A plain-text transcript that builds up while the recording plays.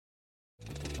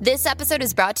This episode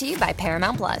is brought to you by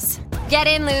Paramount Plus. Get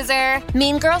in, loser!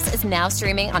 Mean Girls is now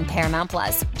streaming on Paramount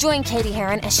Plus. Join Katie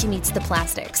Heron as she meets the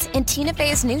plastics in Tina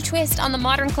Fey's new twist on the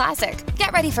modern classic.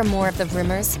 Get ready for more of the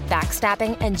rumors,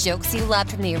 backstabbing, and jokes you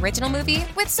loved from the original movie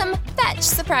with some fetch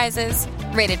surprises.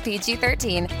 Rated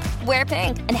PG-13. Wear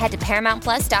pink and head to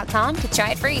ParamountPlus.com to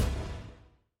try it free.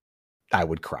 I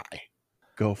would cry.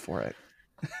 Go for it.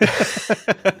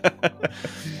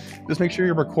 Just make sure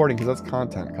you're recording because that's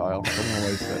content, Kyle. Don't want to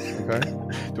waste it,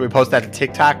 okay? Do we post that to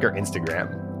TikTok or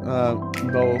Instagram?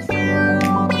 Both.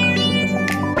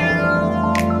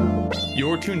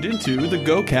 You're tuned into the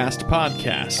GoCast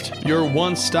podcast, your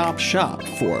one-stop shop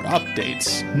for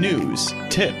updates, news,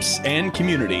 tips, and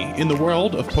community in the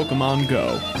world of Pokemon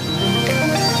Go.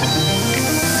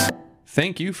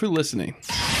 Thank you for listening.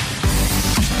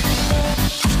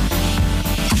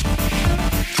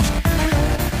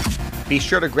 Be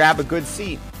sure to grab a good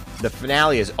seat. The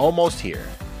finale is almost here.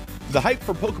 The hype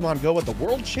for Pokemon Go at the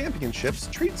World Championships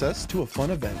treats us to a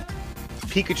fun event.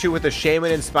 Pikachu with a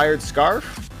Shaman-inspired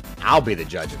scarf? I'll be the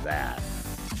judge of that.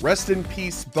 Rest in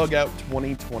peace, Bug Out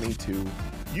 2022.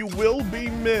 You will be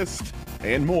missed.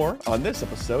 And more on this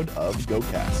episode of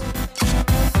GoCast.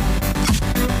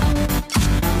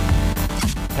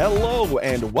 Hello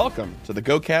and welcome to the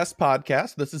GoCast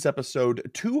podcast. This is episode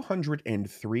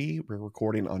 203. We're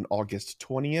recording on August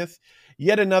 20th.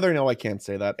 Yet another, no, I can't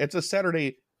say that. It's a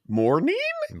Saturday morning?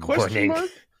 Question mark?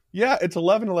 Yeah, it's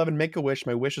 11:11. Make a wish.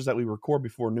 My wish is that we record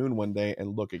before noon one day,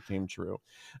 and look, it came true.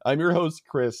 I'm your host,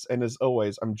 Chris, and as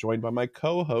always, I'm joined by my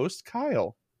co-host,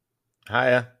 Kyle.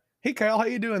 Hiya. Hey, Kyle, how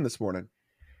you doing this morning?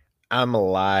 I'm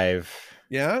alive.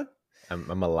 Yeah?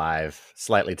 I'm alive.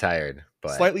 Slightly tired.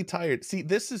 But Slightly tired. See,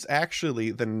 this is actually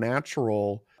the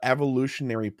natural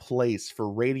evolutionary place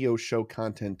for radio show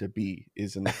content to be,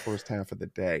 is in the first half of the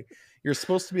day. You're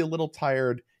supposed to be a little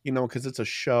tired, because it's a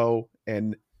show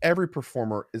and every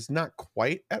performer is not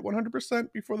quite at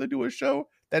 100% before they do a show.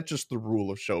 That's just the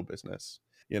rule of show business,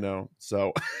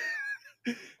 so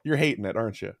you're hating it,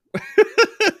 aren't you?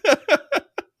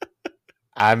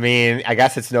 I mean, I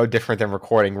guess it's no different than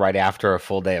recording right after a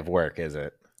full day of work, is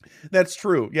it? That's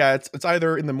true. Yeah, it's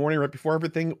either in the morning right before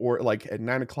everything or like at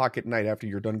 9 o'clock at night after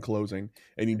you're done closing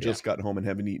and you just got home and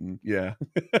haven't eaten. Yeah.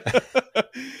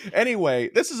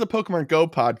 Anyway, this is a Pokemon Go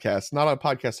podcast, not a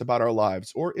podcast about our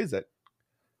lives. Or is it?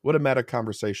 What a meta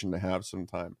conversation to have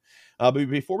sometime. But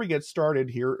before we get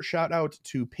started here, shout out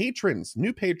to patrons,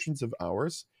 new patrons of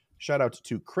ours. Shout out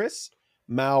to Chris,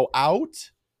 Mao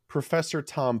Out, Professor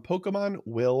Tom Pokemon,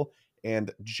 Will,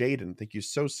 and Jaden. Thank you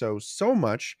so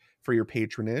much for your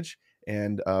patronage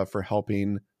and for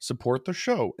helping support the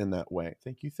show in that way.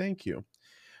 Thank you.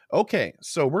 Okay,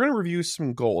 so we're going to review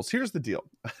some goals. Here's the deal.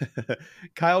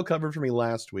 Kyle covered for me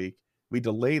last week. We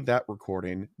delayed that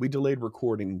recording. We delayed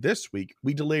recording this week.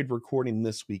 We delayed recording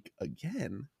this week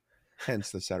again,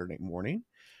 hence the Saturday morning.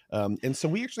 And so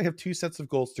we actually have two sets of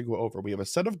goals to go over. We have a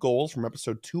set of goals from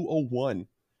episode 201,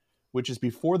 which is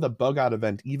before the Bug Out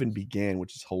event even began,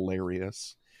 which is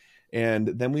hilarious. And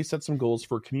then we set some goals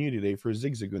for Community Day for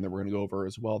Zigzagoon that we're going to go over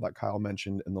as well, that Kyle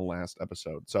mentioned in the last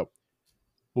episode. So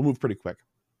we'll move pretty quick.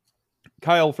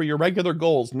 Kyle, for your regular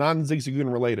goals,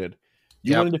 non-Zigzagoon related,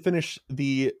 you wanted to finish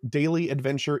the Daily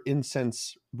Adventure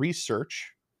Incense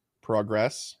research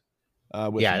progress.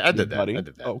 With I did that. buddy. I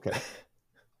did that. Oh, okay.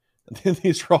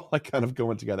 These are all like kind of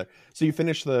going together. So you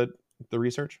finished the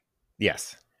research?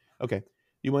 Yes. Okay.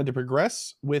 You wanted to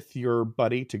progress with your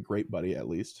buddy to Great Buddy, at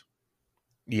least.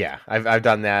 Yeah, I've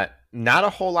done that. Not a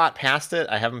whole lot past it.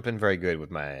 I haven't been very good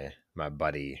with my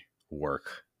buddy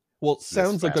work. Well, it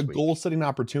sounds like a week. goal-setting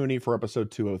opportunity for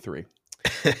episode 203.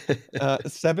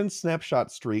 7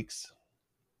 snapshot streaks.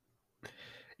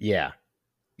 Yeah.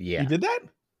 You did that?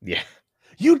 Yeah.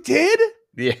 You did?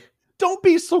 Yeah. Don't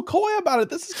be so coy about it.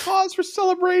 This is cause for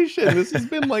celebration. This has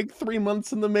been like 3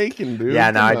 months in the making, dude. Yeah,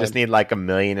 no, Come I on. just need like 1.5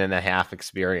 million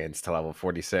experience to level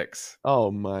 46. Oh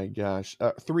my gosh.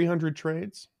 300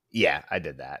 trades? Yeah, I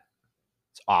did that.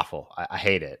 It's awful. I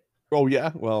hate it. Oh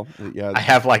yeah? Well, yeah. I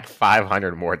have like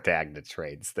 500 more tagged to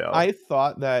trade still. I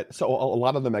thought that, so a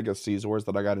lot of the Mega Caesars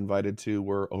that I got invited to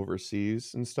were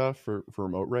overseas and stuff for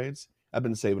remote raids. I've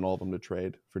been saving all of them to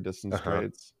trade for distance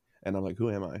trades. And I'm like, who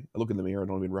am I? I look in the mirror, I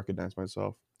don't even recognize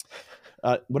myself.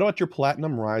 What about your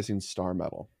Platinum Rising Star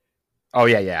Medal? Oh,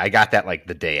 yeah. I got that like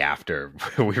the day after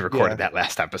we recorded that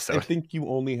last episode. I think you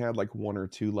only had like 1 or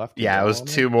 2 left. Yeah, it was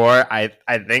 2 more. I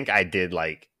think I did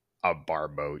like a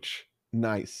Barboach.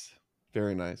 Nice.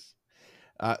 Very nice.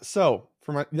 So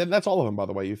for that's all of them, by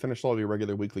the way. You finished all of your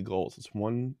regular weekly goals. It's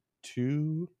 1,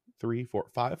 2, 3, 4,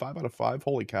 5 out of 5.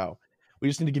 Holy cow. We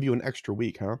just need to give you an extra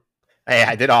week, huh? Hey,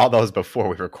 I did all those before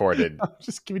we recorded. I'm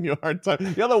just giving you a hard time.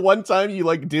 The other one time you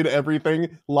like did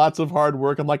everything, lots of hard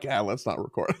work. I'm like, let's not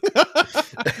record.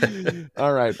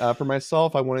 All right. For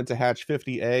myself, I wanted to hatch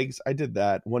 50 eggs. I did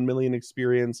that. 1 million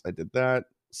experience. I did that.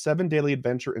 7 daily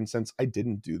adventure incense. I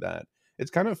didn't do that.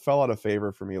 It's kind of fell out of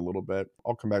favor for me a little bit.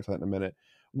 I'll come back to that in a minute.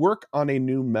 Work on a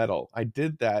new medal. I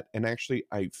did that, and actually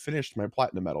I finished my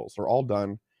platinum medals. They're all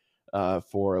done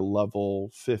for level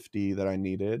 50 that I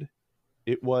needed.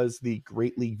 It was the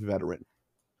Great League Veteran.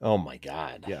 Oh my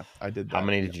God. Yeah, I did that. How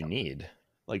many did you need?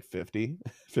 Like 50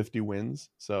 wins.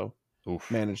 So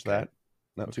managed okay. that.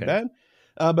 Not too bad.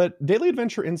 But daily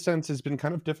adventure incense has been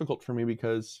kind of difficult for me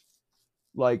because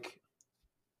like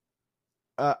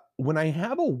when I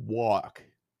have a walk,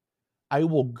 I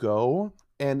will go,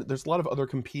 and there's a lot of other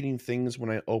competing things when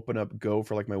I open up Go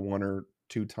for like my 1 or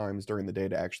 2 times during the day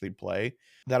to actually play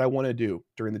that I want to do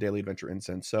during the daily adventure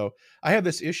incense. So I have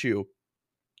this issue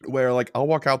where like I'll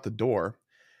walk out the door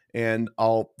and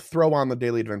I'll throw on the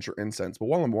daily adventure incense, but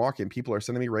while I'm walking, people are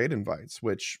sending me raid invites,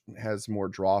 which has more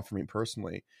draw for me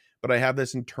personally. But I have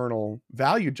this internal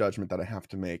value judgment that I have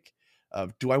to make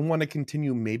of, do I want to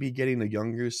continue maybe getting a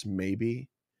young goose, maybe,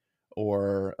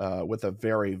 or with a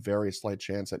very, very slight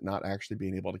chance at not actually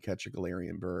being able to catch a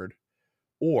Galarian bird,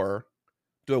 or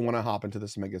do I want to hop into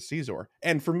this Mega Caesar?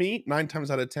 And for me, 9 times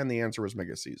out of 10, the answer was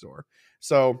Mega Caesar.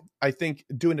 So I think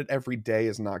doing it every day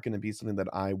is not going to be something that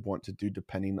I want to do,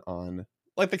 depending on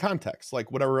like the context,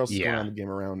 like whatever else is going on in the game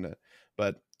around it.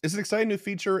 But it's an exciting new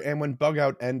feature. And when Bug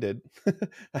Out ended,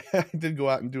 I did go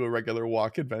out and do a regular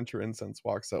walk, adventure incense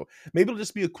walk. So maybe it'll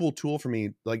just be a cool tool for me,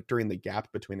 like during the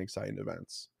gap between exciting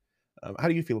events. How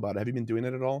do you feel about it? Have you been doing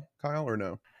it at all, Kyle, or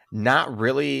no? Not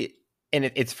really. And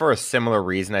it's for a similar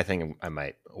reason. I think I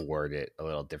might word it a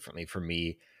little differently. For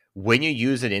me, when you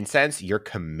use an incense, you're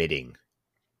committing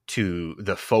to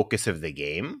the focus of the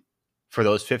game for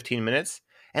those 15 minutes.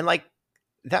 And like,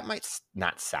 that might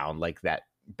not sound like that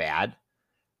bad,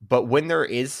 but when there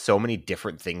is so many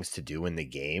different things to do in the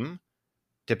game,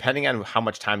 depending on how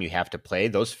much time you have to play,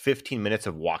 those 15 minutes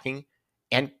of walking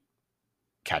and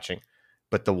catching,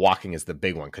 but the walking is the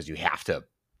big one because you got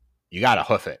to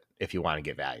hoof it if you want to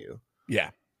get value.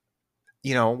 Yeah.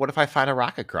 You know, what if I find a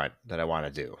rocket grunt that I want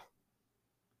to do?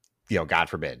 You know, God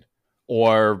forbid.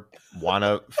 Or want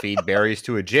to feed berries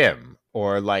to a gym,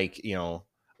 or like, you know,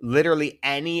 literally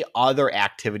any other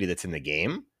activity that's in the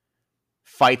game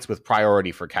fights with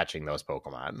priority for catching those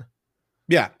Pokemon.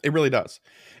 Yeah, it really does.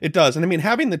 It does. And I mean,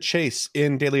 having the chase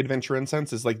in Daily Adventure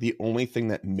Incense is like the only thing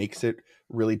that makes it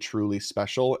really truly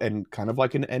special and kind of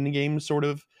like an end game sort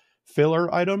of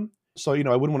filler item. So, you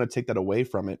know, I wouldn't want to take that away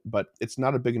from it, but it's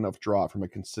not a big enough draw from a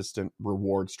consistent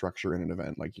reward structure in an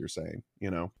event, like you're saying,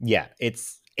 you know? Yeah,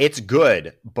 it's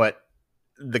good, but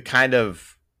the kind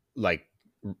of like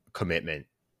commitment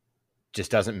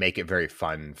just doesn't make it very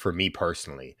fun for me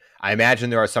personally. I imagine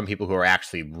there are some people who are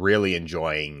actually really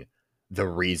enjoying the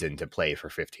reason to play for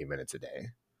 15 minutes a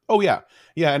day. Oh, yeah.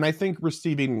 Yeah, and I think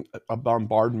receiving a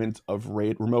bombardment of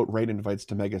remote raid invites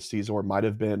to Mega Caesar might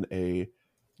have been a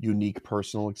unique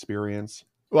personal experience.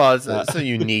 Well, it's a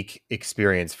unique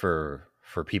experience for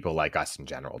people like us in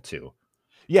general, too.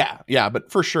 Yeah,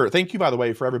 but for sure. Thank you, by the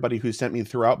way, for everybody who sent me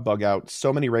throughout Bug Out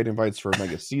so many raid invites for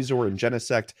Mega Caesar and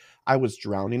Genesect. I was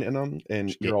drowning in them,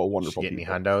 and you're all wonderful. Did you get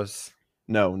any hundos?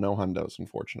 No hundos,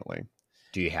 unfortunately.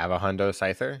 Do you have a hundo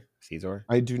Scyther, Caesar?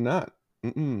 I do not.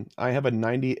 I have a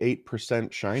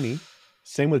 98% shiny.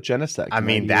 Same with Genesect. I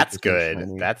mean, that's good.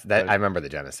 Shiny, I remember the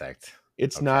Genesect.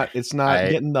 It's not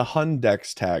getting the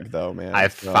Hundex tag though, man. I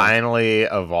finally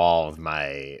evolved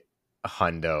my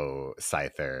hundo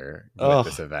Scyther with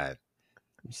this event.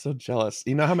 I'm so jealous.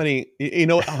 You know how many? You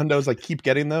know what hundos I keep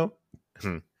getting though?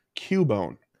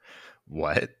 Cubone.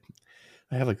 What?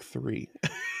 I have like 3.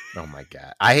 Oh my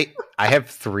god! I have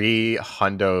 3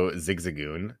 hundo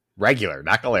Zigzagoon, regular,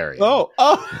 not Galarian.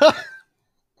 Oh.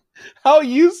 How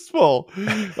useful.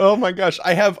 Oh my gosh.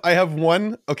 I have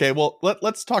one. Okay, well,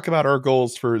 let's talk about our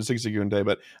goals for Zigzagoon Day,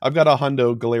 but I've got a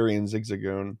hundo Galarian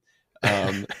Zigzagoon.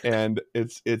 And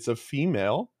it's a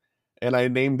female, and I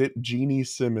named it Jeannie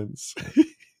Simmons.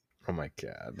 Oh my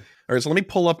god. All right, so let me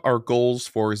pull up our goals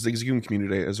for Zigzagoon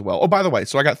Community Day as well. Oh, by the way,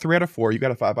 so I got 3 out of 4. You got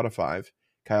a 5 out of 5.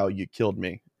 Kyle, you killed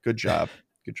me. Good job.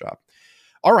 Good job.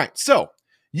 All right, so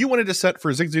you wanted to set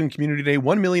for Zigzagoon Community Day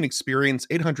 1 million experience,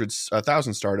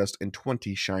 800,000 Stardust, and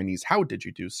 20 shinies. How did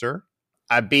you do, sir?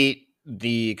 I beat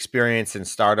the experience in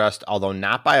Stardust, although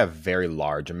not by a very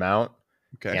large amount.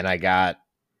 Okay. And I got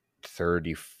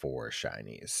 34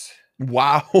 shinies.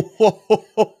 Wow.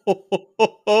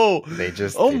 They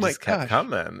just kept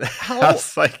coming. How I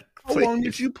was like, how long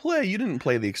did you play? You didn't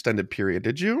play the extended period,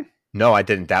 did you? No, I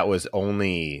didn't. That was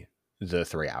only the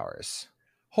 3 hours.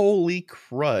 Holy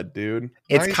crud, dude.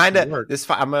 It's Nice kind of work. this.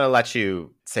 I'm going to let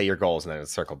you say your goals and then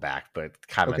circle back, but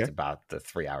comment Okay. about the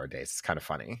 3 hour days. It's kind of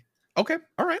funny. Okay.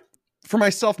 All right. For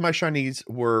myself, my shinies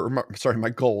were, my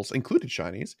goals included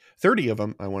shinies. 30 of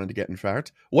them I wanted to get, in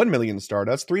fact. 1 million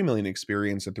Stardust, 3 million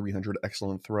experience, and 300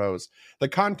 excellent throws. The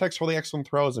context for the excellent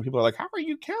throws, and people are like, how are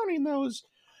you counting those?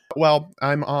 Well,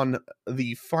 I'm on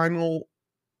the final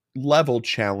level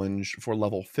challenge for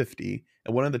level 50,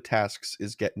 and one of the tasks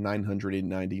is get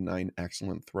 999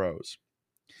 excellent throws.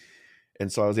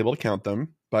 And so I was able to count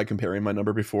them by comparing my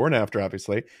number before and after,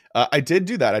 obviously. I did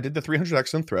do that. I did the 300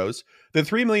 excellent throws. The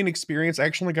 3 million experience, I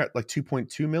actually got like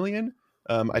 2.2 million.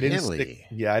 I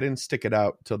didn't stick it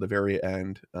out till the very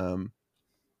end.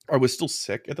 I was still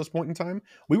sick at this point in time.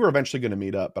 We were eventually going to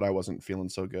meet up, but I wasn't feeling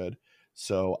so good.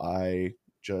 So I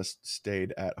just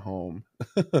stayed at home.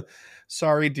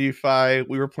 Sorry, DeFi.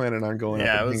 We were planning on going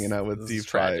up and hanging out with DeFi.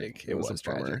 Tragic. It was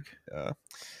tragic. Yeah.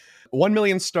 1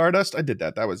 million Stardust. I did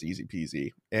that. That was easy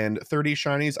peasy. And 30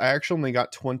 shinies. I actually only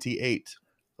got 28.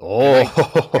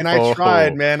 Oh, and I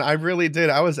tried, man. I really did.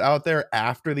 I was out there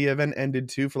after the event ended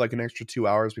too for like an extra 2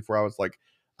 hours before I was like,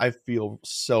 I feel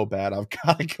so bad. I've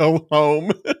got to go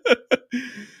home.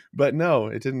 But no,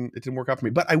 it didn't work out for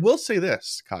me. But I will say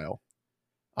this, Kyle.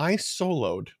 I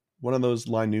soloed one of those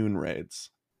Linoon raids.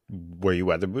 Were you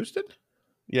weather boosted?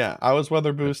 Yeah, I was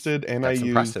weather boosted, and that's I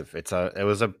impressive. It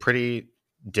was a pretty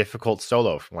difficult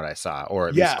solo from what I saw, or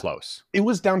at least close. It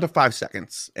was down to 5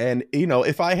 seconds, and you know,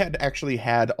 if I had actually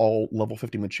had all level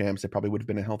 50 Machamps, it probably would have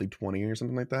been a healthy 20 or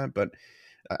something like that. But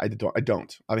I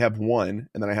don't. I have one,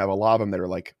 and then I have a lot of them that are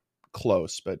like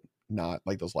close, but not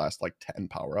like those last like 10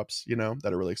 power ups, you know,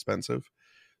 that are really expensive.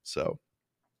 So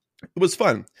it was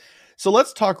fun. So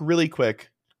let's talk really quick.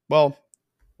 Well,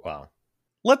 wow.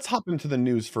 Let's hop into the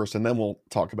news first, and then we'll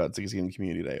talk about Zigzagoon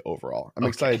Community Day overall. I'm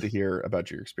excited to hear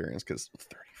about your experience because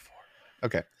 34.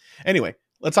 Okay. Anyway,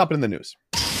 let's hop into the news.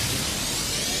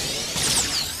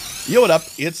 Yo, what up?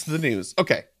 It's the news.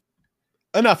 Okay.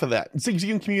 Enough of that.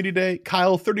 Zigzagoon Community Day.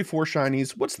 Kyle, 34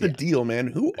 shinies. What's the deal, man?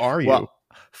 Who are you? Well,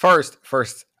 first,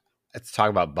 let's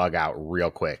talk about Bug Out real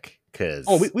quick. Because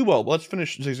we will. Let's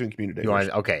finish Zigzagoon Community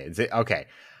Day. Okay.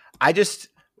 I just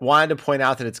wanted to point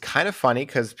out that it's kind of funny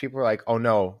because people are like, oh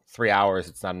no, 3 hours,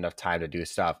 it's not enough time to do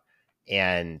stuff.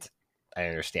 And I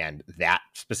understand that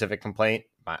specific complaint.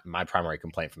 My primary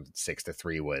complaint from 6 to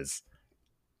 3 was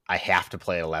I have to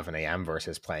play at 11 a.m.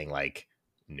 versus playing like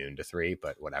noon to 3,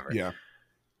 but whatever. Yeah.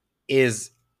 Is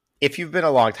if you've been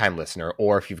a long time listener,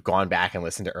 or if you've gone back and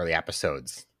listened to early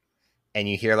episodes and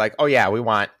you hear like, oh yeah, we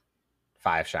want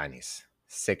 5 shinies,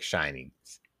 6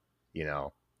 shinies, you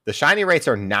know, the shiny rates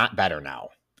are not better now,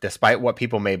 despite what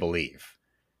people may believe.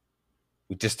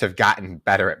 We just have gotten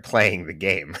better at playing the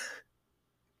game.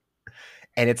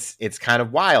 And it's kind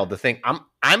of wild to think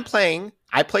I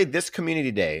played this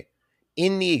Community Day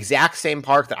in the exact same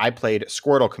park that I played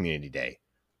Squirtle Community Day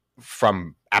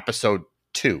from episode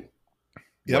 2.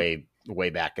 Yep. Way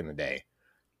back in the day.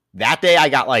 That day I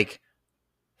got like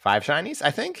 5 shinies,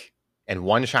 I think, and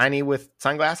 1 shiny with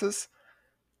sunglasses.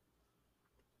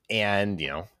 And, you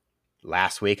know,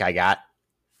 last week I got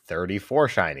 34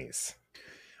 shinies.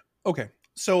 Okay.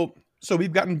 So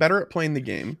we've gotten better at playing the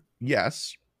game.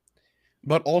 Yes.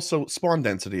 But also spawn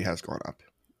density has gone up.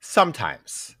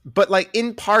 Sometimes. But like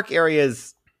in park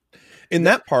areas, in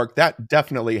that park, that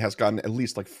definitely has gotten at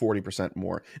least like 40%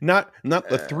 more. Not the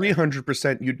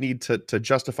 300% you'd need to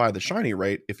justify the shiny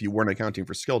rate if you weren't accounting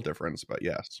for skill difference, but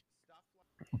yes.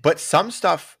 But some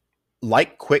stuff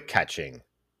like quick catching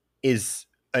is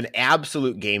an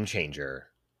absolute game changer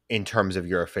in terms of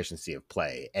your efficiency of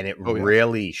play. And it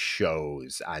really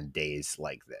shows on days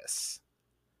like this.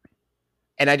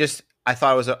 And I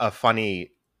thought it was a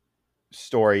funny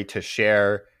story to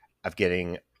share of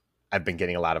I've been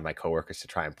getting a lot of my coworkers to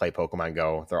try and play Pokemon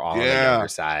Go. They're all on the younger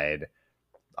side.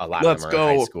 A lot of them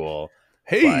are in high school.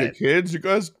 Hey, you kids, you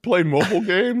guys play mobile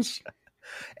games?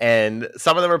 And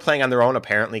some of them are playing on their own.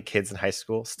 Apparently, kids in high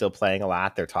school still playing a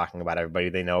lot. They're talking about everybody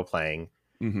they know playing.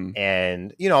 Mm-hmm.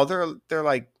 And, you know, they're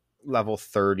like level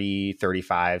 30,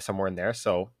 35, somewhere in there.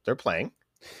 So they're playing.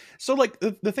 So, like,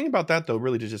 the thing about that, though,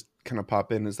 really to just kind of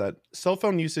pop in is that cell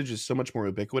phone usage is so much more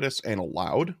ubiquitous and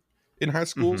allowed in high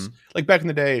schools. Mm-hmm. Like, back in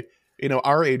the day, you know,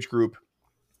 our age group,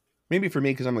 maybe for me,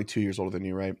 because I'm like 2 years older than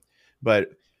you, right? But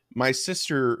my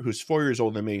sister, who's 4 years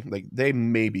older than me, like, they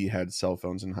maybe had cell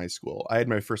phones in high school. I had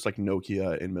my first, like,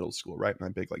 Nokia in middle school, right? My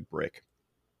big, like, brick.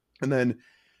 And then,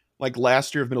 like,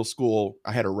 last year of middle school,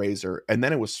 I had a Razr. And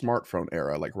then it was smartphone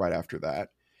era, like, right after that.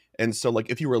 And so,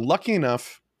 like, if you were lucky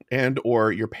enough and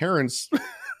or your parents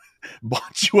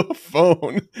bought you a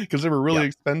phone because they were really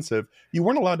expensive. You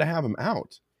weren't allowed to have them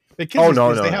out. The kids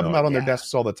they have them out on their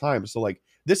desks all the time. So like,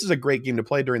 this is a great game to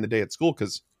play during the day at school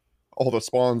because all the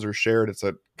spawns are shared. It's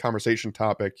a conversation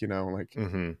topic, like.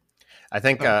 I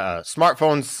think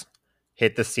smartphones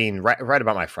hit the scene right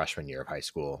about my freshman year of high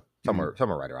school, somewhere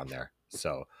right around there.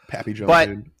 So Pappy Jones. But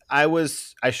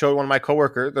I showed one of my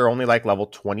coworkers. They're only like level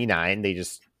 29. They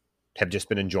have just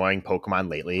been enjoying Pokemon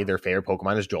lately. Their favorite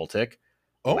Pokemon is Joltik.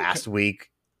 Last week,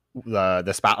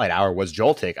 the spotlight hour was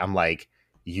Joltik. I'm like,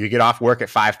 you get off work at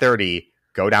 5:30,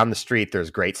 go down the street. There's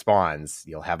great spawns.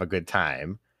 You'll have a good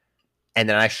time. And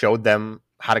then I showed them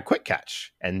how to quick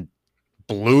catch and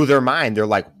blew their mind. They're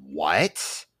like,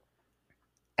 what?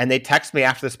 And they text me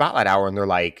after the spotlight hour and they're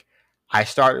like, I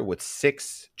started with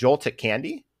 6 Joltik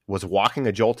candy, was walking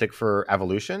a Joltik for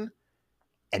evolution,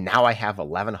 and now I have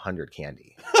 1,100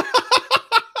 candy.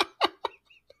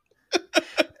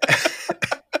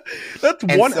 That's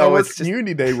 1 hour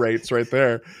community day rates right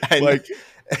there. Like,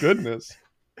 goodness.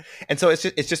 And so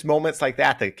it's just moments like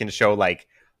that can show like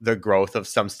the growth of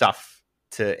some stuff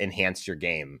to enhance your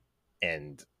game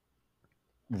and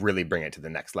really bring it to the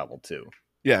next level too.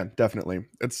 Yeah, definitely.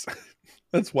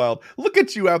 That's wild. Look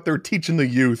at you out there teaching the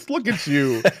youth. Look at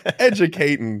you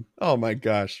educating. Oh my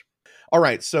gosh. All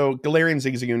right. So Galarian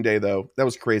Zigzagoon though, that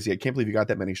was crazy. I can't believe you got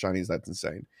that many shinies. That's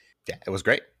insane. Yeah, it was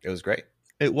great.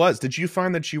 It was. Did you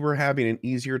find that you were having an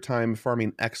easier time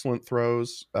farming excellent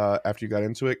throws after you got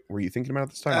into it? Were you thinking about it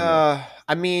this time?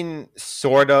 I mean,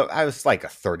 sort of. I was like a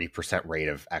 30% rate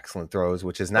of excellent throws,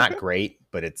 which is not great,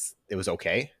 but it was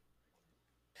okay.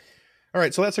 All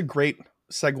right, so that's a great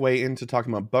segue into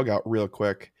talking about Bug Out real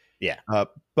quick. Yeah.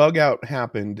 Bug Out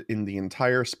happened in the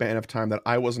entire span of time that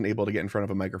I wasn't able to get in front of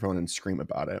a microphone and scream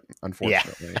about it,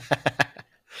 unfortunately.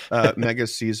 Yeah. Mega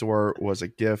Caesar was a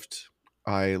gift.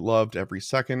 I loved every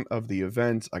second of the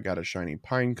event. I got a shiny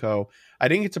Pineco. I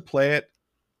didn't get to play it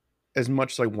as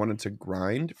much as I wanted to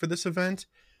grind for this event,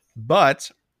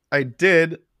 but I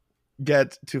did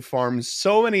get to farm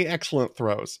so many excellent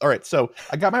throws. All right, so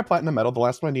I got my platinum medal, the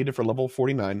last one I needed for level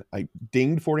 49. I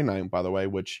dinged 49, by the way,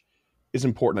 which is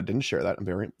important. I didn't share that. I'm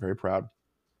very, very proud.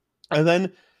 And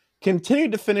then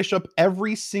continued to finish up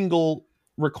every single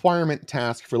requirement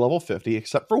task for level 50,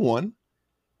 except for one,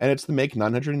 and it's to make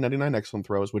 999 excellent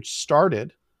throws, which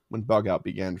started when Bug Out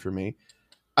began for me.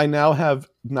 I now have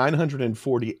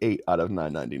 948 out of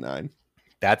 999.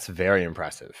 That's very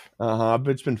impressive. I've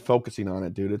just been focusing on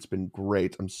it, dude. It's been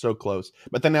great. I'm so close.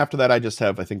 But then after that, I just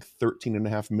have, I think,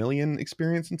 13.5 million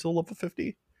experience until level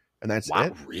 50. And that's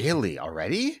it. Really?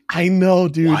 Already? I know,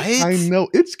 dude. What? I know.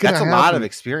 It's going to happen. That's a lot of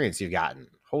experience you've gotten.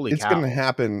 Holy cow. It's going to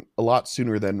happen a lot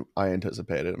sooner than I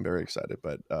anticipated. I'm very excited.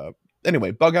 But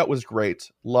anyway, Bug Out was great.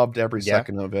 Loved every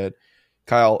second of it.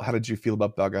 Kyle, how did you feel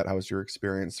about Bug Out? How was your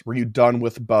experience? Were you done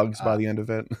with bugs by the end of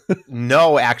it?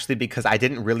 No, actually, because I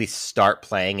didn't really start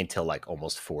playing until like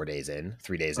almost 3 days in.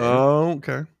 Oh,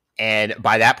 okay. And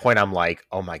by that point, I'm like,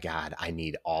 oh my God, I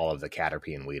need all of the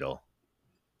Caterpie and Weedle.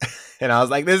 And I was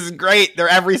like, this is great. They're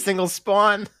every single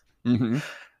spawn. Mm-hmm.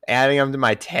 Adding them to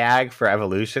my tag for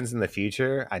evolutions in the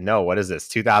future. I know. What is this?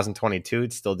 2022?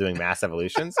 It's still doing mass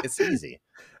evolutions? It's easy.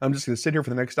 I'm just going to sit here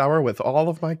for the next hour with all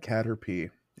of my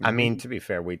Caterpie. I mean, to be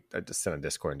fair, we just send a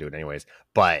Discord and do it anyways.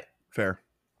 But fair.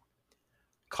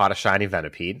 Caught a shiny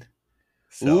Venipede.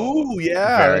 So ooh,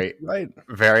 yeah, right.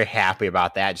 Very happy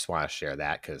about that. Just want to share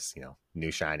that because new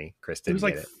shiny. Chris didn't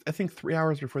get it. I think 3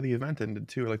 hours before the event ended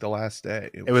too, like the last day.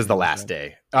 It was the last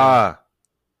day. Yeah,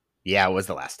 it was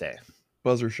the last day.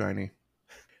 Buzzer shiny,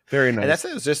 very nice. And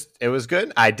that's it. It was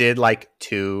good. I did like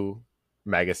 2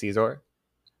 Mega Caesar.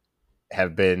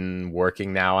 Have been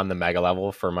working now on the mega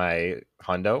level for my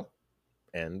Hundo,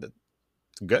 and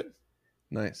it's good.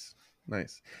 Nice.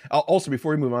 Also,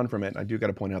 before we move on from it, I do got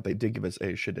to point out they did give us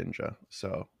a Shedinja,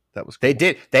 so that was cool. They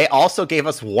did. They also gave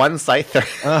us 1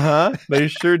 Scyther. They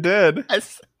sure did.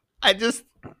 I just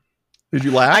did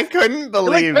you laugh? I couldn't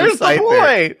believe there's the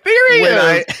boy. There he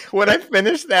is. When I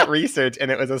finished that research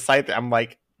and it was a Scyther, I'm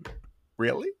like,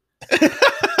 really?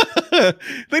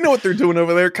 They know what they're doing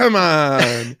over there. Come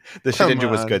on. The Shedinja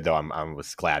was good though. I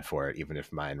was glad for it, even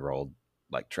if mine rolled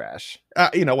like trash.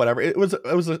 Whatever. It was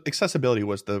accessibility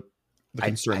was the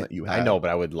concern that you had. I know, but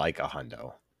I would like a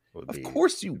Hundo. Of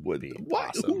course you would. Why?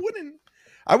 Awesome. Who wouldn't?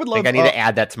 I would love. I need to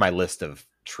add that to my list of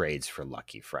trades for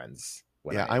lucky friends.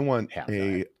 I want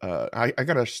a. I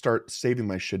gotta start saving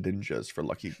my Shedinjas for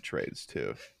lucky trades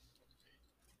too.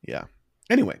 Yeah.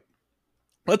 Anyway.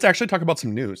 Let's actually talk about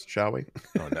some news, shall we?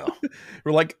 Oh, no.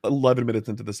 We're like 11 minutes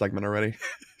into the segment already.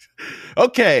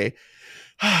 Okay.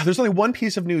 There's only one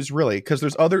piece of news really, because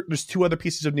there's two other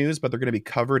pieces of news, but they're going to be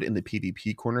covered in the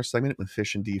PvP corner segment with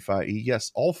Fish and DeFi.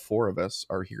 Yes, all four of us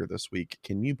are here this week.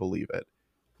 Can you believe it?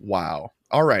 Wow.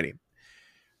 Alrighty.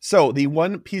 So the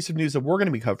one piece of news that we're going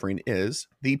to be covering is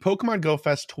the Pokemon Go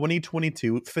Fest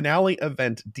 2022 finale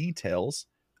event details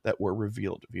that were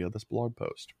revealed via this blog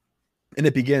post. And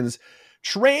it begins,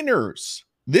 trainers.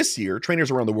 This year, trainers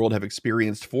around the world have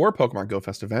experienced 4 Pokemon Go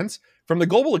Fest events. From the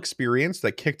global experience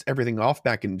that kicked everything off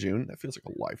back in June. That feels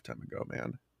like a lifetime ago,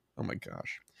 man. Oh my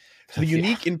gosh. To the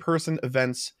unique in-person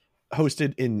events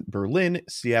hosted in Berlin,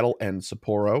 Seattle, and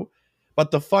Sapporo.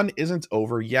 But the fun isn't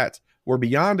over yet. We're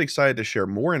beyond excited to share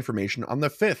more information on the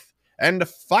 5th and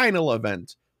final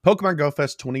event, Pokemon Go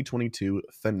Fest 2022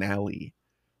 finale.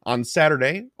 On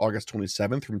Saturday, August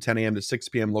 27th from 10 a.m. to 6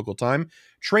 p.m. local time,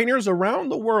 trainers around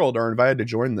the world are invited to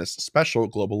join this special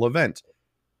global event.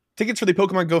 Tickets for the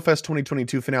Pokemon Go Fest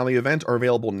 2022 finale event are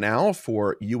available now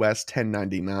for US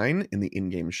 $10.99 in the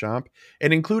in-game shop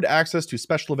and include access to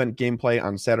special event gameplay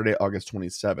on Saturday, August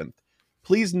 27th.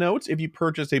 Please note, if you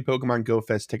purchase a Pokemon Go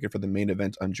Fest ticket for the main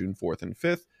event on June 4th and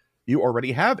 5th, you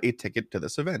already have a ticket to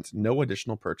this event. No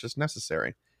additional purchase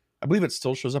necessary. I believe it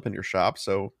still shows up in your shop,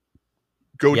 so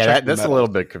go check. That's a little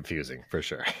bit confusing for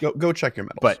sure. Go check your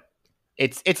medals. But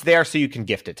it's there so you can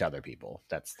gift it to other people.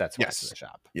 That's why it's in the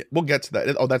shop. Yeah, we'll get to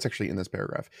that. Oh, that's actually in this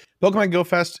paragraph. Pokemon Go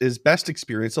Fest is best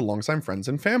experienced alongside friends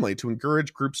and family. To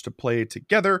encourage groups to play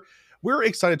together, we're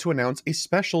excited to announce a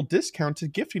special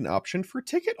discounted gifting option for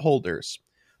ticket holders.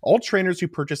 All trainers who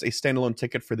purchase a standalone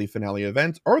ticket for the finale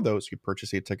event, or those who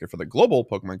purchase a ticket for the global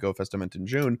Pokemon Go Fest event in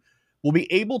June, will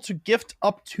be able to gift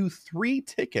up to 3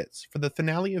 tickets for the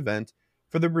finale event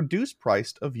for the reduced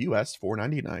price of US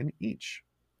 $4.99 each.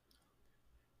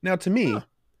 Now, to me,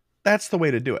 that's the way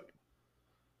to do it.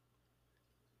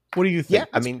 What do you think? Yeah,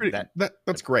 I mean,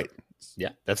 that's great. Yeah,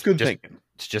 that's good just, thinking.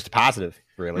 It's just a positive,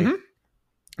 really.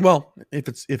 Mm-hmm. Well, if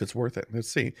it's worth it,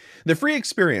 let's see. The free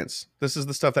experience. This is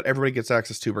the stuff that everybody gets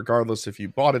access to, regardless if you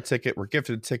bought a ticket, were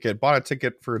gifted a ticket, bought a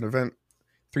ticket for an event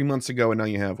 3 months ago, and now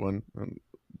you have one.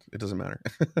 It doesn't matter.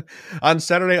 On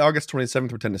Saturday, August 27th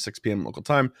from 10 to 6 p.m. local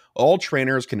time, all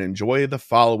trainers can enjoy the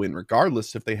following,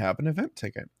 regardless if they have an event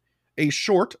ticket. A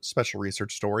short special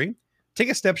research story. Take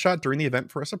a snapshot during the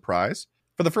event for a surprise.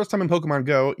 For the first time in Pokemon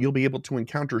Go, you'll be able to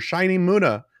encounter Shiny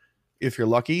Munna. If you're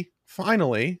lucky,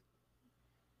 finally.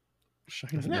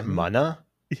 Isn't that Munna?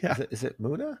 Yeah. Is it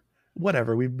Munna?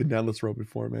 Whatever. We've been down this road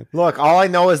before, man. Look, all I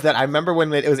know is that I remember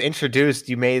when it was introduced,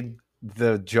 you made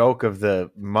the joke of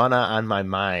the Munna on my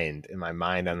mind, and my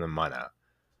mind on the Munna.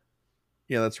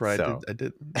 Yeah, that's right. So. I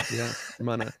did. Yeah,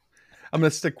 Munna. I'm going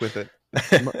to stick with it.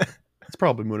 It's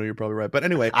probably Munna. You're probably right. But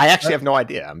anyway. I actually have no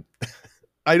idea.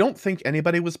 I don't think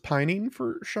anybody was pining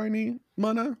for Shiny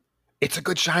Munna. It's a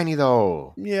good shiny,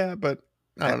 though. Yeah, but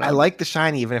I don't know. I like the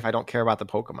shiny, even if I don't care about the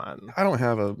Pokemon. I don't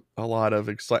have a lot of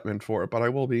excitement for it, but I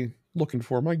will be looking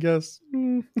for them, I guess.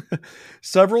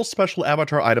 Several special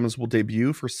avatar items will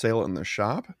debut for sale in the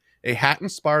shop. A hat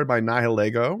inspired by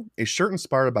Nihilego, a shirt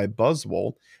inspired by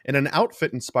Buzzwole, and an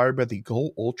outfit inspired by the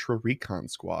Go Ultra Recon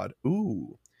Squad.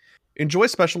 Ooh. Enjoy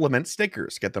special event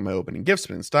stickers. Get them by opening gifts,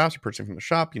 spinning stops, or purchasing from the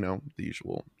shop. You know, the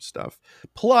usual stuff.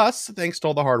 Plus, thanks to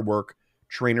all the hard work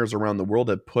trainers around the world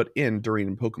have put in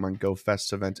during Pokemon Go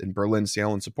Fest event in Berlin,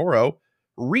 Seattle, and Sapporo,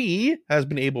 has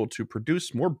been able to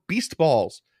produce more Beast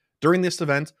Balls. During this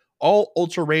event, all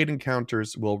Ultra Raid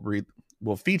encounters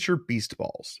will feature Beast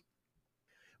Balls,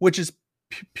 which is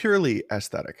purely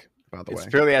aesthetic, by the way.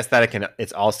 It's purely aesthetic, and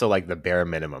it's also like the bare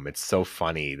minimum. It's so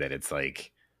funny that it's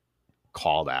like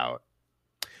called out.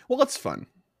 Well, it's fun.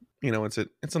 You know, it's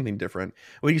something different.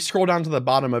 When you scroll down to the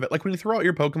bottom of it, like when you throw out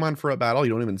your Pokemon for a battle,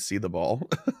 you don't even see the ball.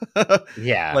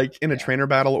 Yeah. Like in a trainer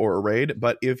battle or a raid.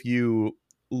 But if you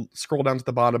scroll down to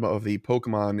the bottom of the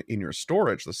Pokemon in your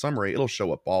storage, the summary, it'll show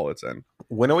what ball it's in.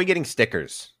 When are we getting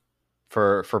stickers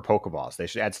for Pokeballs? They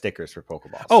should add stickers for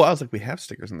Pokeballs. Oh, I was like, we have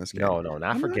stickers in this game. No,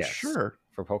 not for gifts. Sure.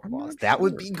 For Pokeballs. That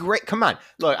would be great. Come on.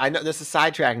 Look, I know this is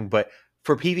sidetracking, but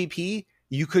for PvP,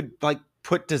 you could like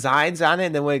put designs on it,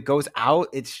 and then when it goes out,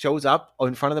 it shows up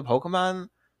in front of the Pokemon.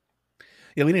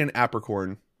 Yeah, we need an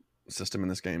Apricorn system in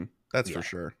this game. That's for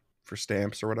sure. For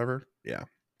stamps or whatever. Yeah.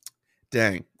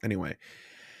 Dang. Anyway.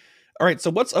 All right,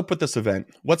 so what's up with this event?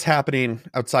 What's happening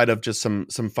outside of just some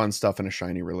fun stuff in a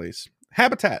shiny release?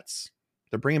 Habitats.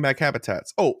 They're bringing back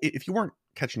habitats. Oh, if you weren't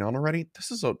catching on already, this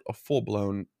is a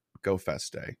full-blown Go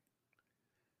Fest day,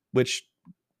 which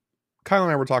Kyle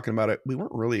and I were talking about it. We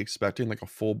weren't really expecting like a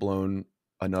full-blown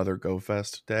another Go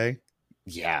Fest day.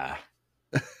 Yeah.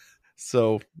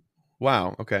 So,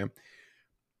 wow. Okay.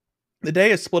 The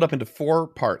day is split up into 4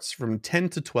 parts from 10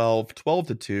 to 12, 12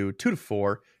 to 2, 2 to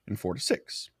 4, and 4 to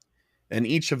 6. And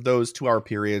each of those 2-hour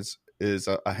periods is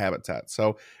a habitat.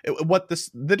 So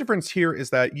the difference here is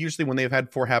that usually when they've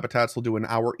had 4 habitats, they'll do an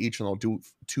hour each and they'll do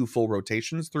 2 full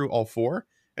rotations through all 4.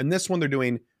 And this one they're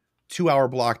doing 2-hour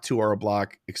block, 2-hour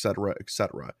block, etc.,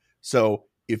 etc. So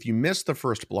if you miss the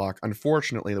first block,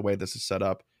 unfortunately, the way this is set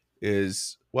up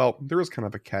is, well, there is kind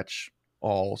of a catch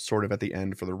all sort of at the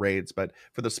end for the raids, but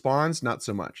for the spawns, not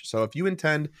so much. So if you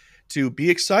intend to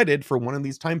be excited for one of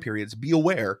these time periods, be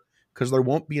aware, because there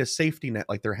won't be a safety net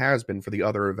like there has been for the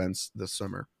other events this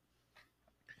summer.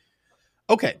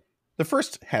 Okay, the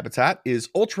first habitat is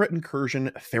Ultra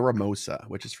Incursion Pheromosa,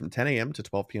 which is from 10 a.m. to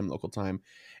 12 p.m. local time.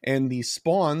 And the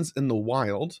spawns in the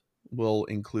wild will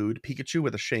include Pikachu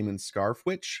with a Shaman Scarf,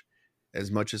 which, as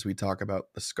much as we talk about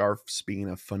the scarfs being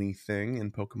a funny thing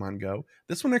in Pokemon Go,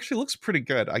 this one actually looks pretty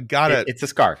good. I got it. It's a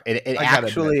scarf. It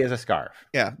actually is a scarf.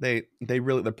 Yeah, they're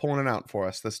pulling it out for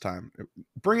us this time.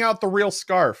 Bring out the real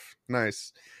scarf.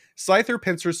 Nice. Scyther,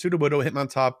 Pinsir, Sudowoodo,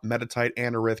 Hitmontop, Metatite,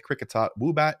 Anorith, Kricketot,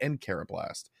 Woobat, and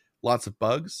Carablast. Lots of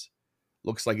bugs.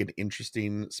 Looks like an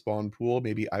interesting spawn pool.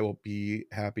 Maybe I will be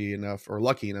happy enough or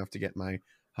lucky enough to get my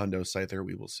Hundo Scyther.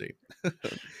 We will see.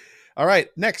 All right,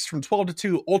 next from 12 to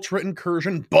 2, Ultra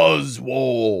Incursion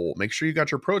Buzzwole. Make sure you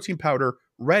got your protein powder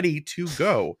ready to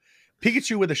go.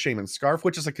 Pikachu with a Shaman Scarf,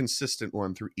 which is a consistent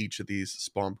one through each of these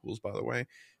spawn pools, by the way.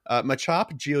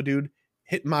 Machop, Geodude,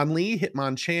 Hitmonlee,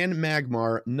 Hitmonchan,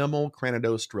 Magmar, Numel,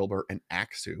 Cranidos, Drillbur, and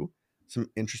Axew. Some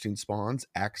interesting spawns.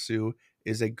 Axew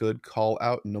is a good call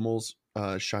out. Numel's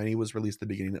shiny was released at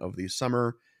the beginning of the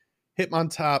summer.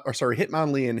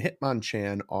 Hitmonlee and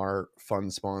Hitmonchan are fun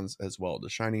spawns as well to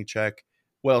shiny check.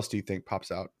 What else do you think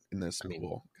pops out in this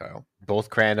pool, Kyle? Both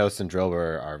Cranidos and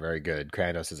Drillbur are very good.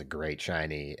 Cranidos is a great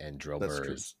shiny, and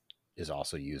Drillbur is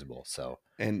also usable. So,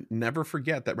 and never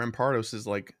forget that Rampardos is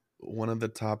like one of the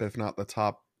top, if not the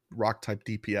top, rock type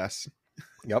DPS.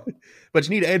 Yep. But you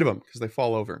need 8 of them because they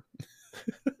fall over.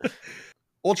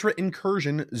 Ultra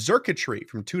Incursion Xurkitree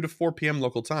from 2 to 4 p.m.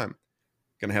 local time.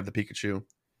 Gonna have the Pikachu.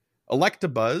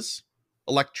 Electabuzz,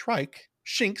 Electrike,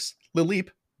 Shinx, Lileep,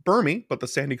 Burmy, but the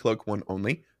Sandy Cloak one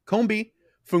only, Combee,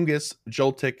 Fungus,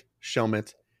 Joltik,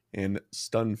 Shelmet, and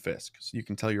Stunfisk. So you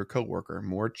can tell your coworker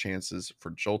more chances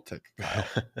for Joltik.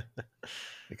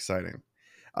 Exciting.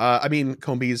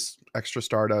 Combee's extra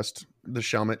Stardust. The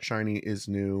Shelmet shiny is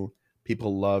new.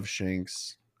 People love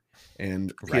Shinx.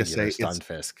 And PSA,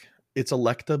 Stunfisk. It's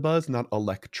Electabuzz, not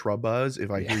Electrabuzz.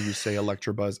 If I hear you say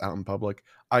Electrabuzz out in public,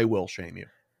 I will shame you.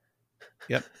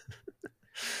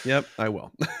 Yep, I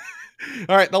will.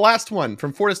 All right, the last one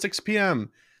from 4 to 6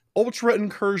 p.m. Ultra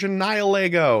Incursion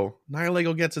Nihilego.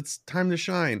 Nihilego gets its time to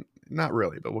shine. Not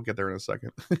really, but we'll get there in a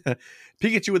second.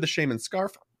 Pikachu with the Shaman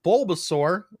Scarf.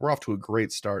 Bulbasaur. We're off to a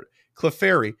great start.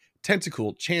 Clefairy,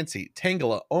 Tentacool, Chansey,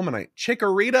 Tangela, Omanite,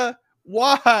 Chikorita.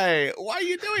 Why? Why are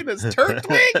you doing this?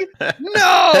 Turtwig?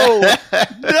 No!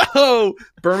 No!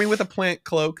 Burmy with a Plant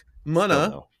Cloak.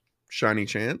 Munna, Shiny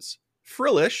Chance.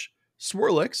 Frillish,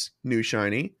 Swirlix, new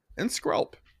shiny, and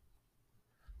Skrelp.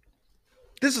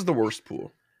 This is the worst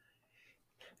pool.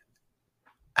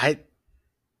 It's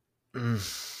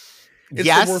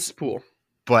the worst pool.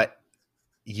 But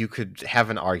you could have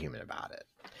an argument about it.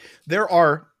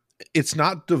 It's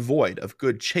not devoid of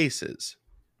good chases.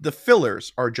 The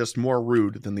fillers are just more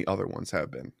rude than the other ones have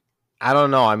been. I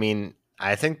don't know.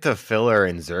 I think the filler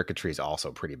in Xurkitree is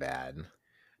also pretty bad.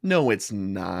 No, it's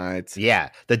not. Yeah.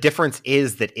 The difference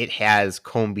is that it has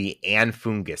Combee and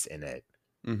Fungus in it,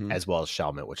 as well as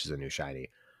Shelmet, which is a new shiny.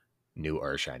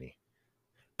 Newer shiny.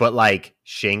 But like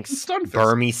Shinx,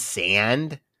 Burmy,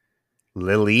 Sand,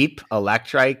 Lileep,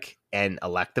 Electrike, and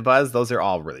Electabuzz, those are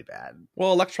all really bad.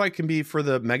 Well, Electrike can be for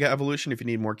the Mega Evolution if you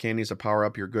need more candies to power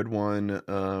up your good one.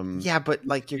 Yeah, but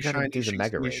like you're going to do the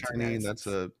Mega Raids. Shiny, that's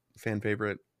a fan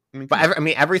favorite.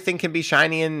 Everything can be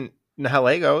shiny in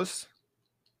Nihilegos.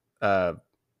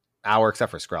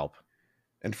 Except for Skrelp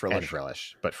and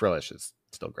Frillish. But Frillish is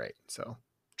still great. So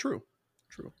true.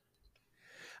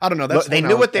 I don't know. They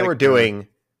knew what they were doing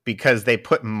because they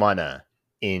put Munna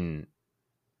in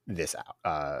this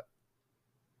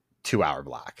 2-hour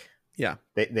block. Yeah,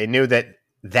 they knew that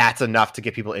that's enough to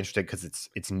get people interested because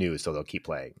it's new, so they'll keep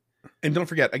playing. And don't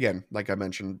forget, again, like I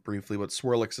mentioned briefly, but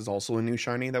Swirlix is also a new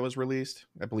shiny that was released,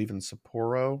 I believe, in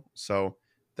Sapporo. So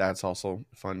that's also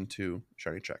fun to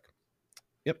shiny check.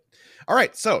 Yep. All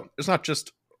right. So there's not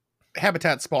just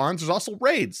habitat spawns. There's also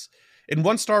raids. In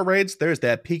 1-star raids, there's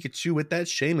that Pikachu with that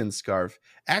Shaman scarf,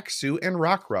 Axew, and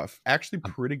Rockruff. Actually,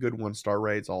 pretty good 1-star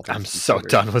raids. All things I'm so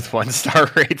considered. done with 1-star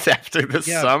raids after the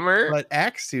summer. But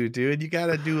Axew, dude, you got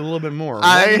to do a little bit more.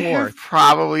 I One more. have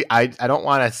probably I don't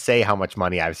want to say how much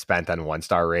money I've spent on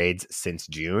 1-star raids since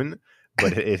June,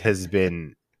 but it has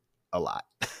been a lot.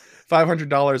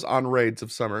 $500 on raids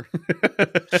of summer.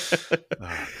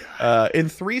 In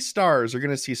 3 stars, you're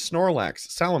going to see Snorlax,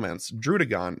 Salamence,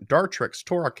 Druddigon, Dartrix,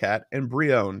 Torracat, and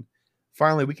Brionne.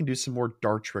 Finally, we can do some more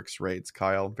Dartrix raids,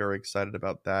 Kyle. Very excited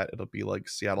about that. It'll be like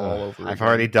Seattle all over I've again.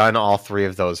 already done all 3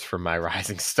 of those for my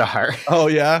Rising Star. Oh,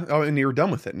 yeah? Oh, and you're done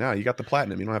with it now. You got the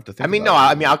platinum. You don't have to think I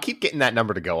about mean, I'll keep getting that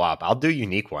number to go up. I'll do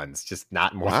unique ones, just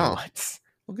not more than once.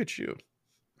 Look at you.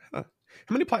 Huh.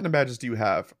 How many platinum badges do you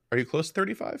have? Are you close to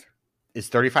 35? Is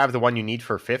 35 the one you need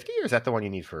for 50, or is that the one you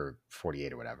need for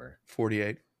 48 or whatever?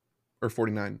 48 or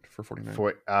 49 for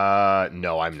 49.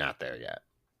 No, I'm not there yet.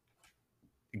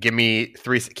 Give me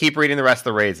 3. Keep reading the rest of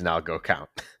the raids, and I'll go count.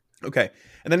 Okay,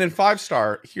 and then in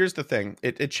 5-star, here's the thing: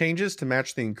 it changes to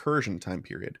match the incursion time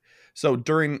period. So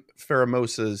during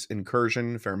Pheromosa's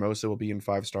incursion, Pheromosa will be in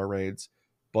 5-star raids,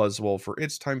 Buzzwole for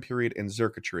its time period, and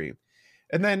Xurkitree.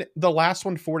 And then the last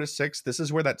one, 4 to 6. This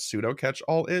is where that pseudo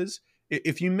catch-all is.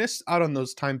 If you missed out on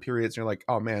those time periods, and you're like,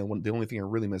 oh man, the only thing I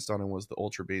really missed out on was the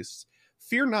Ultra Beasts.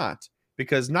 Fear not,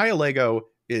 because Nihilego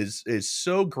is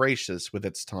so gracious with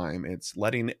its time. It's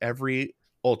letting every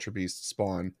Ultra Beast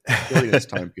spawn during this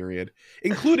time period,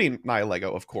 including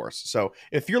Nihilego, of course. So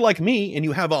if you're like me and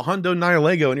you have a hundo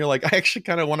Nihilego and you're like, I actually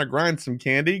kind of want to grind some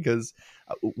candy, because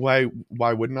why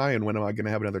wouldn't I? And when am I going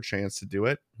to have another chance to do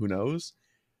it? Who knows?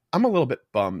 I'm a little bit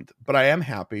bummed, but I am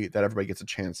happy that everybody gets a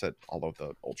chance at all of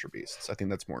the Ultra Beasts. I think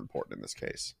that's more important in this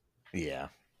case. Yeah.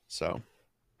 So,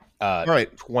 all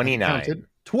right, 29.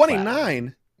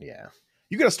 29. Yeah.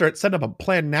 You got to start setting up a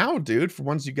plan now, dude. For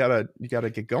ones you gotta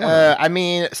get going. I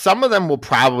mean, some of them will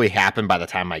probably happen by the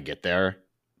time I get there.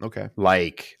 Okay.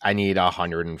 Like, I need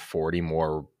 140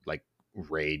 more like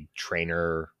raid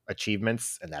trainer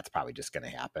achievements, and that's probably just going to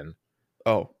happen.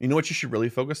 Oh, you know what you should really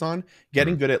focus on?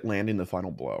 Getting good at landing the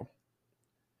final blow.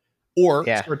 Or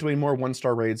start doing more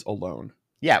 1-star raids alone.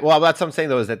 Yeah, well, that's what I'm saying,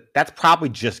 though, is that's probably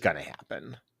just going to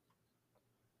happen,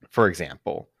 for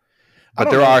example.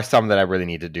 But there are some that I really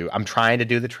need to do. I'm trying to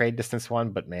do the trade distance one,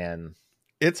 but man.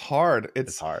 It's hard.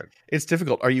 It's hard. It's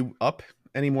difficult. Are you up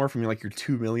anymore from like your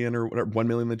 2 million or whatever, 1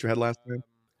 million that you had last time?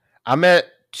 I'm at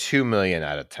 2 million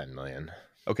out of 10 million.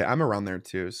 Okay, I'm around there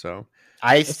too, so.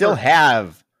 I still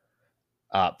have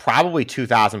probably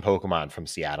 2,000 Pokemon from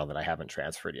Seattle that I haven't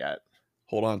transferred yet.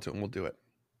 Hold on to them. We'll do it.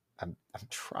 I'm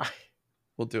trying.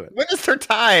 We'll do it. When is there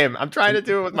time? I'm trying to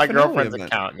do it with my girlfriend's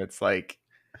account, and it's like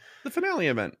the finale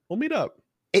event. We'll meet up.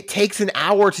 It takes an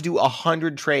hour to do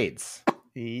 100 trades.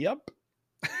 Yep.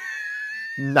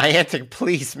 Niantic,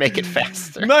 please make it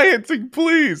faster. Niantic,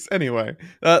 please. Anyway,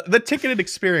 the ticketed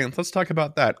experience. Let's talk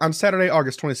about that. On Saturday,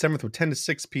 August 27th, from 10 to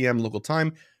 6 p.m. local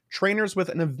time, trainers with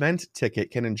an event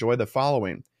ticket can enjoy the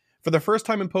following. For the first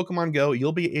time in Pokemon Go,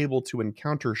 you'll be able to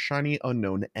encounter Shiny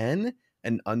Unknown N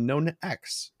and Unknown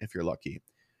X, if you're lucky.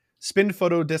 Spin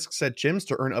photo discs at gyms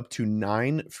to earn up to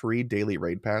 9 free daily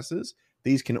raid passes.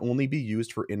 These can only be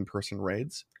used for in-person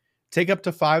raids. Take up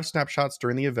to 5 snapshots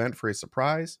during the event for a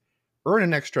surprise. Earn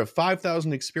an extra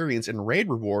 5,000 experience in raid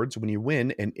rewards when you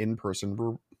win an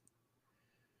in-person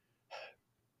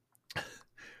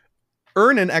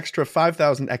Earn an extra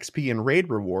 5,000 XP in raid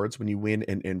rewards when you win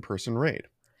an in-person raid.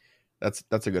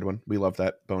 That's a good one. We love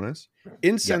that bonus.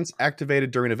 Incense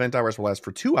activated during event hours will last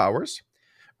for 2 hours.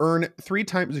 Earn 3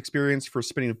 times experience for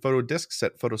spinning photo discs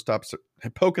at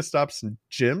Pokestops and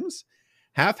gyms.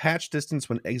 Half hatch distance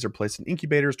when eggs are placed in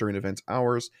incubators during event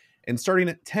hours. And starting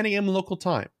at 10 a.m. local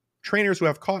time, trainers who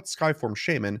have caught Skyform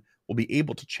Shaman will be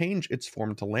able to change its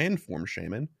form to Landform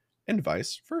Shaman, and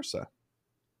vice versa.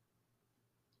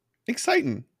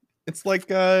 Exciting. It's like,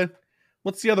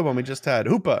 what's the other one we just had?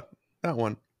 Hoopa. That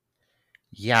one.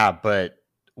 Yeah, but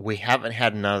we haven't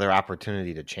had another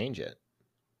opportunity to change it.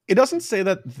 It doesn't say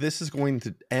that this is going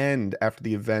to end after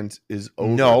the event is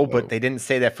over. No, but they didn't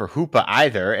say that for Hoopa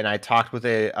either. And I talked with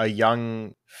a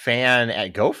young fan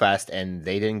at GoFest, and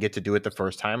they didn't get to do it the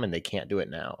first time, and they can't do it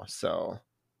now. So,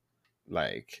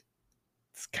 like,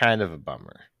 it's kind of a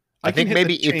bummer. I think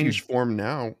maybe if you form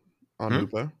now on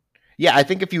Hoopa. Yeah, I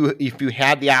think if you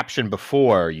had the option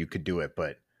before, you could do it.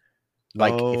 But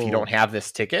like, if you don't have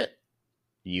this ticket,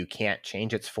 you can't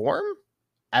change its form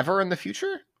ever in the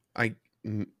future.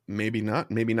 Maybe not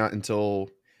until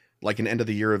like an end of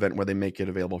the year event where they make it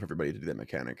available for everybody to do that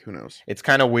mechanic. Who knows? It's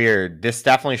kind of weird. This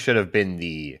definitely should have been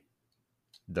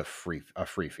a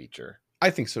free feature. I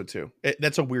think so too.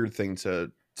 That's a weird thing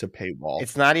to paywall.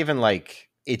 It's not even like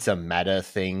it's a meta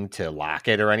thing to lock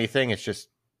it or anything. It's just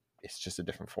a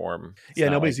different form. It's Yeah,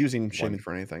 not nobody's like using Shaman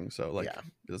for anything, so like it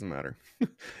doesn't matter.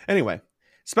 Anyway,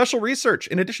 special research.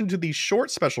 In addition to the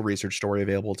short special research story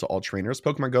available to all trainers,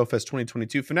 Pokemon Go Fest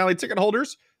 2022 finale ticket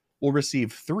holders will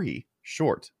receive 3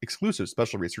 short exclusive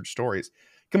special research stories.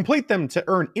 Complete them to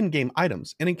earn in-game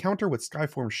items, an encounter with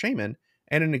Skyform Shaman,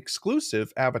 and an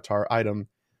exclusive avatar item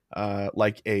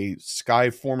like a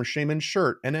Skyform Shaman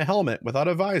shirt and a helmet without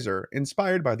a visor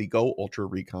inspired by the Go Ultra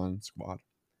Recon squad.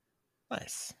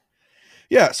 Nice.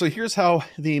 Yeah, so here's how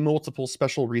the multiple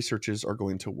special researches are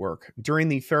going to work. During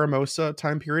the Pheromosa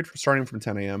time period, starting from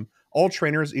 10 a.m., all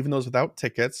trainers, even those without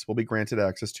tickets, will be granted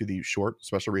access to the short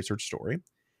special research story.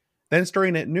 Then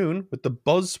starting at noon, with the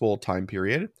Buzzwole time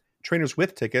period, trainers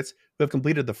with tickets who have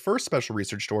completed the first special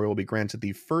research story will be granted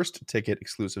the first ticket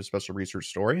exclusive special research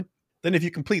story. Then if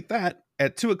you complete that,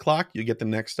 at 2 o'clock, you get the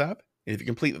next step. And if you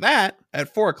complete that,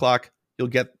 at 4 o'clock, you'll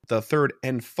get the third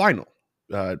and final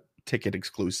ticket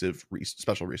exclusive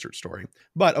special research story.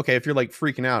 But okay, if you're like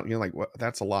freaking out, you're like, what?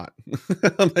 That's a lot.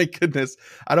 My goodness,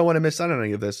 I don't want to miss out on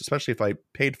any of this, especially if I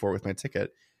paid for it with my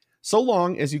ticket. So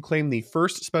long as you claim the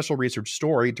first special research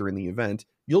story during the event,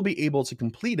 you'll be able to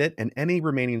complete it and any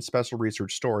remaining special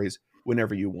research stories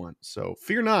whenever you want. So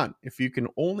fear not, if you can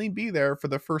only be there for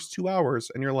the first 2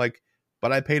 hours and you're like,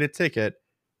 but I paid a ticket,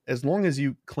 as long as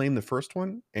you claim the first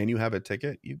one and you have a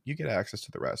ticket, you get access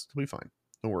to the rest. It'll be fine.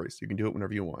 No worries. You can do it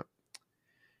whenever you want.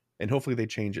 And hopefully they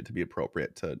change it to be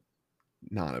appropriate to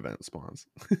non-event spawns.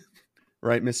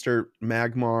 Right, Mr.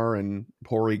 Magmar and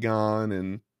Porygon,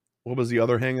 and what was the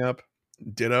other hang-up?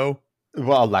 Ditto?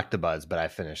 Well, Electabuzz, but I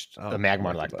finished. The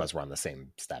Magmar and Electabuzz. Electabuzz were on the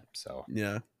same step, so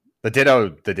Yeah. the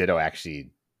Ditto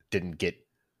actually didn't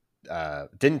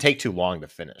take too long to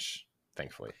finish,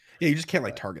 thankfully. Yeah, you just can't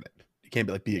like target it. You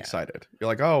can't be excited. You're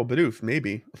like, oh, Bidoof,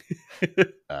 maybe.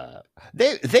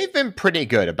 They've been pretty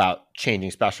good about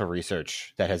changing special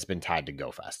research that has been tied to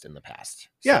GoFest in the past.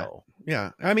 Yeah. So,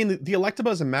 Yeah. I mean, the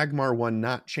Electabuzz and Magmar one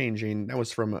not changing, that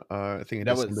was from I think a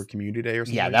December Community Day or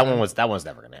something. Yeah, like that one's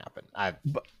never going to happen.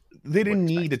 But they didn't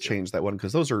need to expect change that one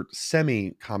because those are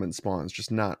semi-common spawns,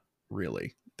 just not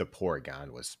really. The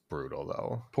Porygon was brutal,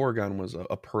 though. Porygon was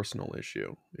a personal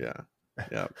issue. Yeah.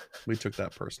 Yeah. We took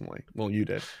that personally. Well, you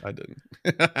did. I didn't.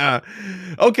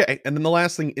 Okay. And then the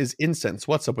last thing is incense.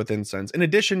 What's up with incense? In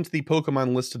addition to the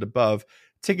Pokemon listed above,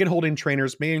 ticket holding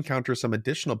trainers may encounter some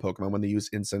additional Pokemon when they use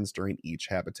incense during each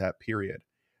habitat period.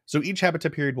 So each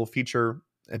habitat period will feature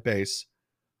at base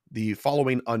the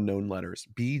following unknown letters: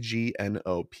 B, G, N,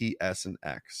 O, P, S, and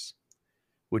X,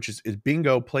 which is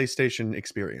bingo PlayStation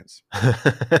experience.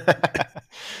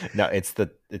 No, it's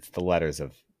the letters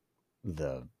of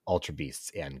the Ultra Beasts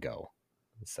and Go.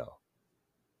 So,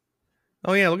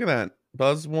 oh yeah, look at that.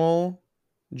 Buzzwole,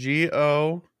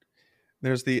 G-O.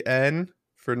 There's the N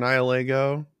for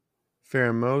Nihilego,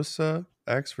 Pheromosa,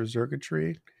 X for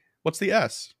Xurkitree. What's the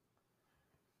S?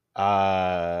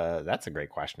 that's a great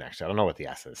question, actually. I don't know what the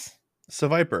S is.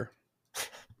 Seviper.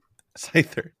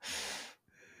 Scyther.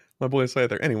 My boy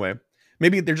Scyther. Anyway,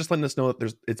 maybe they're just letting us know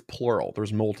that it's plural.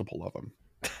 There's multiple of them.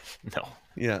 No.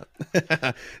 Yeah.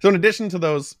 So in addition to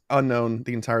those unknown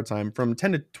the entire time, from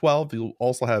 10 to 12, you'll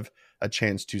also have a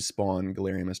chance to spawn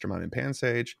Galarian, Mr. Mime, and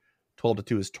Pansage. 12 to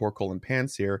 2 is Torkoal and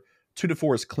Pansear. 2 to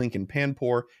 4 is Clink and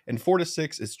Panpour. And 4 to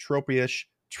 6 is Tropius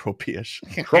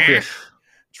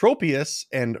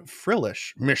and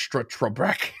Frillish, Mr.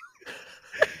 Trebek.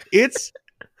 It's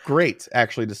great,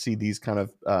 actually, to see these kind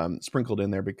of sprinkled in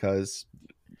there because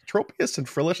Tropius and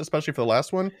Frillish, especially for the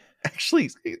last one, actually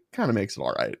it kind of makes it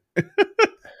all right.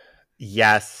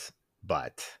 Yes,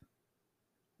 but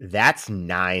that's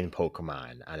 9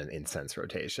 Pokemon on an incense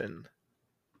rotation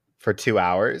for 2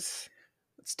 hours.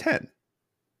 It's 10.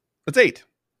 It's 8.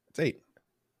 It's 8.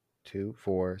 2,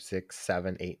 4, 6,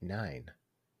 7, 8, 9.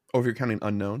 Oh, if you're counting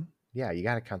unknown? Yeah, you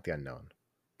got to count the unknown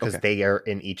because Okay. they are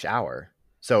in each hour.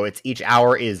 So it's each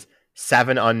hour is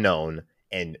 7 unknown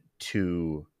and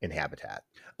 2 in habitat.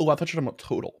 Oh, I thought you were talking about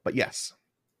total, but yes.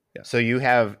 So you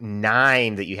have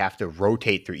 9 that you have to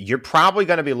rotate through. You're probably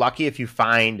going to be lucky if you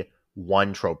find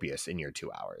 1 Tropius in your 2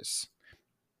 hours.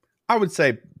 I would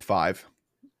say 5,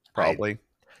 probably.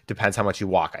 Depends how much you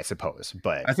walk, I suppose.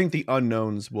 But I think the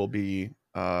unknowns will be,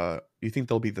 you think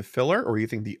they'll be the filler, or you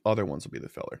think the other ones will be the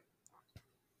filler?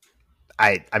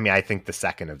 I mean, I think the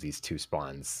second of these 2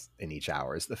 spawns in each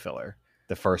hour is the filler.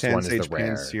 The first one is the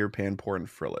rare. Pansear, Panpour, and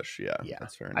Frillish. Yeah,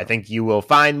 that's fair enough. I think you will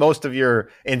find most of your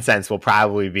incense will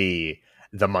probably be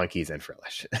the monkeys and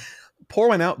Frillish. Pour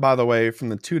went out, by the way, from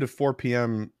the 2 to 4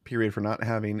 p.m. period for not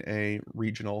having a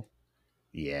regional.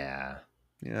 Yeah.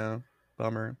 Yeah,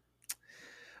 bummer.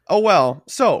 Oh well,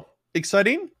 so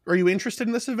exciting. Are you interested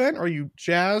in this event? Are you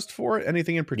jazzed for it?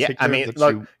 Anything in particular? Yeah, I mean, that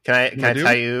look, can I do?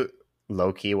 tell you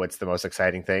low key what's the most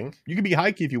exciting thing? You could be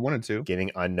high key if you wanted to.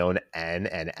 Getting unknown N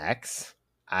and X.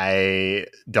 I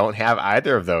don't have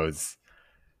either of those,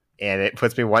 and it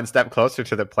puts me one step closer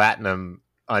to the platinum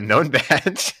unknown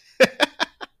badge.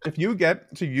 If you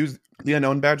get to use the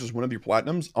unknown badge as one of your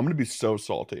platinums, I'm gonna be so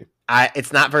salty.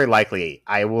 It's not very likely.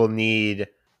 I will need.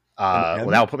 Well,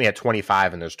 that will put me at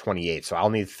 25, and there's 28. So I'll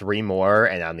need 3 more,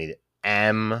 and I'll need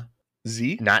M.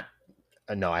 Z? Not.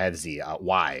 No, I have Z.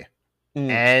 Y. Mm.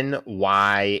 N,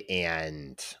 Y,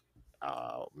 and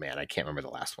oh man, I can't remember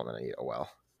the last one that I need. Oh well.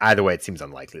 Either way, it seems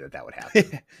unlikely that would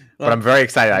happen. But I'm very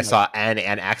excited. I saw N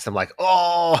and X. I'm like,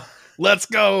 oh, let's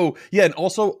go. Yeah, and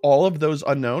also all of those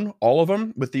unknown, all of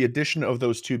them, with the addition of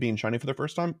those 2 being shiny for the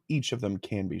first time, each of them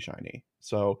can be shiny.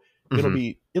 So it'll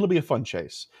be a fun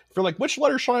chase. If you're like, which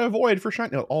letter should I avoid for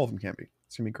shiny? No, all of them can be.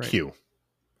 It's gonna be great. Q.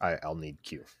 I'll need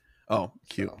Q. Oh,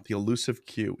 Q. So. The elusive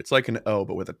Q. It's like an O,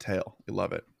 but with a tail. You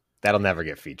love it. That'll never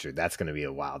get featured. That's going to be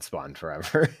a wild spawn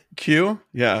forever. Q?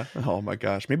 Yeah. Oh my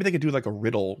gosh. Maybe they could do like a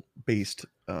riddle based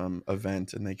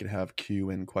event and they could have Q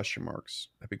and question marks.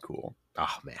 That'd be cool.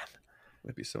 Oh man.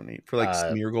 That'd be so neat. For like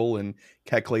Smeargle and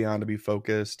Kecleon to be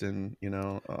focused and,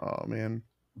 oh man.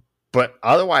 But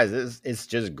otherwise, it's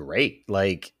just great.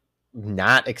 Like,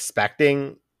 not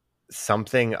expecting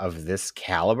something of this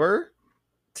caliber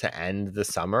to end the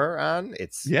summer on.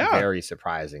 It's very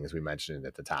surprising, as we mentioned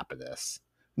at the top of this.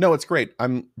 No, it's great.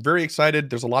 I'm very excited.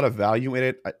 There's a lot of value in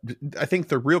it. I think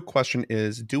the real question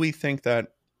is, do we think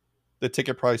that the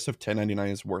ticket price of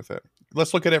 $10.99 is worth it?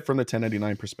 Let's look at it from the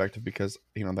 $10.99 perspective, because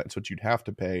that's what you'd have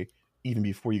to pay even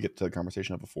before you get to the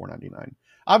conversation of a $4.99.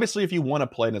 Obviously, if you want to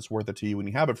play and it's worth it to you, and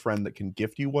you have a friend that can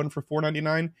gift you one for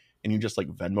 $4.99 and you just like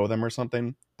Venmo them or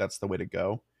something, that's the way to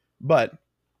go. But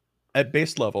at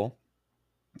base level,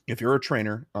 if you're a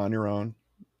trainer on your own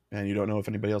and you don't know if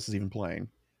anybody else is even playing,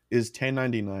 is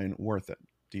 $10.99 worth it,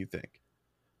 do you think?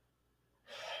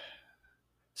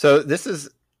 So this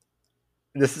is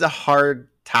a hard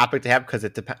topic to have, because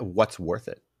it depends what's worth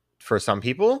it. For some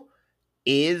people,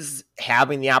 is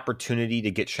having the opportunity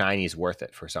to get shinies worth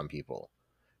it for some people?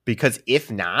 Because if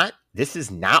not, this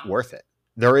is not worth it.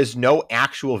 There is no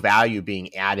actual value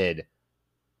being added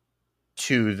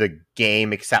to the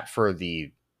game except for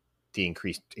the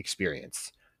increased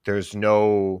experience. There's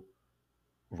no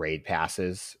raid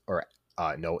passes or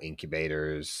no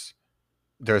incubators.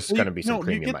 There's going to be some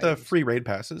premium. You get the free raid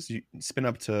passes. You spin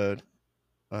up to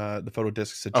the photo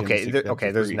discs. Okay,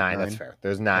 there's 9. That's fair.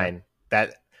 There's 9.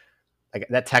 Yeah.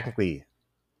 That technically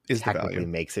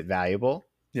makes it valuable.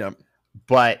 Yeah,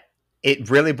 but it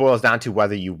really boils down to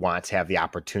whether you want to have the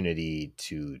opportunity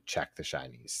to check the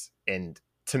shinies. And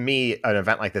to me, an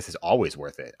event like this is always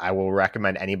worth it. I will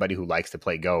recommend anybody who likes to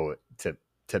play Go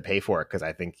to pay for it, because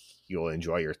I think you'll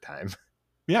enjoy your time.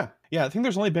 Yeah. I think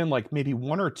there's only been like maybe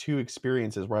 1 or 2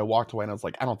 experiences where I walked away and I was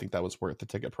like, I don't think that was worth the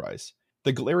ticket price.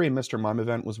 The Galarian Mr. Mime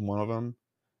event was one of them,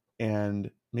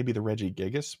 and maybe the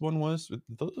Regigigas one was.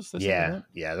 Yeah,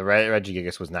 the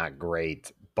Regigigas was not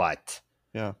great, but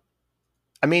yeah.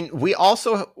 I mean, we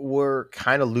also were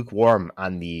kind of lukewarm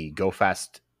on the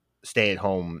GoFest stay at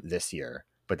home this year,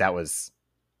 but that was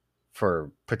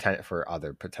for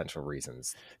other potential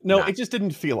reasons. No, it just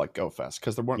didn't feel like GoFest,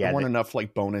 because there weren't enough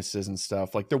like bonuses and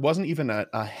stuff. Like there wasn't even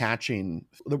a hatching.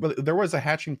 There was a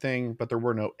hatching thing, but there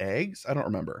were no eggs. I don't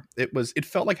remember. It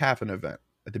felt like half an event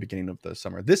at the beginning of the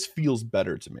summer. This feels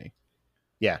better to me.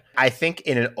 Yeah, I think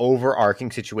in an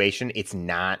overarching situation, it's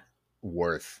not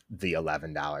worth the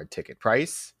 $11 ticket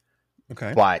price.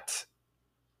 Okay, but,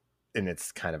 and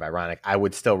it's kind of ironic, I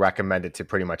would still recommend it to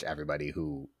pretty much everybody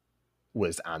who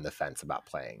was on the fence about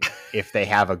playing, if they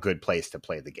have a good place to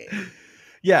play the game.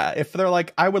 Yeah, if they're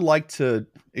like, I would like to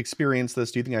experience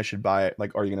this, do you think I should buy it?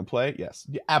 Like, are you going to play? Yes,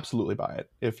 you absolutely buy it.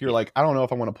 If you're like, I don't know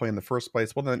if I want to play in the first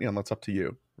place, well then, that's up to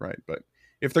you, right? But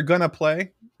if they're going to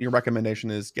play, your recommendation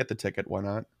is get the ticket. Why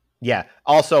not? Yeah.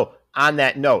 Also, on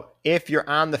that note, if you're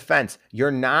on the fence,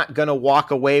 you're not going to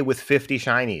walk away with 50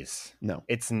 shinies. No.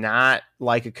 It's not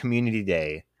like a community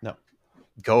day. No.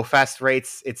 GoFest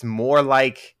rates, it's more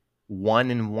like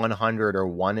 1 in 100 or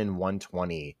 1 in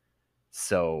 120.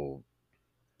 So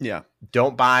yeah,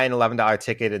 don't buy an $11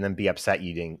 ticket and then be upset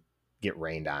you didn't get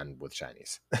rained on with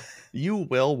shinies. You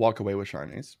will walk away with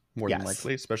shinies more than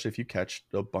likely, especially if you catch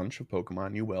a bunch of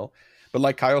Pokemon. You will. But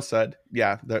like Kyle said,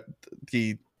 yeah,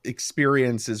 the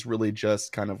experience is really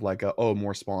just kind of like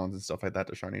more spawns and stuff like that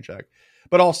to shiny check.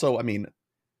 But also, I mean,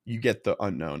 you get the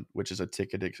unknown, which is a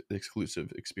ticket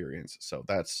exclusive experience. So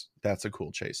that's a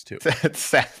cool chase too.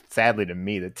 Sadly to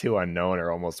me, the 2 unknown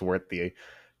are almost worth the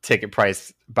ticket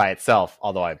price by itself,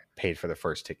 although I paid for the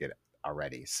first ticket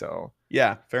already. So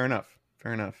yeah, fair enough.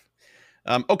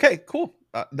 Okay, cool.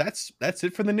 That's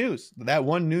it for the news. That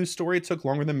one news story took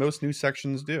longer than most news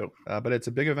sections do, but it's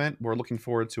a big event. We're looking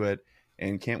forward to it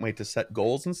and can't wait to set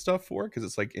goals and stuff for it, because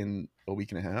it's like in a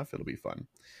week and a half. It'll be fun.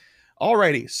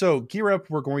 Alrighty, so Gear Up,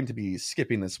 we're going to be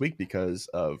skipping this week because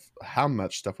of how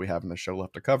much stuff we have in the show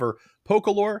left to cover.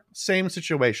 Pokelore, same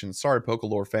situation. Sorry,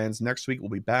 Pokelore fans. Next week we'll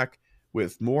be back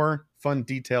with more fun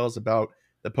details about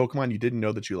the Pokemon you didn't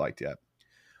know that you liked yet.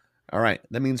 All right,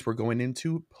 that means we're going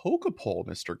into Pokepoll,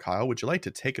 Mr. Kyle. Would you like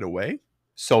to take it away?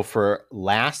 So for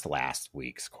last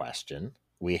week's question,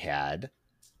 we had,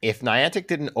 if Niantic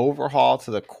did an overhaul to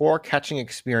the core catching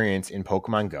experience in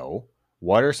Pokemon Go,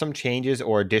 what are some changes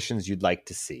or additions you'd like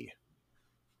to see?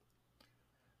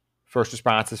 First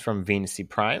response is from Venus C.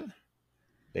 Prime.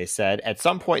 They said, at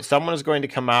some point, someone is going to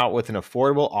come out with an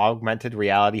affordable augmented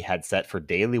reality headset for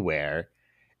daily wear,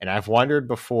 and I've wondered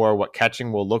before what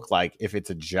catching will look like if it's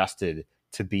adjusted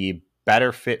to be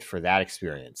better fit for that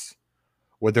experience.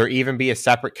 Would there even be a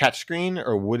separate catch screen,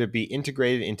 or would it be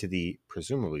integrated into the,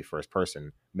 presumably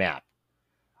first-person, map?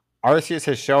 Arceus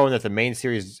has shown that the main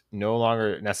series no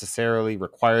longer necessarily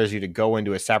requires you to go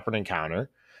into a separate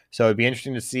encounter, so it'd be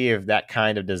interesting to see if that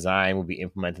kind of design will be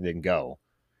implemented in Go,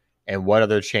 and what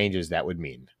other changes that would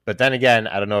mean. But then again,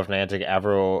 I don't know if Niantic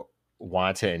ever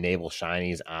want to enable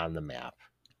shinies on the map.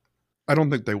 I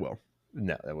don't think they will.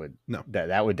 No,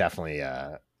 that would definitely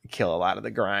kill a lot of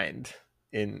the grind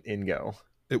in Go.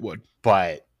 It would.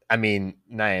 But I mean,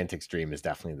 Niantic's dream is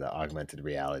definitely the augmented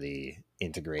reality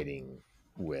integrating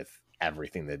with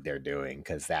everything that they're doing,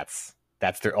 because that's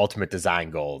their ultimate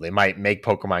design goal. They might make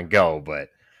Pokemon Go, but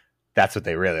that's what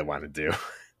they really want to do.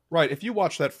 Right. If you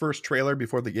watch that first trailer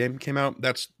before the game came out,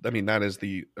 that is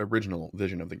the original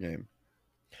vision of the game.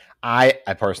 I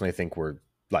personally think we're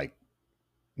like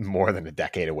more than a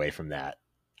decade away from that,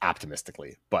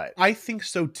 optimistically. But I think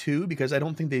so too, because I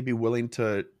don't think they'd be willing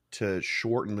to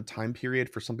shorten the time period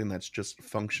for something that's just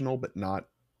functional but not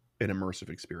an immersive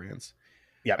experience.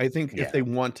 Yeah, I think if they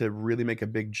want to really make a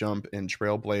big jump and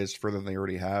trailblaze further than they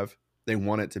already have, they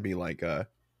want it to be like a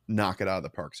knock it out of the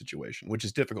park situation, which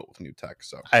is difficult with new tech.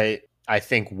 So I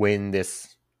think when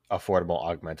this affordable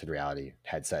augmented reality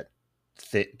headset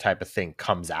type of thing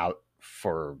comes out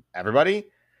for everybody,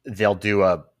 they'll do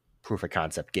a proof of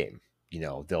concept game. You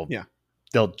know,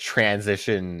 they'll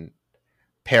transition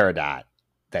Peridot,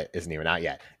 that isn't even out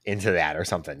yet, into that or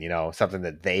something, you know, something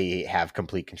that they have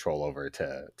complete control over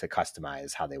to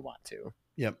customize how they want to.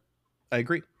 Yep, I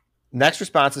agree. Next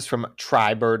response is from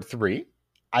Tribird3.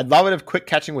 I'd love it if quick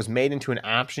catching was made into an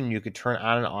option you could turn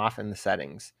on and off in the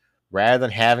settings, rather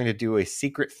than having to do a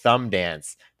secret thumb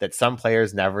dance that some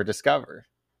players never discover.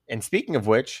 And speaking of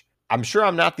which, I'm sure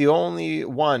I'm not the only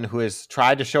one who has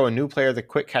tried to show a new player the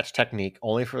quick catch technique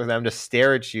only for them to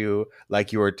stare at you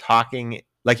like you were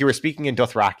speaking in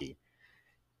Dothraki.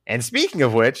 And speaking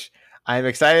of which, I'm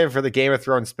excited for the Game of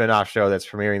Thrones spinoff show that's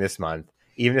premiering this month,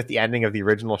 even if the ending of the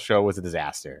original show was a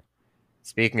disaster.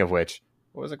 Speaking of which,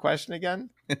 what was the question again?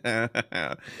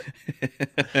 So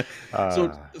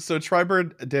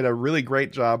Tribird did a really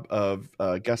great job of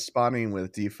guest spotting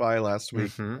with DeFi last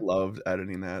week. Mm-hmm. Loved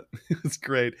editing that. It's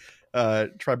great.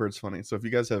 Tribird's funny. So if you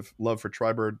guys have love for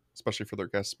Tribird, especially for their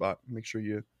guest spot, make sure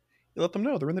you let them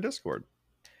know. They're in the Discord.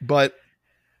 But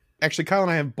actually, Kyle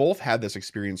and I have both had this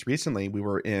experience recently. We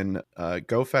were in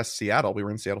GoFest Seattle. We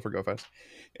were in Seattle for GoFest.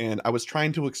 And I was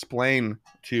trying to explain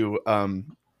to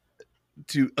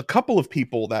a couple of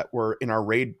people that were in our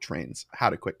raid trains how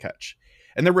to quick catch.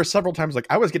 And there were several times like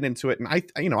I was getting into it, and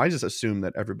I just assume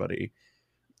that everybody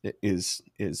is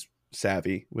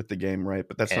savvy with the game, right?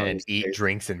 But that's and not eat,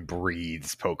 drinks, and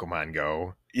breathes Pokemon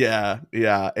Go. Yeah.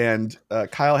 And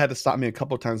Kyle had to stop me a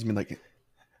couple of times and be like,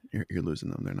 you're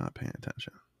losing them. They're not paying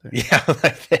attention. Yeah,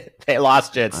 like they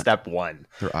lost you at step one.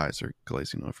 Their eyes are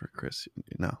glazing over, Chris.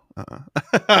 No.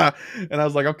 And I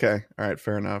was like, okay, all right,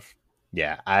 fair enough.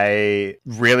 Yeah, I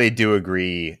really do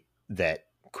agree that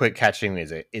quick catching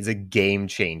is a game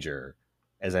changer.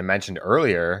 As I mentioned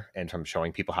earlier, and from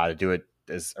showing people how to do it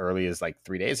as early as like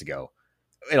 3 days ago,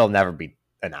 it'll never be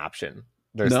an option.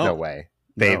 There's no way.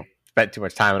 They spent too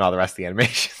much time on all the rest of the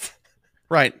animations.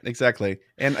 Right, exactly.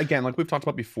 And again, like we've talked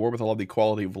about before with all of the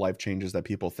quality of life changes that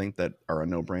people think that are a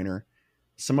no-brainer,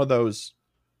 some of those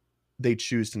they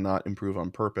choose to not improve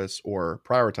on purpose or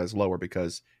prioritize lower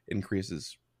because it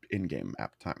increases in-game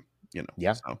app time, you know.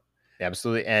 Yeah, so.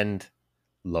 Absolutely. And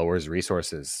lowers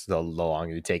resources. The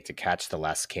longer you take to catch, the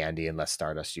less candy and less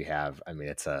stardust you have. I mean,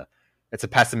 it's a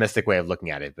pessimistic way of looking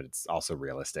at it, but it's also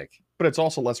realistic. But it's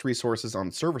also less resources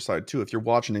on server side too. If you're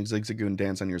watching a Zigzagoon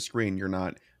dance on your screen, you're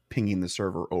not pinging the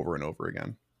server over and over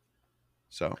again.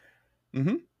 So,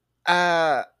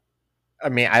 I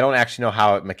mean, I don't actually know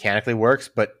how it mechanically works,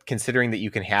 but considering that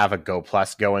you can have a Go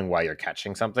Plus going while you're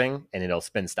catching something and it'll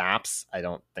spin stops, I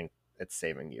don't think it's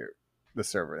saving the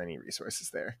server any resources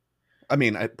there. I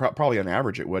mean, probably on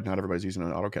average it would. Not everybody's using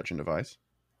an auto catching device.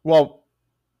 Well,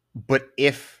 but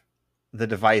if the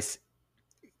device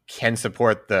can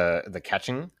support the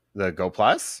catching, the Go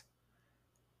Plus,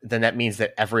 then that means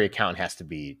that every account has to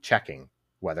be checking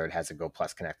whether it has a Go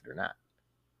Plus connected or not.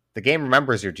 The game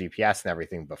remembers your GPS and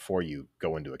everything before you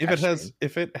go into a catch.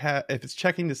 If it's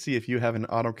checking to see if you have an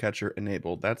auto catcher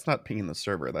enabled, that's not pinging the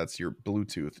server. That's your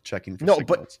Bluetooth checking for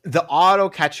signals. But the auto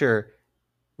catcher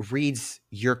reads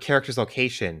your character's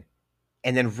location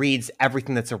and then reads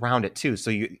everything that's around it too.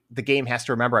 So the game has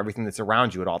to remember everything that's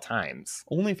around you at all times,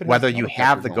 only if whether you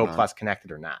have the Go Plus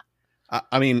connected or not.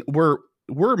 I mean,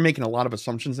 we're making a lot of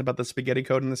assumptions about the spaghetti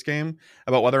code in this game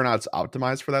about whether or not it's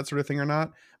optimized for that sort of thing or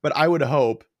not. But I would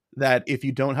hope that if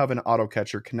you don't have an auto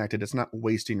catcher connected, it's not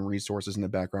wasting resources in the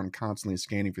background constantly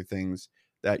scanning for things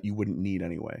that you wouldn't need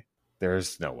anyway.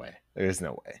 There's no way.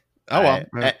 Oh well.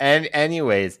 And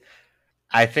anyways,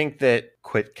 I think that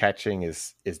quit catching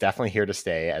is definitely here to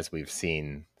stay, as we've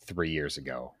seen 3 years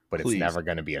ago, but it's never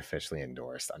going to be officially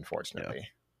endorsed, unfortunately. Yeah.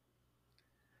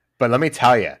 But let me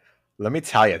tell you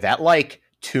that like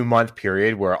 2-month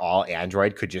period where all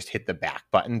Android could just hit the back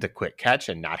button to quit catch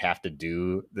and not have to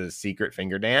do the secret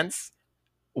finger dance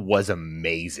was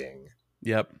amazing.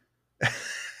 Yep.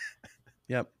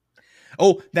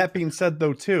 Oh, that being said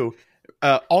though, too,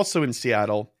 also in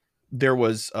Seattle, there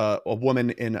was a woman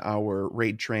in our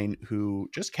raid train who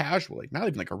just casually, not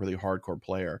even like a really hardcore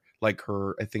player, like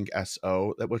her, I think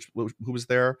SO who was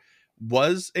there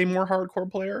was a more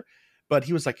hardcore player. But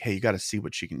he was like, hey, you got to see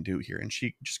what she can do here. And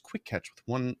she just quick catch with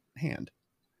one hand.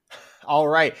 All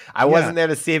right. I wasn't there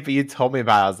to see it, but you told me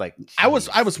about it. I was like, geez. I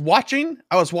was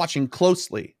watching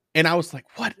closely. And I was like,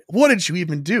 what did she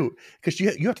even do? Because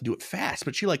you have to do it fast.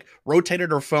 But she like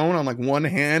rotated her phone on like one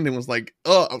hand and was like,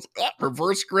 I was like,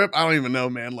 reverse grip. I don't even know,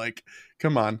 man. Like,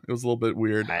 come on. It was a little bit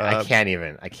weird. I can't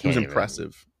even. It was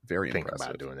impressive. Very think impressive.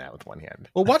 About doing that with one hand.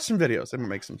 Well, watch some videos. It would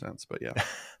make some sense, but yeah.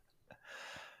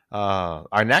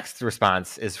 Our next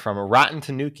response is from Rotten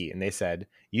Tanuki, and they said,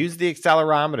 use the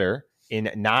accelerometer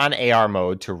in non-AR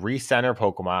mode to recenter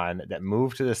Pokemon that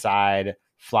move to the side,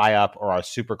 fly up, or are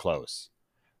super close.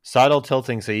 Subtle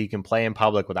tilting so you can play in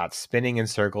public without spinning in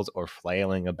circles or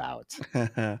flailing about.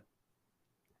 It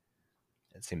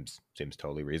seems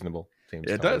totally reasonable. Seems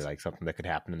it totally does. Like something that could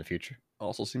happen in the future.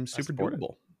 Also seems super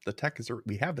doable.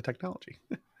 We have the technology.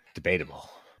 Debatable.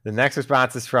 The next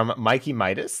response is from Mikey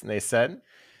Midas, and they said,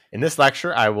 in this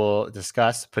lecture, I will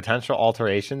discuss potential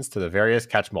alterations to the various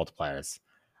catch multipliers.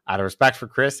 Out of respect for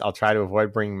Chris, I'll try to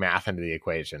avoid bringing math into the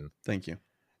equation. Thank you.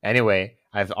 Anyway,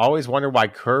 I've always wondered why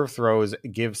curve throws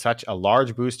give such a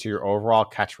large boost to your overall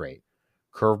catch rate.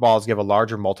 Curveballs give a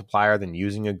larger multiplier than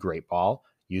using a great ball,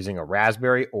 using a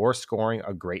raspberry, or scoring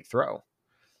a great throw.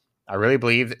 I really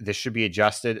believe this should be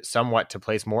adjusted somewhat to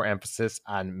place more emphasis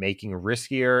on making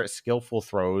riskier, skillful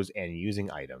throws and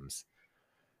using items.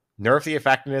 Nerf the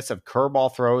effectiveness of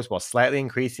curveball throws while slightly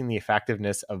increasing the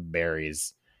effectiveness of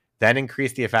berries. Then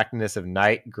increase the effectiveness of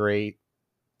nice, great,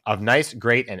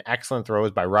 and excellent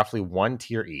throws by roughly 1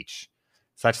 tier each,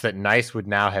 such that nice would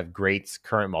now have great's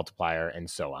current multiplier, and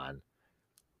so on.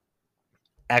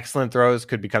 Excellent throws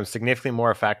could become significantly more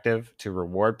effective to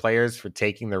reward players for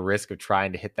taking the risk of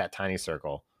trying to hit that tiny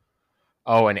circle.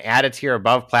 Oh, and add a tier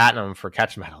above platinum for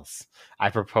catch medals. I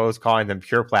propose calling them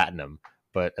pure platinum,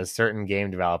 but a certain game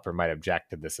developer might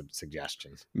object to this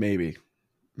suggestion. Maybe.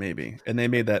 And they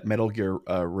made that Metal Gear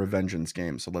Revengeance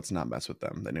game, so let's not mess with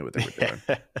them. They knew what they were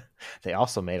doing. They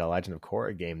also made a Legend of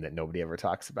Korra game that nobody ever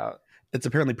talks about. It's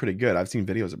apparently pretty good. I've seen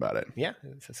videos about it. Yeah,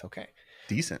 it's okay.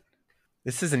 Decent.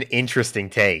 This is an interesting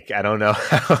take. I don't know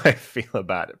how I feel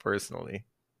about it personally.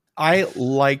 I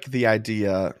like the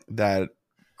idea that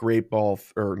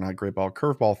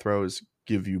curveball throws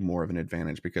give you more of an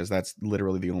advantage because that's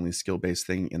literally the only skill-based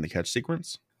thing in the catch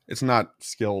sequence. It's not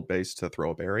skill-based to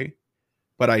throw a berry,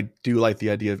 but I do like the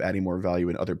idea of adding more value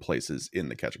in other places in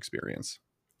the catch experience.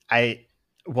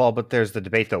 But there's the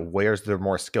debate though. Where's there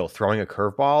more skill, throwing a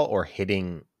curveball or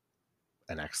hitting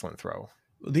an excellent throw?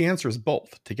 The answer is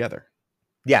both together.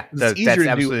 Yeah, it's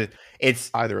easier to do.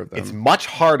 It's either of them. It's much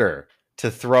harder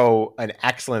to throw an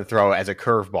excellent throw as a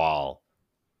curveball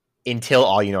until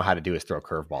all you know how to do is throw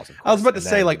curveballs. Of course. I was about to And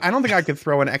say, then- like, I don't think I could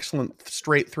throw an excellent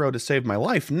straight throw to save my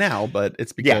life now, but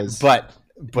it's because, but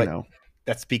you know,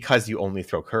 that's because you only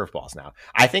throw curveballs now.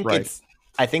 I think Right.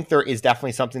 I think there is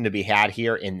definitely something to be had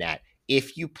here in that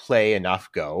if you play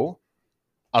enough Go,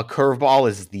 a curveball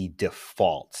is the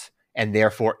default, and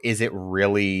therefore, is it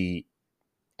really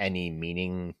any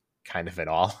meaning kind of at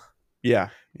all? yeah.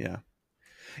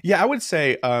 I would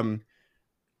say,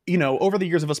 you know, over the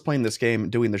years of us playing this game,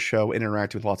 doing the show,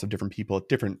 interacting with lots of different people at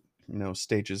different, you know,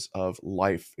 stages of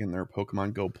life in their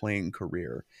Pokemon Go playing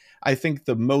career, I think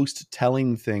the most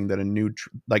telling thing that a new,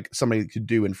 like somebody could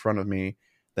do in front of me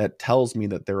that tells me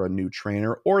that they're a new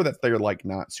trainer or that they're like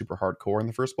not super hardcore in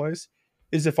the first place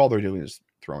is if all they're doing is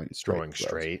throwing Throwing throws.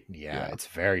 straight. Yeah, Yeah. it's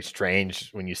very strange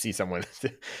when you see someone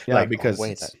Yeah, like, because oh,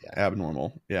 wait, it's yeah.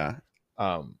 abnormal. Yeah.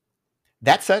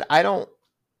 That said, I don't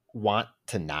want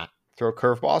to not throw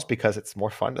curveballs because it's more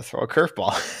fun to throw a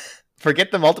curveball.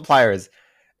 Forget the multipliers.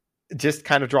 Just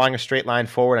kind of drawing a straight line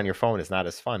forward on your phone is not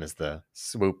as fun as the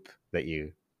swoop that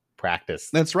you practice.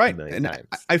 That's right. a million And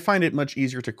times. I find it much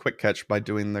easier to quick catch by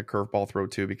doing the curveball throw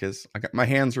too, because my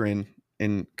hands are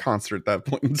in concert at that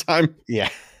point in time. Yeah.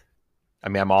 I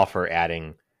mean, I'm all for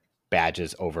adding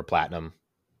badges over platinum,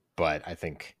 but I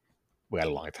think we got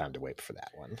a long time to wait for that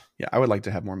one. Yeah, I would like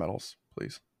to have more medals,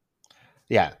 please.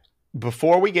 Yeah.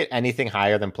 Before we get anything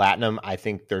higher than platinum, I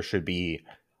think there should be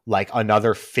like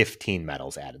another 15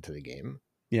 medals added to the game.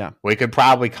 Yeah. We could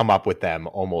probably come up with them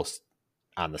almost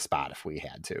on the spot if we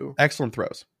had to. Excellent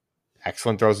throws.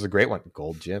 Excellent throws is a great one.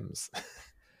 Gold gyms.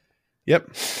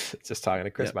 Yep. Just talking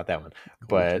to Chris Yep. about that one. Gold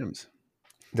But gems.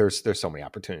 there's so many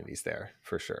opportunities there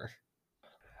for sure.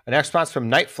 A next response from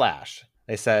Night Flash.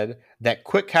 They said that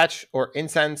quick catch or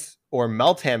incense or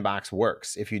Meltan box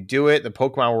works. If you do it, the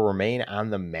Pokemon will remain on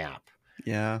the map.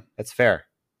 Yeah. That's fair.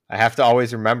 I have to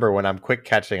always remember when I'm quick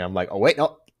catching, I'm like, oh wait,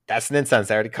 no, that's an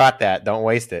incense. I already caught that. Don't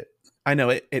waste it. I know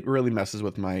it really messes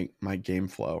with my game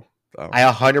flow. Though. I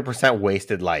 100%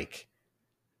 wasted like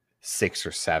 6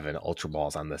 or 7 Ultra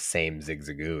Balls on the same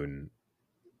Zigzagoon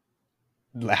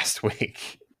last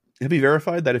week. Have you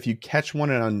verified that if you catch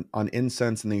one on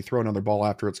incense and then you throw another ball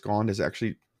after it's gone, does it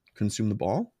actually consume the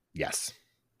ball? Yes.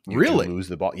 Really? Lose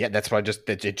the ball. Yeah, that's what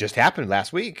it just happened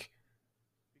last week.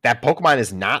 That Pokemon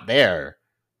is not there,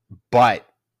 but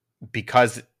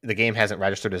because the game hasn't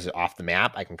registered as off the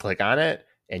map, I can click on it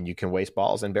and you can waste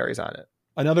balls and berries on it.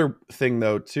 Another thing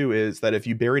though too is that if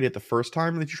you buried it the first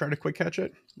time that you try to quick catch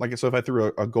it, like so if I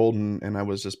threw a golden and I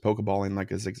was just pokeballing like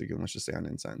a Zigzagoon, let's just say on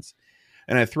incense,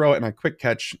 and I throw it and I quick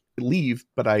catch, leave,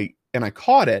 but I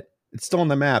caught it, it's still on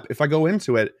the map. If I go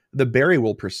into it, the berry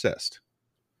will persist.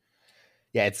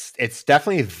 Yeah, it's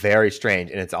definitely very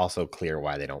strange, and it's also clear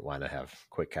why they don't want to have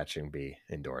quick catching be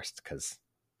endorsed because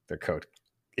their code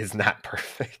is not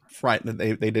perfect. Right.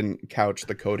 They didn't couch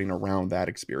the coding around that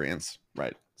experience.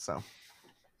 Right. So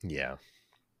Yeah.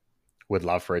 Would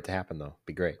love for it to happen though.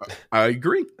 Be great. I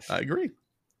agree.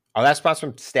 Our last response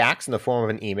from Stacks in the form of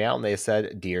an email, and they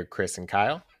said, Dear Chris and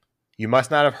Kyle, you must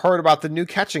not have heard about the new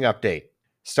catching update.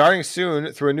 Starting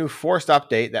soon through a new forced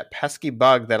update, that pesky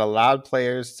bug that allowed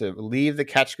players to leave the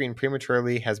catch screen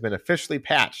prematurely has been officially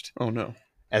patched. Oh no.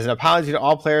 As an apology to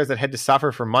all players that had to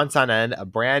suffer for months on end, a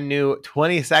brand new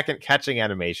 20-second catching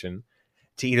animation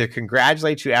to either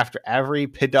congratulate you after every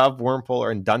Pidove, Wurmple,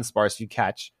 or Dunsparce you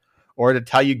catch, or to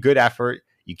tell you good effort,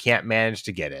 you can't manage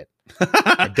to get it.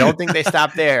 I don't think they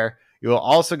stop there. You will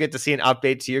also get to see an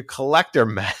update to your collector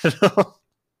medal.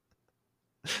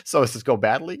 So is this Go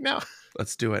Battle League now?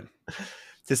 Let's do it.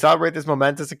 To celebrate this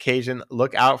momentous occasion,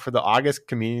 look out for the August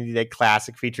Community Day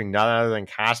Classic featuring none other than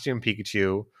Costume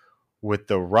Pikachu with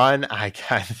the run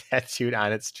icon tattooed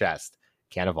on its chest.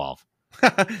 Can't evolve.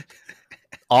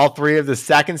 All 3 of the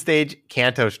second stage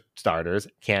Kanto starters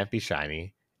can't be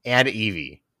shiny, and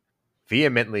Eevee.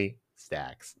 Vehemently,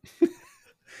 Stacks.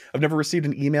 I've never received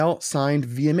an email signed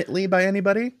vehemently by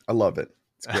anybody. I love it.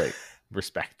 It's great.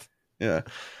 Respect. Yeah.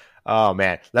 Oh,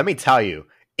 man. Let me tell you,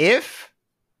 if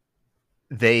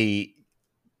they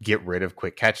get rid of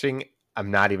quick catching,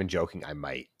 I'm not even joking. I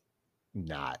might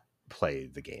not play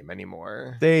the game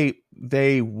anymore.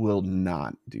 They will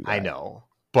not do that. I know,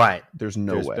 but There's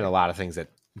no there's way. been a lot of things that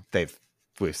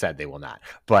we've said they will not.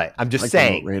 But I'm just Like the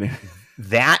saying note rating.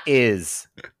 that is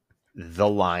the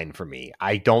line for me.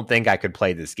 I don't think I could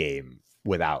play this game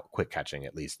without quick catching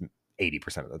at least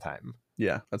 80% of the time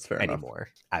Yeah, that's fair enough. anymore.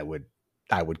 I would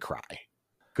cry.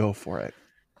 Go for it.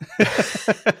 Just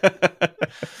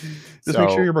make So-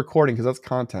 sure you're recording because that's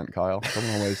content, Kyle. Don't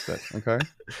want to waste it. Okay.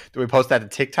 Do we post that to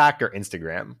TikTok or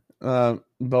Instagram?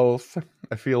 Both.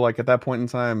 I feel like at that point in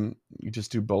time, you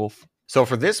just do both. So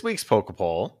for this week's Poke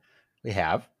Poll, We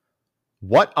have.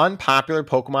 What unpopular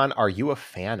Pokemon are you a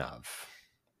fan of?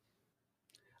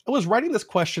 I was writing this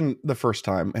question the first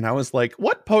time, and I was like,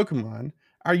 what Pokemon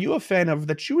are you a fan of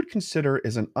that you would consider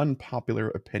is an unpopular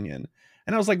opinion?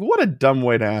 And I was like, what a dumb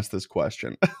way to ask this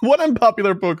question. What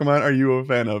unpopular Pokemon are you a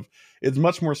fan of? It's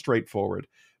much more straightforward.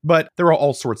 But there are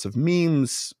all sorts of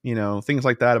memes, things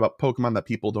like that about Pokemon that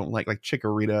people don't like. Like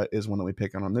Chikorita is one that we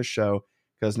pick on this show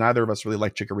because neither of us really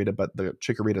like Chikorita, but the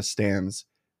Chikorita stans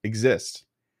exist.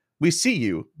 We see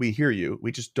you, we hear you,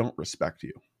 we just don't respect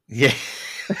you. Yeah.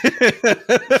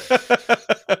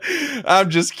 I'm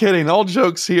just kidding. All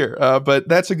jokes here. But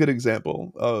that's a good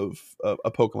example of a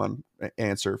Pokemon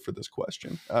answer for this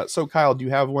question. So Kyle, do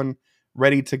you have one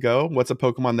ready to go? What's a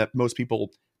Pokemon that most people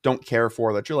don't care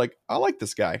for that you're like, I like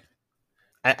this guy?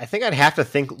 I think I'd have to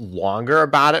think longer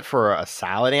about it for a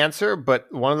solid answer,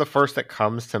 but one of the first that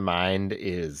comes to mind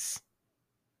is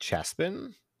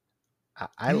Chespin.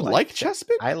 I like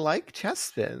Chespin? I like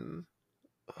Chespin.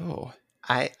 Oh,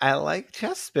 I like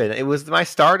Chespin. It was my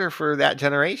starter for that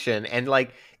generation, and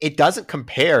like it doesn't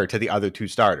compare to the other two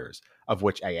starters, of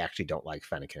which I actually don't like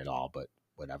Fennekin at all, but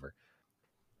whatever.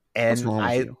 And what's wrong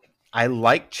with you? I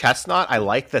like Chestnut. I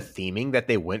like the theming that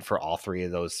they went for all three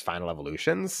of those final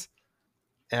evolutions.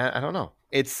 I don't know.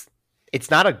 It's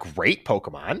not a great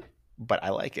Pokemon, but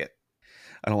I like it.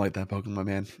 I don't like that Pokemon,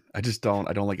 man. I just don't.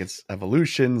 I don't like its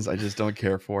evolutions. I just don't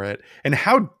care for it. And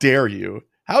how dare you?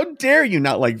 How dare you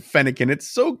not like Fennekin? It's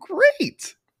so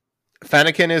great.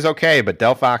 Fennekin is okay, but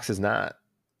Delphox is not.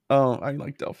 Oh, I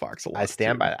like Delphox a lot. I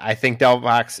stand by it. I think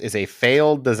Delphox is a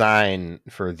failed design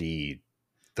for the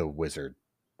wizard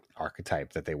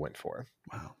archetype that they went for.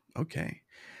 Wow. Okay.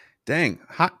 Dang.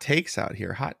 Hot takes out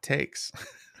here. Hot takes.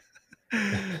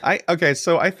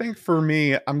 So I think for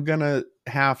me, I'm gonna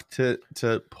have to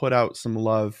put out some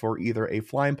love for either a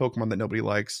flying Pokemon that nobody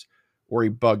likes or a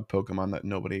bug Pokemon that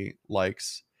nobody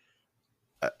likes.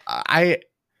 I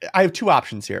have two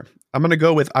options here. I'm gonna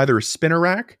go with either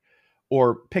Spinarak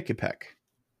or Pikipek.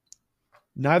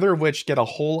 Neither of which get a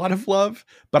whole lot of love,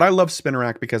 but I love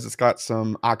Spinarak because it's got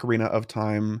some Ocarina of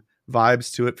Time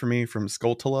vibes to it for me from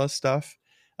Skulltula stuff.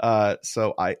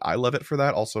 So I love it for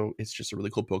that. Also, it's just a really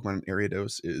cool Pokemon, and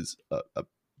Ariados is a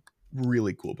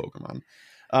really cool Pokemon.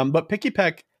 But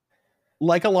Pikipek,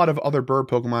 like a lot of other bird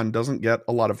Pokemon, doesn't get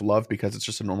a lot of love because it's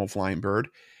just a normal flying bird.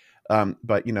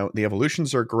 But the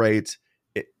evolutions are great.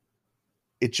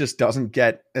 It just doesn't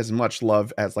get as much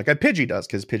love as like a Pidgey does,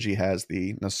 because Pidgey has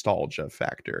the nostalgia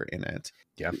factor in it.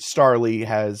 Yeah. Starly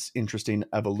has interesting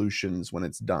evolutions when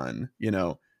it's done,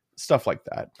 stuff like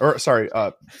that. Or sorry,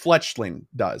 Fletchling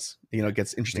does,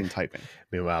 gets interesting typing.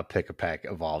 Meanwhile, Pikipek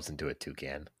evolves into a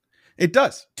toucan. It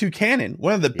does. Toucanon,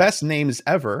 one of the best names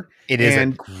ever. It is a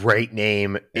great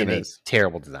name in a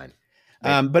terrible design.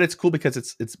 But it's cool because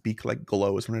its beak like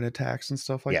glows when it attacks and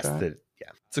stuff like that.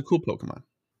 Yeah. It's a cool Pokemon.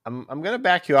 I'm going to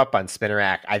back you up on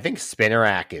Spinarak. I think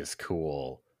Spinarak is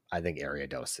cool. I think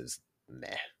Ariados is meh.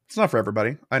 It's not for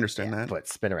everybody. I understand that. But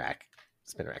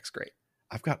Spinarak's great.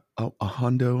 I've got a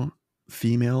Hondo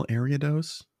female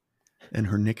Ariados, and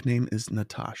her nickname is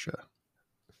Natasha.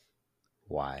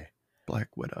 Why?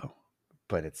 Black Widow.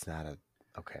 But it's not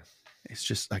okay. It's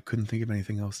just, I couldn't think of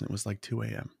anything else, and it was like 2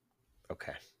 a.m.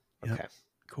 Okay. Yep.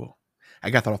 Cool. I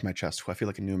got that off my chest. I feel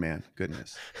like a new man.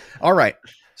 Goodness. All right.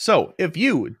 So if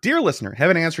you, dear listener, have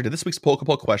an answer to this week's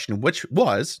Pokeball question, which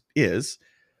is,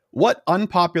 what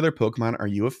unpopular Pokemon are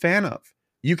you a fan of?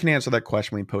 You can answer that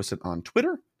question when we post it on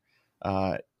Twitter,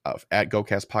 at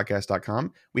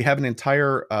gocastpodcast.com. We have an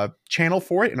entire channel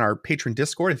for it in our patron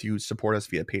Discord if you support us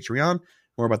via Patreon.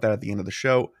 More about that at the end of the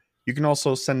show. You can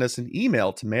also send us an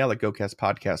email to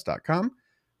mail@gocastpodcast.com.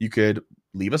 You could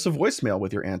leave us a voicemail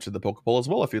with your answer to the Pokeball as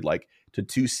well if you'd like, to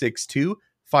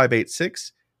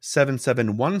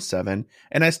 262-586-7717.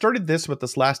 And I started this with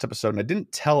this last episode, and I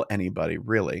didn't tell anybody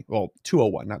really. Well,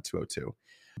 201, not 202.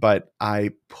 But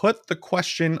I put the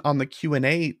question on the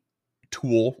Q&A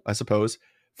tool, I suppose,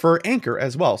 for Anchor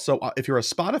as well. So if you're a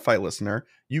Spotify listener,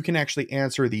 you can actually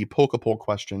answer the Pokeball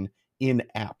question in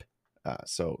app.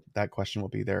 So that question will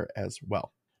be there as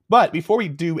well. But before we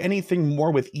do anything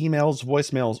more with emails,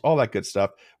 voicemails, all that good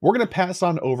stuff, we're going to pass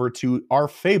on over to our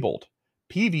fabled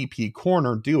PvP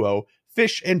corner duo,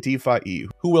 Fish and DeFi,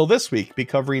 who will this week be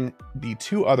covering the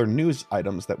two other news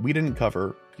items that we didn't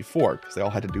cover before, because they all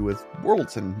had to do with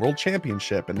Worlds and World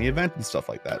Championship and the event and stuff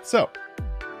like that. So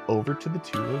over to the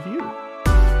two of you.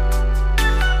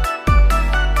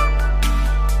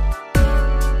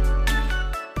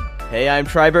 Hey, I'm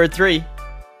Tribird3.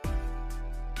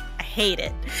 I hate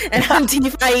it. And I'm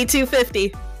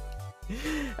DeFi250.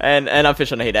 And I'm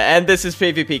Fish on a Heater. And this is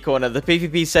PvP Corner, the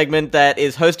PvP segment that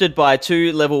is hosted by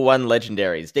 2 level 1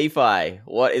 legendaries. DeFi,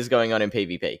 what is going on in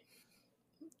PvP?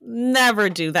 Never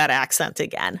do that accent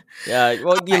again. Yeah,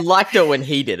 well, you liked it when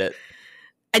he did it.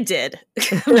 I did.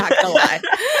 I'm not gonna lie.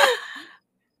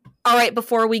 All right,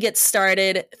 before we get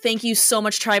started, thank you so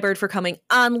much, Tribird, for coming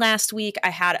on last week. I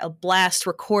had a blast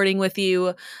recording with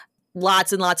you.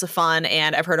 Lots and lots of fun,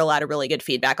 and I've heard a lot of really good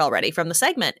feedback already from the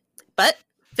segment. But,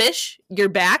 Fish, you're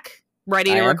back,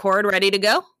 ready to record, ready to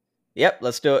go? Yep,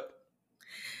 let's do it.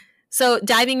 So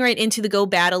diving right into the Go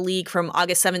Battle League from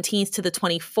August 17th to the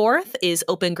 24th is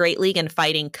Open Great League and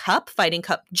Fighting Cup. Fighting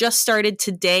Cup just started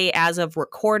today as of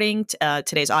recording.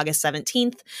 Today's August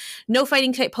 17th. No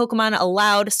fighting type Pokemon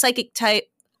allowed. Psychic type,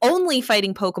 only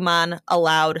fighting Pokemon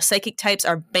allowed. Psychic types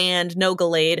are banned. No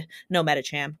Gallade, no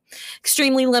Medicham.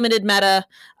 Extremely limited meta.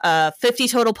 50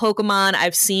 total Pokemon.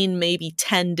 I've seen maybe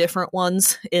 10 different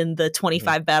ones in the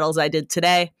 25 battles I did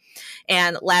today.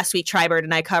 And last week, Tribird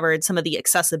and I covered some of the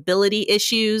accessibility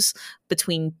issues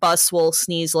between Buzzwole,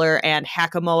 Sneasler, and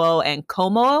Hakamo-o and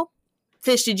Kommo-o.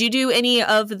 Fish, did you do any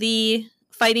of the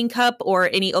Fighting Cup or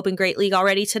any Open Great League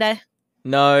already today?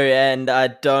 No, and I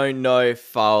don't know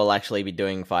if I'll actually be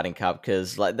doing Fighting Cup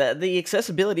because like the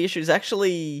accessibility issues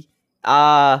actually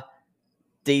are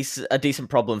a decent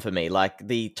problem for me. Like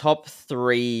the top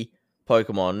 3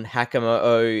 Pokemon,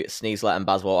 Hakamo-o, Sneasler, and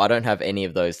Buzzwole, I don't have any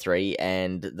of those 3,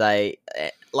 and they,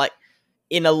 like,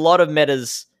 in a lot of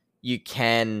metas, you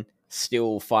can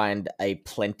still find a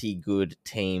plenty good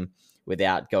team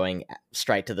without going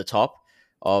straight to the top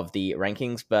of the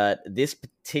rankings, but this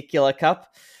particular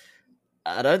cup,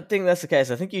 I don't think that's the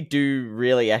case. I think you do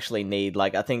really actually need,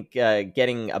 like, I think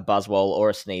getting a Buzzwole or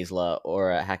a Sneasler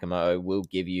or a Hakamo-o will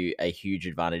give you a huge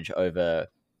advantage over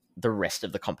the rest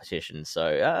of the competition. So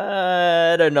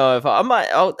I don't know if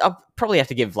I'll probably have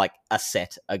to give like a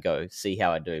set a go, see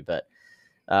how I do, but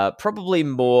probably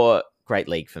more Great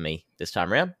League for me this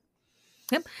time around.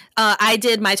 Yep. I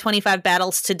did my 25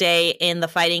 battles today in the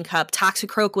Fighting Cup.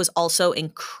 Toxicroak was also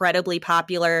incredibly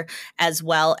popular, as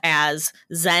well as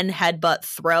Zen Headbutt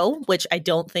Throw, which I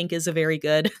don't think is a very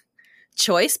good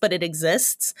choice, but it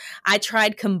exists. I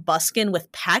tried Combuskin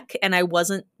with Peck, and I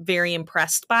wasn't very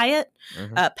impressed by it.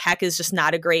 Peck is just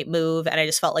not a great move, and I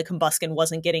just felt like Combuskin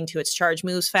wasn't getting to its charge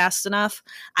moves fast enough.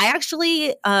 I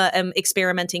actually am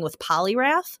experimenting with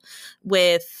Poliwrath,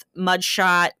 with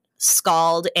Mudshot,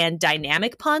 Scald, and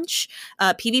Dynamic Punch.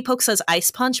 PvPoke says Ice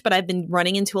Punch, but I've been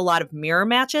running into a lot of mirror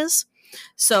matches,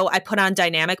 so I put on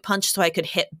Dynamic Punch so I could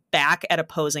hit back at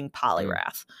opposing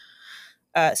Poliwrath.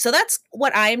 So that's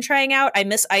what I am trying out. I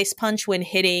miss Ice Punch when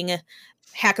hitting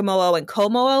Hakamo-o and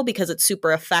Kommo-o because it's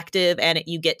super effective and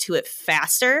you get to it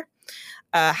faster.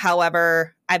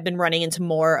 However, I've been running into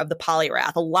more of the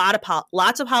Poliwrath.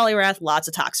 Lots of Poliwrath, lots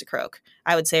of Toxicroak,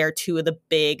 I would say, are 2 of the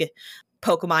big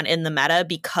Pokemon in the meta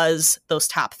because those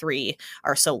top 3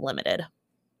 are so limited.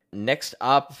 Next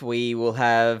up, we will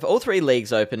have all 3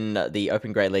 leagues open, the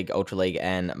Open Great League, Ultra League,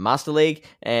 and Master League,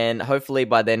 and hopefully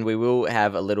by then we will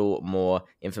have a little more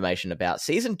information about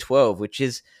Season 12, which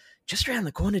is just around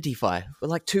the corner, DeFi. We're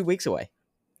like 2 weeks away.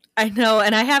 I know,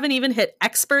 and I haven't even hit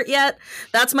Expert yet.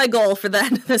 That's my goal for the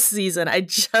end of this season. I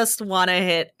just want to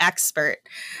hit Expert.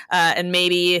 And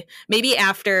maybe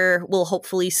after we'll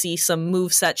hopefully see some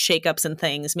moveset shakeups and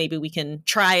things, maybe we can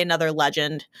try another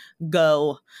Legend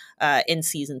Go in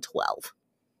Season 12.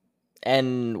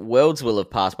 And Worlds will have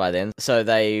passed by then, so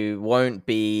they won't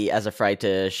be as afraid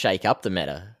to shake up the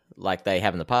meta like they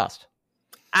have in the past.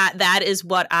 That is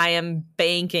what I am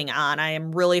banking on. I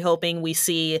am really hoping we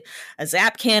see a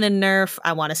Zap Cannon nerf.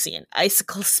 I want to see an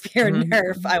Icicle Spear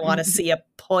nerf. I want to see a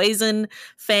Poison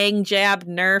Fang Jab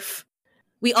nerf.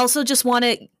 We also just want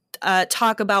to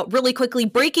talk about really quickly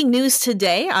breaking news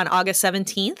today on August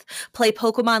 17th. Play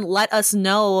Pokemon let us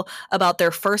know about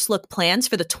their first look plans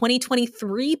for the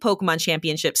 2023 Pokemon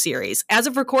Championship Series. As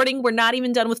of recording, we're not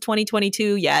even done with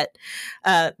 2022 yet.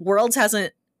 Worlds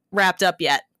hasn't wrapped up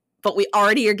yet, but we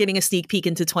already are getting a sneak peek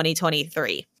into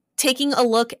 2023. Taking a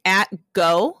look at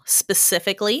Go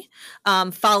specifically,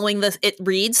 following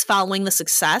the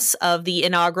success of the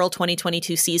inaugural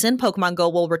 2022 season, Pokemon Go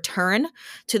will return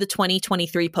to the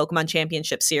 2023 Pokemon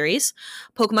Championship Series.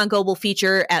 Pokemon Go will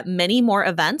feature at many more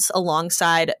events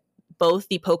alongside both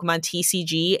the Pokemon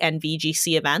TCG and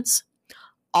VGC events.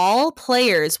 All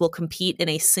players will compete in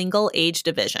a single age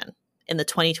division in the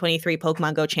 2023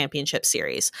 Pokemon Go Championship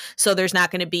Series. So there's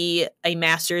not going to be a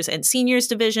Masters and Seniors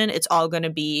division. It's all going to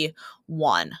be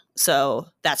one. So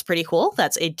that's pretty cool.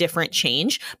 That's a different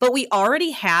change. But we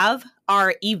already have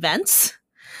our events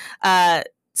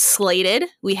slated.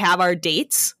 We have our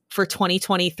dates for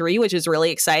 2023, which is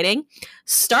really exciting.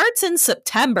 Starts in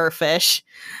September, Fish.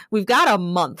 We've got a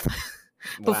month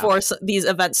before these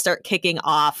events start kicking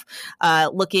off.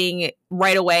 Looking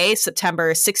right away,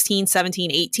 September 16,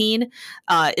 17, 18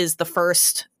 is the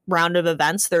first round of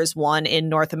events. There's one in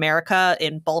North America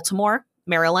in Baltimore,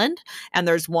 Maryland, and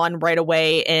there's one right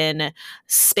away in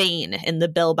Spain in the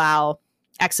Bilbao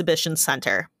Exhibition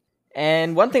Center.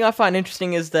 And one thing I find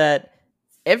interesting is that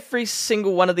every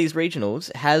single one of these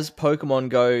regionals has Pokemon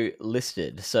Go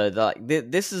listed. So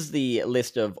this is the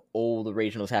list of all the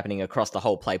regionals happening across the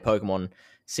whole Play Pokemon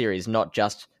series, not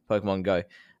just Pokemon Go.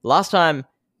 Last time,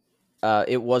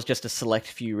 it was just a select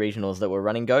few regionals that were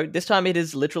running Go. This time it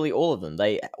is literally all of them.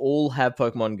 They all have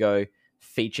Pokemon Go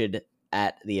featured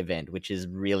at the event, which is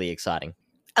really exciting.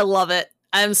 I love it.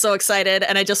 I'm so excited,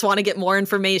 and I just want to get more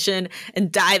information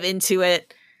and dive into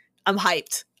it. I'm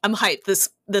hyped.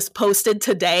 This posted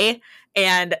today,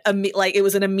 and it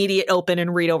was an immediate open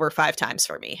and read over 5 times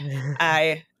for me.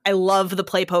 I love the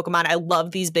Play Pokemon. I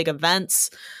love these big events.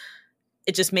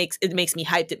 It makes me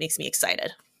hyped. It makes me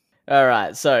excited. All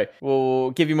right, so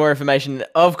we'll give you more information,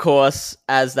 of course,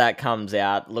 as that comes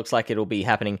out. Looks like it'll be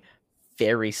happening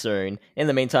very soon. In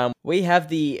the meantime, we have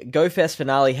the GoFest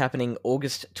finale happening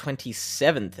August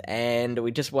 27th, and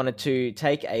we just wanted to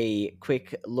take a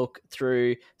quick look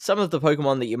through some of the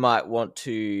Pokemon that you might want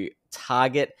to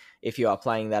target if you are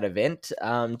playing that event.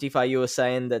 DeFi, you were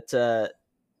saying that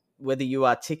whether you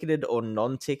are ticketed or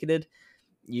non-ticketed,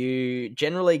 you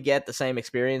generally get the same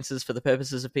experiences for the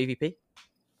purposes of PvP?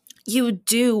 You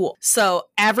do. So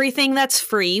everything that's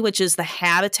free, which is the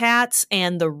habitats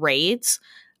and the raids,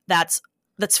 that's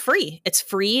free. It's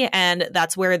free, and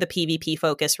that's where the PvP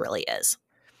focus really is.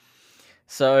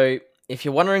 So if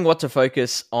you're wondering what to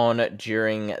focus on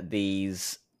during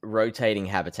these rotating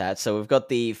habitats, so we've got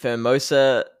the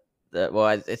Formosa,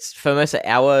 it's Formosa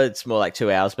Hour, it's more like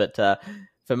 2 hours, but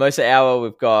Formosa Hour,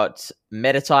 we've got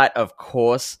Meditite, of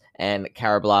course, and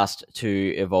Carablast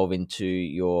to evolve into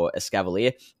your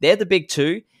Escavalier. They're the big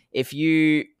two. If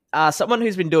you someone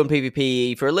who's been doing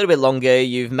PvP for a little bit longer,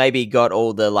 you've maybe got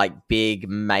all the big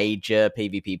major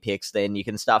PvP picks, then you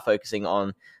can start focusing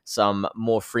on some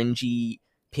more fringy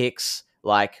picks.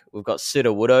 Like we've got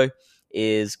Sudowoodo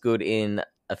is good in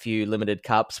a few limited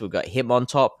cups. We've got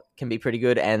Hitmontop can be pretty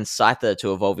good, and Scyther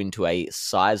to evolve into a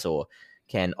Scizor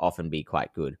can often be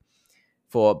quite good.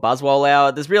 For Buzzwole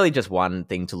Hour, there's really just one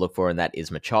thing to look for, and that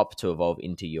is Machop to evolve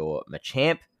into your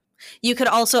Machamp. You could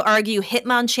also argue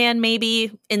Hitmonchan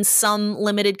maybe in some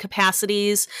limited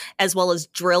capacities, as well as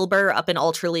Drillbur up in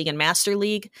Ultra League and Master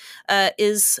League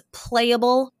is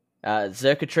playable.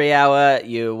 Xurkitree Hour,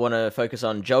 you want to focus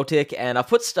on Joltik, and I've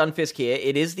put Stunfisk here.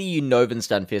 It is the Unnovan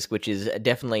Stunfisk, which is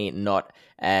definitely not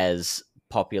as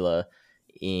popular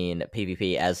in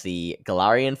PvP as the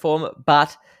Galarian form,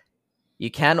 but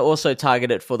you can also target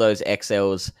it for those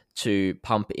XLs to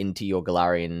pump into your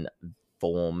Galarian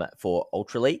form for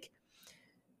Ultra League.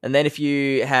 And then if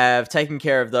you have taken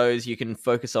care of those, you can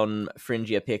focus on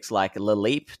fringier picks like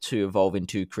Laleep to evolve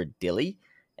into Credilli,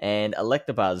 and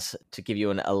Electabuzz to give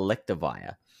you an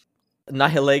Electivire.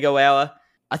 Nihilego Hour,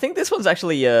 I think this one's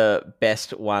actually your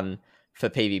best one for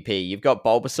PvP. You've got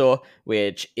Bulbasaur,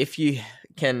 which if you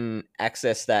can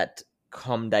access that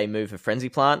Comday move of Frenzy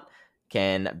Plant,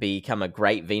 can become a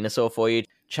great Venusaur for you.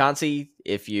 Chansey,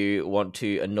 if you want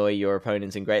to annoy your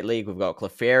opponents in Great League, we've got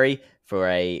Clefairy for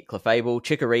a Clefable,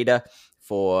 Chikorita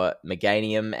for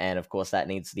Meganium, and of course that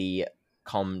needs the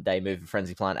Comday move of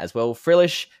Frenzy Plant as well.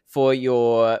 Frillish for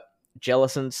your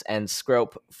Jellicents, and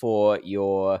Skrelp for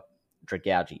your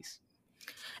Dragalges.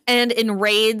 And in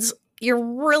raids, you're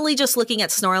really just looking at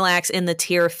Snorlax in the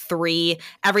tier 3.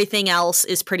 Everything else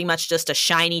is pretty much just a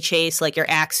shiny chase, like your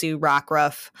Axew,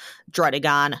 Rockruff,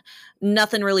 Druddigon.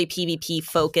 Nothing really PvP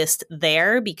focused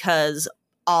there, because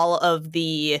all of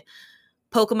the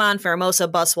Pokemon, Pheromosa,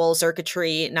 Buzzwole,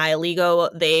 Xurkitree, Nihilego,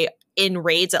 they in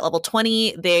raids at level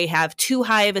 20, they have too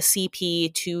high of a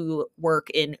CP to work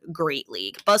in Great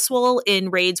League. Buzzwole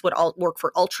in raids would work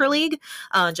for Ultra League,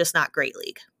 just not Great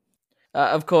League.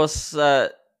 Of course,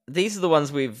 these are the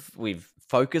ones we've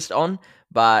focused on,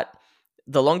 but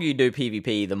the longer you do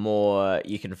PvP, the more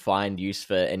you can find use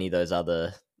for any of those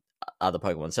other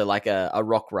Pokemon. So like a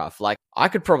Rockruff, like I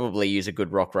could probably use a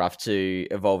good Rockruff to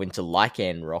evolve into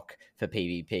Lycan Rock for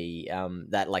PvP.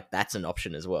 That's an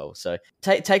option as well. So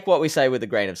take what we say with a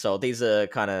grain of salt. These are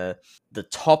kind of the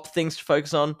top things to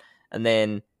focus on, and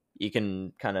then you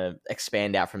can kind of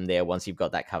expand out from there once you've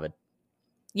got that covered.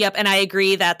 Yep, and I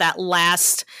agree that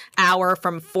last hour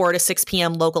from 4 to 6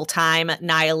 p.m. local time,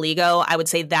 Nihilego, I would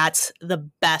say that's the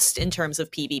best in terms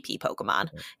of PvP Pokemon,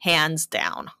 hands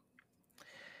down.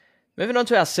 Moving on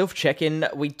to our Sylph check-in,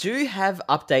 we do have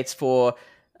updates for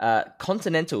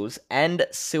Continentals and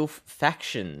Sylph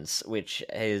factions, which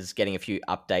is getting a few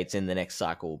updates in the next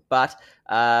cycle. But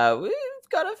we've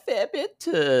got a fair bit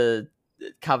to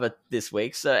cover this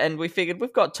week, and we figured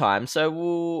we've got time, so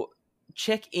we'll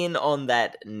check in on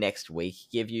that next week,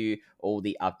 give you all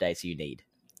the updates you need.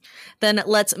 Then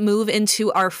let's move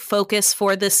into our focus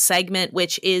for this segment,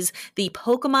 which is the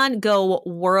Pokemon Go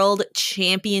World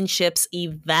Championships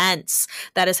events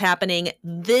that is happening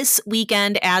this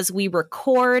weekend as we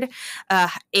record.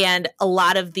 And a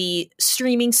lot of the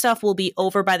streaming stuff will be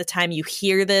over by the time you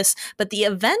hear this, but the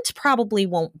event probably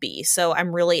won't be. So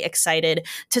I'm really excited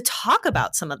to talk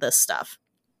about some of this stuff.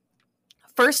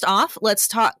 First off, let's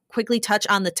quickly touch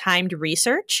on the timed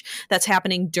research that's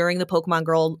happening during the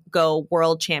Pokemon Go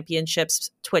World Championships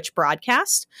Twitch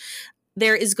broadcast.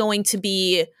 There is going to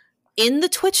be, in the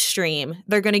Twitch stream,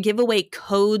 they're going to give away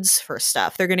codes for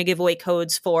stuff. They're going to give away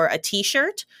codes for a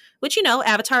t-shirt, which,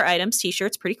 avatar items,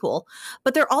 t-shirts, pretty cool.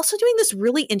 But they're also doing this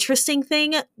really interesting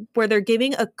thing where they're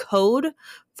giving a code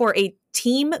for a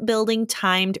team building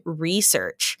timed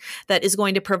research that is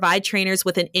going to provide trainers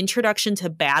with an introduction to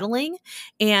battling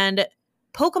and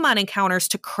Pokemon encounters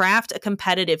to craft a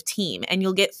competitive team. And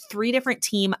you'll get 3 different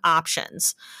team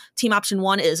options. Team option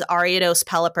 1 is Ariados,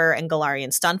 Pelipper, and Galarian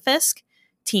Stunfisk.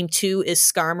 Team 2 is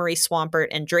Skarmory, Swampert,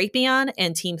 and Drapion.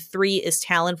 And Team 3 is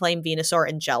Talonflame, Venusaur,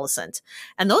 and Jellicent.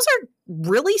 And those are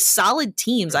really solid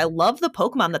teams. I love the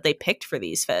Pokemon that they picked for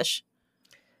these fish.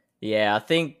 Yeah, I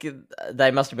think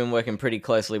they must have been working pretty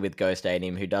closely with Go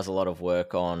Stadium, who does a lot of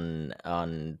work on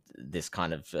this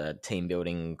kind of team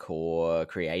building, core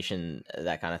creation,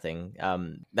 that kind of thing.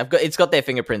 It's got their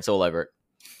fingerprints all over it.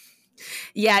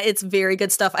 Yeah, it's very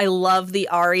good stuff. I love the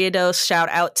Ariados. Shout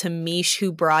out to Mish,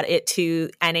 who brought it to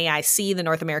NAIC, the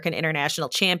North American International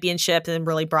Championship, and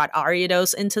really brought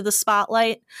Ariados into the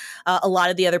spotlight. A lot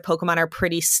of the other Pokemon are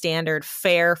pretty standard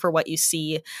fare for what you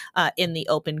see in the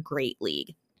Open Great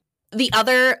League. The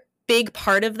other big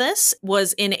part of this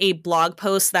was in a blog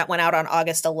post that went out on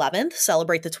August 11th,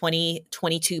 celebrate the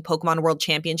 2022 Pokemon World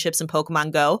Championships in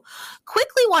Pokemon Go.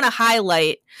 Quickly want to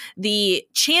highlight the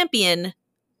champion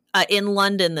in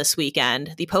London this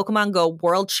weekend, the Pokemon Go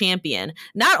World Champion.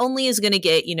 Not only is going to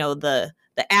get, the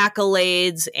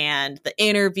accolades and the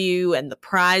interview and the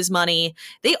prize money,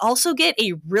 they also get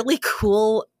a really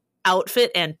cool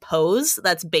outfit and pose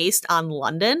that's based on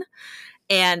London.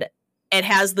 And it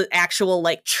has the actual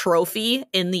trophy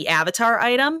in the avatar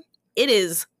item. It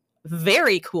is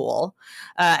very cool.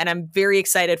 And I'm very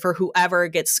excited for whoever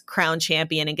gets crowned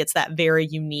champion and gets that very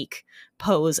unique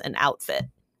pose and outfit.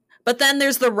 But then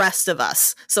there's the rest of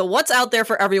us. So what's out there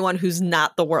for everyone who's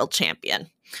not the world champion?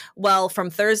 Well, from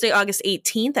Thursday, August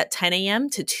 18th at 10 a.m.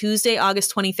 to Tuesday,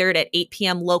 August 23rd at 8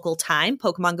 p.m. local time,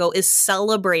 Pokemon Go is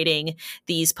celebrating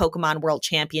these Pokemon World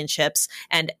Championships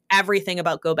and everything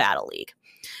about Go Battle League.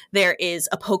 There is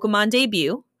a Pokemon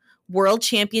debut, World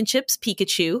Championships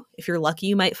Pikachu. If you're lucky,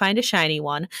 you might find a shiny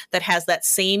one that has that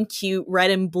same cute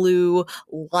red and blue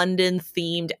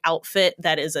London-themed outfit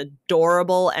that is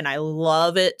adorable, and I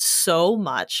love it so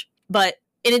much. But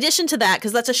in addition to that,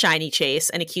 because that's a shiny chase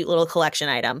and a cute little collection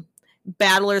item,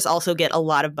 battlers also get a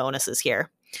lot of bonuses here.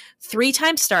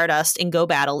 3-time Stardust in Go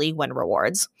Battle League win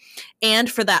rewards. And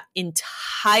for that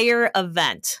entire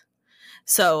event,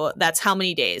 so that's how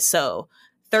many days? So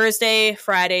Thursday,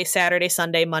 Friday, Saturday,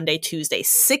 Sunday, Monday, Tuesday,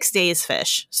 6 days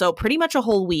fish. So pretty much a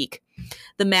whole week.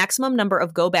 The maximum number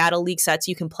of Go Battle League sets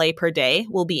you can play per day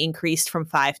will be increased from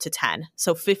 5 to 10.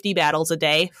 So 50 battles a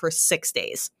day for 6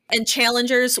 days. And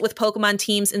challengers with Pokemon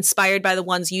teams inspired by the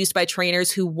ones used by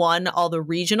trainers who won all the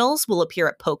regionals will appear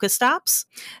at Pokestops.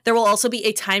 There will also be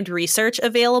a timed research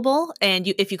available, and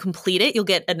if you complete it, you'll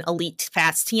get an Elite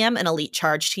Fast TM, an Elite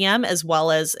Charge TM, as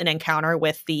well as an encounter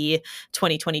with the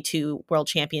 2022 World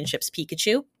Championships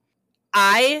Pikachu.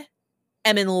 I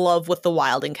am in love with the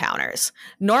wild encounters.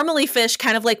 Normally, fish,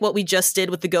 kind of like what we just did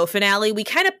with the Go finale, we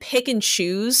kind of pick and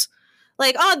choose,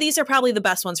 these are probably the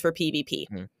best ones for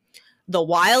PvP. The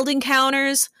wild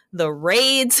encounters, the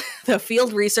raids, the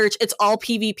field research, it's all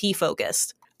PvP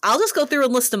focused. I'll just go through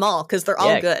and list them all because they're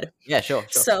all good. Yeah, sure.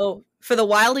 So for the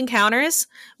wild encounters,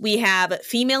 we have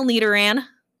female Nidoran,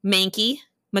 Mankey,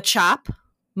 Machop,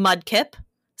 Mudkip,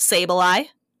 Sableye,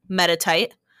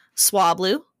 Meditite,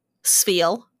 Swablu,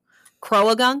 Spheal,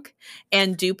 Croagunk,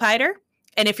 and Dewpider.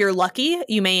 And if you're lucky,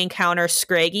 you may encounter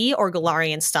Scraggy or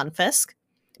Galarian Stunfisk.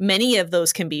 Many of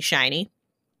those can be shiny.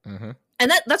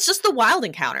 And that's just the wild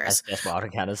encounters. That's just wild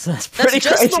encounters. That's pretty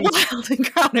just crazy. the wild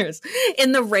encounters.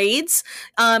 In the raids,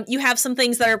 you have some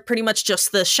things that are pretty much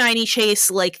just the shiny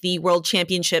chase, like the World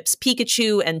Championships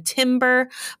Pikachu and Timber.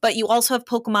 But you also have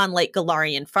Pokemon like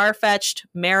Galarian Farfetch'd,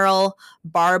 Marill,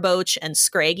 Barboach, and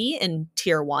Scraggy in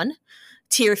Tier 1.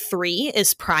 Tier 3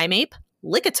 is Primeape,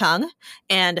 Lickitung,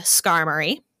 and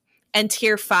Skarmory. And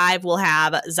Tier 5 will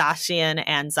have Zacian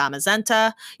and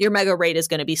Zamazenta. Your Mega Raid is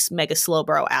going to be Mega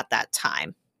Slowbro at that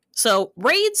time. So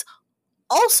raids,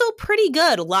 also pretty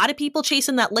good. A lot of people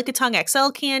chasing that Lickitung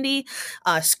XL candy,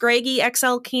 Scraggy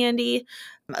XL candy,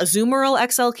 Azumarill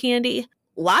XL candy.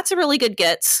 Lots of really good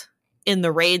gets in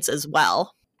the raids as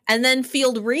well. And then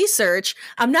field research,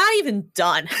 I'm not even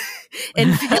done.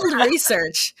 In field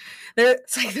research,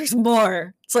 there's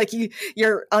more. It's like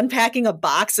you're unpacking a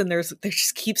box and there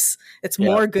just keeps, it's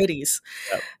more goodies.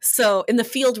 Yep. So in the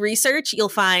field research, you'll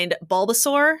find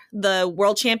Bulbasaur, the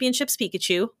World Championships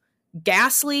Pikachu,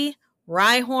 Ghastly,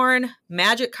 Rhyhorn,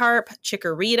 Magikarp,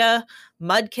 Chikorita,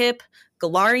 Mudkip,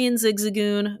 Galarian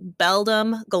Zigzagoon,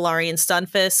 Beldum, Galarian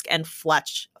Stunfisk, and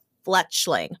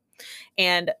Fletchling.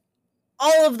 And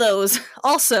all of those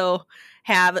also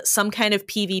have some kind of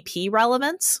PvP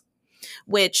relevance,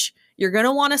 which you're going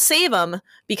to want to save them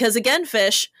because, again,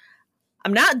 Fish,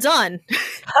 I'm not done.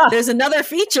 There's another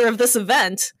feature of this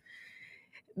event.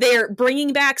 They're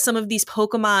bringing back some of these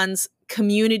Pokemon's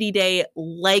Community Day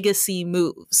legacy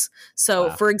moves.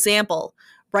 So, for example,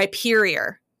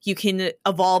 Rhyperior, you can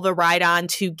evolve a Rhydon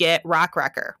to get Rock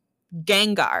Wrecker.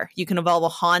 Gengar, you can evolve a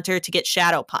Haunter to get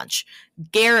Shadow Punch.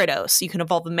 Gyarados, you can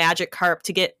evolve a Magikarp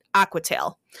to get Aqua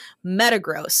Tail.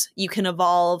 Metagross, you can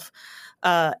evolve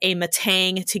a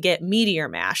Metang to get Meteor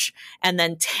Mash. And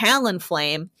then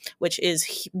Talonflame, which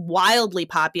is wildly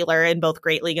popular in both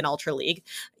Great League and Ultra League,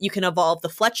 you can evolve the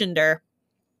Fletchinder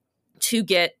to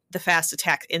get the fast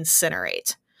attack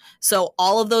Incinerate. So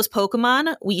all of those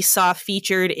Pokemon we saw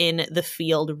featured in the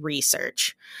field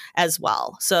research as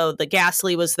well. So the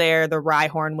Ghastly was there, the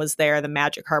Rhyhorn was there, the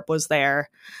Magikarp was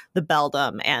there, the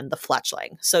Beldum, and the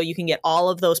Fletchling. So you can get all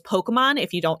of those Pokemon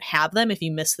if you don't have them. If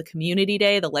you miss the Community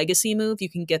Day, the Legacy move, you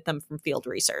can get them from field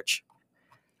research.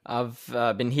 I've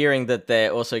been hearing that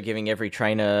they're also giving every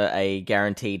trainer a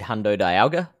guaranteed Hundo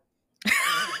Dialga.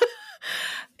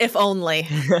 If only.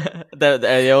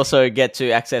 They also get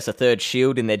to access a third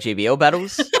shield in their GBL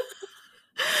battles.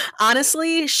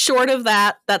 Honestly, short of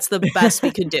that, that's the best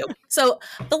we could do. So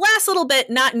the last little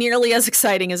bit, not nearly as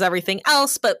exciting as everything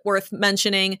else, but worth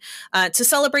mentioning. To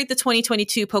celebrate the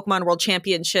 2022 Pokemon World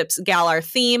Championships Galar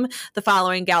theme, the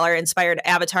following Galar-inspired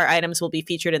avatar items will be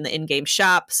featured in the in-game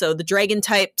shop. So the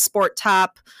Dragon-type Sport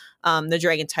Top, the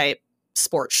Dragon-type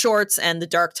Sport Shorts, and the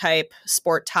Dark type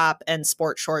Sport Top and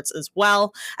Sport Shorts as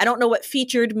well. I don't know what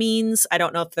featured means. I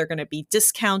don't know if they're going to be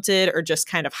discounted or just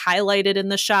kind of highlighted in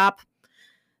the shop.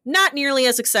 Not nearly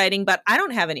as exciting, but I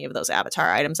don't have any of those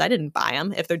avatar items. I didn't buy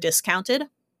them. If they're discounted,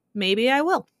 maybe I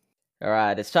will. All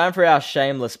right, it's time for our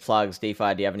shameless plugs.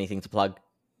 DeFi, do you have anything to plug?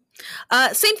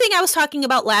 Same thing I was talking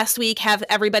about last week. Have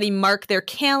everybody mark their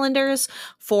calendars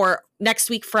for next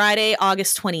week, Friday,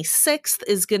 August 26th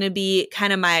is going to be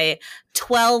kind of my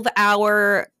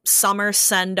 12-hour summer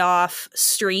send-off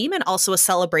stream and also a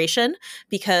celebration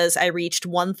because I reached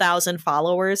 1,000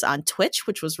 followers on Twitch,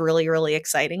 which was really, really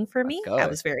exciting for me. I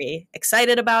was very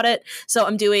excited about it. So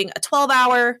I'm doing a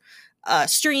 12-hour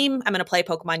stream. I'm going to play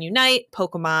Pokemon Unite,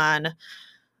 Pokemon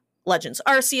Legends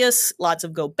Arceus, lots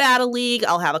of Go Battle League.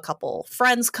 I'll have a couple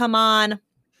friends come on.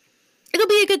 It'll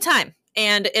be a good time.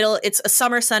 And it's a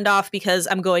summer send-off because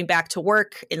I'm going back to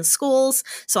work in schools.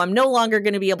 So I'm no longer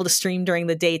going to be able to stream during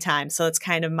the daytime. So it's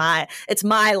kind of my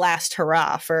last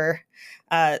hurrah for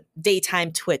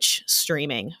daytime Twitch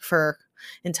streaming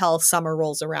until summer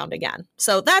rolls around again.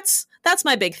 So that's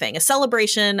my big thing, a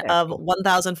celebration of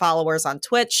 1,000 followers on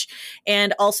Twitch.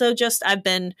 And also I've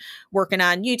been working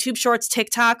on YouTube Shorts,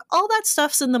 TikTok, all that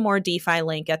stuff's in the More DeFi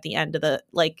link at the end of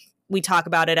we talk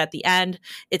about it at the end.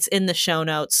 It's in the show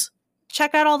notes.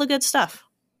 Check out all the good stuff.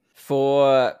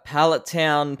 For Pallet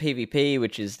Town PvP,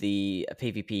 which is the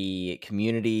PvP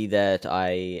community that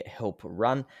I help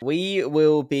run, we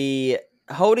will be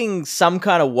holding some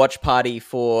kind of watch party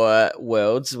for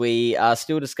Worlds. We are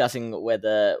still discussing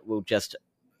whether we'll just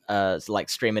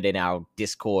stream it in our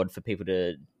Discord for people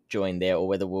to join there, or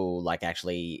whether we'll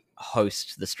actually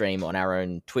host the stream on our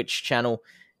own Twitch channel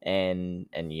and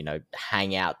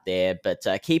hang out there. But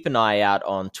keep an eye out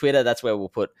on Twitter. That's where we'll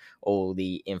put all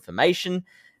the information.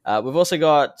 We've also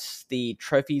got the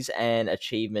Trophies and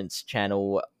Achievements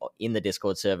channel in the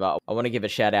Discord server. I want to give a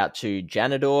shout out to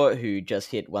Janador, who just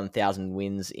hit 1,000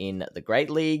 wins in the Great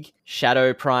League.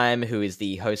 Shadow Prime, who is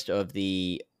the host of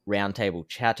the Roundtable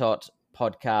Chatot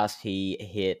podcast. He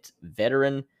hit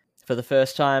Veteran for the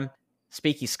first time.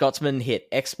 Speaky Scotsman hit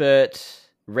Expert.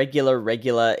 Regular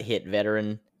hit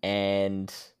Veteran.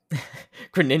 And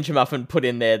Greninja Muffin put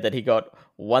in there that he got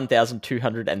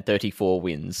 1,234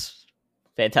 wins.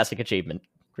 Fantastic achievement,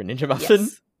 Greninja Muffin.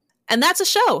 Yes. And that's a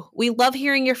show. We love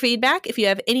hearing your feedback. If you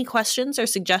have any questions or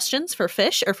suggestions for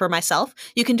Fish or for myself,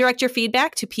 you can direct your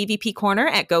feedback to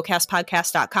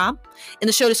pvpcorner@gocastpodcast.com. In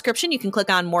the show description, you can click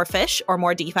on More Fish or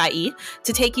More DeFi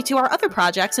to take you to our other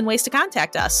projects and ways to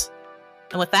contact us.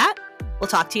 And with that, we'll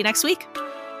talk to you next week.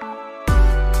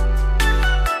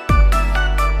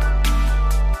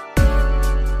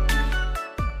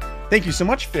 Thank you so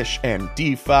much, Fish and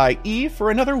DeFi,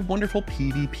 for another wonderful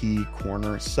PvP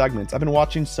Corner segment. I've been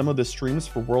watching some of the streams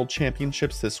for World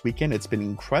Championships this weekend. It's been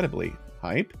incredibly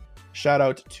hype. Shout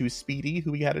out to Speedy,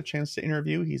 who we had a chance to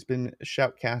interview. He's been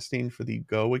shoutcasting for the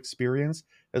Go experience,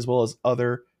 as well as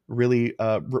other really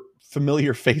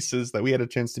familiar faces that we had a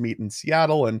chance to meet in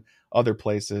Seattle and other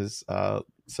places.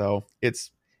 So it's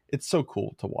so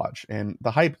cool to watch, and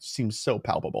the hype seems so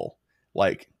palpable.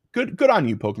 Like, good on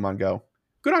you, Pokemon Go.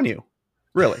 Good on you.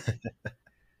 Really.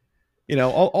 You know,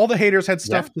 all the haters had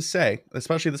stuff to say,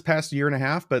 especially this past year and a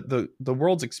half, but the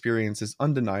world's experience is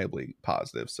undeniably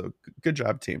positive. So good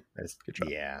job, team. Good job.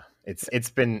 Yeah.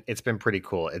 It's been pretty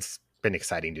cool. It's been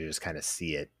exciting to just kind of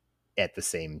see it at the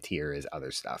same tier as other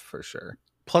stuff, for sure.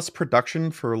 Plus production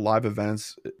for live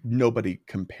events, nobody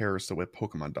compares to what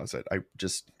Pokemon does it.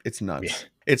 It's nuts. Yeah.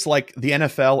 It's like the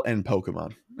NFL and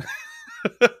Pokemon.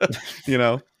 You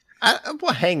know?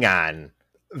 Well, hang on.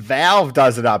 Valve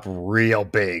does it up real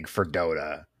big for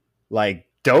Dota. Like,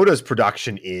 Dota's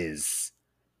production is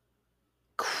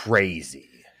crazy.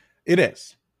 It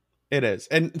is.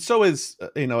 And so is,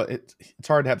 it's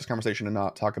hard to have this conversation and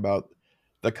not talk about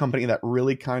the company that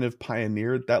really kind of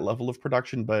pioneered that level of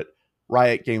production, but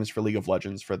Riot Games for League of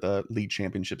Legends for the League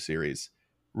Championship Series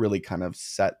really kind of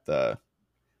set the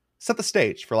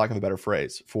stage, for lack of a better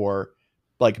phrase, for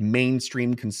like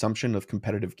mainstream consumption of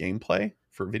competitive gameplay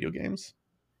for video games.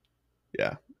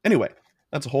 Yeah. Anyway,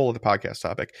 that's a whole other podcast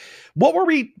topic. What were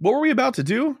we about to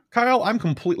do, Kyle? I'm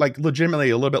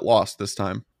legitimately a little bit lost this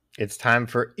time. It's time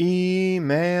for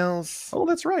emails. Oh,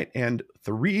 that's right. And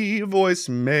 3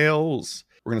 voicemails.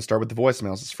 We're going to start with the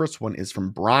voicemails. This first one is from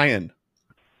Brian.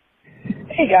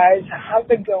 Hey guys, how's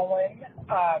it going?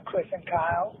 Chris and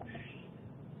Kyle.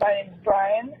 My name's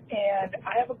Brian, and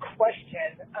I have a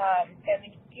question.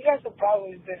 And you guys have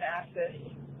probably been asked this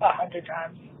 100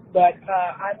 times, but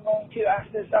I'm going to ask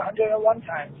this 101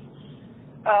 times.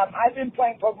 I've been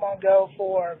playing Pokemon Go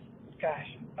for,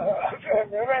 a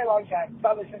very long time,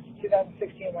 probably since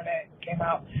 2016 when it came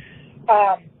out.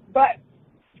 But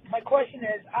my question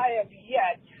is, I have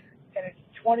yet, and it's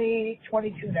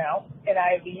 2022 now, and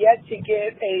I have yet to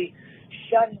get a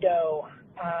Shundo,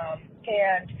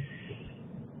 and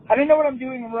I don't know what I'm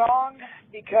doing wrong,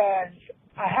 because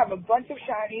I have a bunch of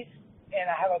shinies and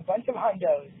I have a bunch of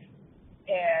hundos,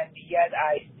 and yet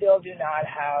I still do not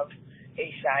have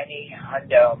a shiny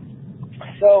hundo.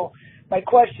 So my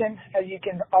question, as you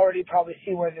can already probably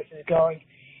see where this is going,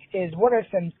 is what are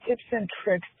some tips and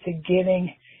tricks to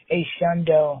getting a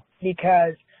shundo?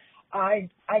 Because I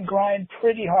grind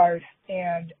pretty hard,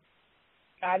 and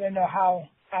I don't know how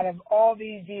out of all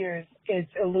these years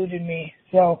it's eluded me.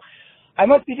 So I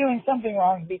must be doing something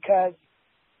wrong, because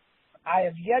I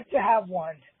have yet to have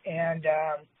one. And,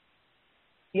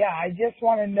 I just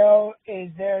want to know,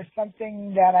 is there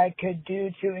something that I could do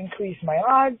to increase my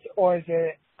odds, or is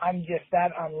it I'm just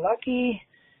that unlucky?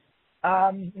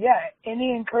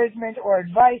 Any encouragement or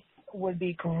advice would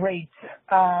be great,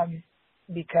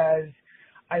 because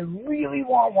I really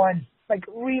want one, like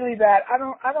really bad. I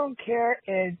don't care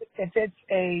if it's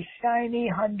a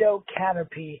shiny hundo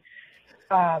Caterpie.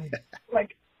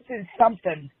 Like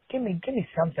something. Give me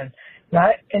something.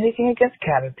 Not anything against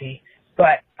Caterpie,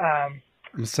 but I'm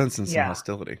sensing some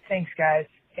hostility. Thanks, guys,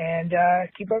 and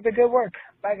keep up the good work.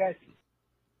 Bye, guys.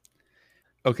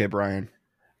 Okay, Brian.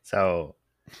 So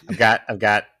I've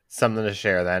got something to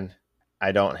share. Then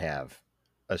I don't have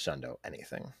a Shundo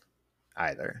anything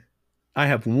either. I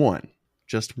have one,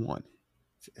 just one.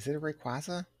 Is it a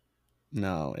Rayquaza?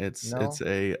 No, it's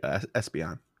a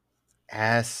Espeon.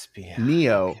 Espeon.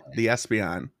 Neo, okay. The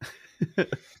Espeon.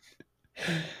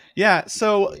 Yeah,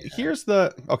 so here's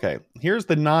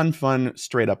the non-fun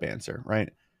straight up answer, right?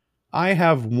 I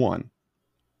have one,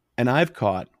 and I've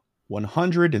caught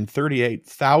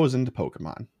 138,000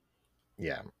 Pokemon.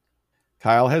 Yeah.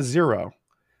 Kyle has 0.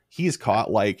 He's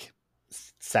caught like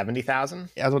 70,000.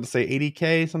 I was about to say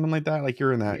 80K, something like that. Like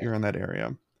you're in that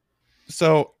area.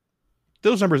 So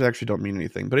those numbers actually don't mean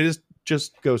anything, but it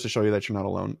just goes to show you that you're not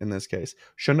alone in this case.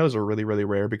 Shundos are really, really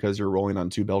rare because you're rolling on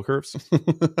 2 bell curves.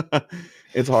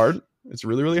 It's hard. It's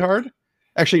really, really hard.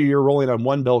 Actually, you're rolling on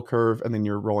 1 bell curve and then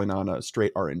you're rolling on a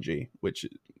straight RNG, which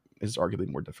is arguably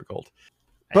more difficult.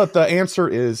 But the answer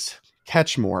is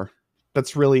catch more.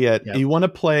 That's really it. Yep. You want to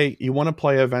play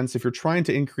events if you're trying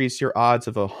to increase your odds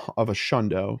of a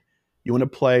Shundo. You want to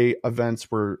play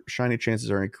events where shiny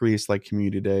chances are increased, like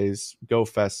community days, Go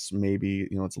Fests. Maybe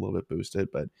it's a little bit boosted,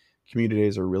 but community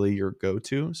days are really your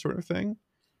go-to sort of thing.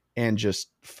 And just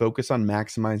focus on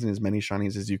maximizing as many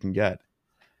shinies as you can get,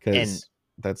 because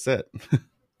that's it.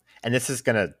 And this is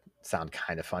gonna sound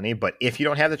kind of funny, but if you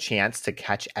don't have the chance to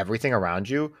catch everything around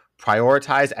you,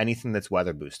 prioritize anything that's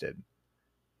weather boosted,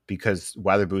 because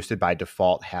weather boosted by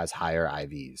default has higher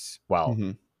IVs. Well,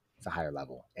 it's a higher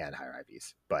level and higher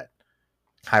IVs, but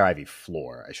higher IV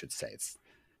floor, I should say. It's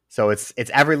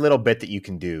every little bit that you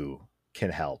can do can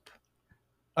help.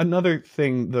 Another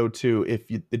thing, though, too, if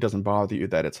it doesn't bother you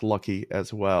that it's lucky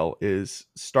as well, is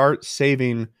start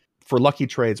saving for lucky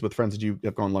trades with friends that you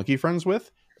have gone lucky friends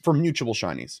with for mutual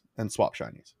shinies and swap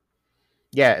shinies.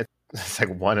 Yeah, it's like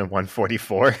 1 in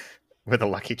 144 with a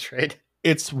lucky trade.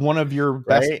 It's one of your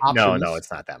best options. No, it's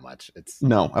not that much.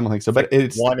 No, I don't think so. But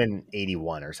it's 1 in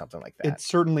 81 or something like that. It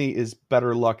certainly is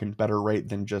better luck and better rate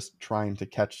than just trying to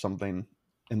catch something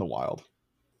in the wild.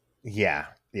 Yeah.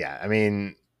 I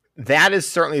mean, that is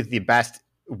certainly the best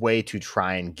way to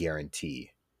try and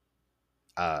guarantee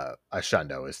a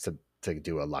Shundo, is to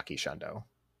do a lucky Shundo.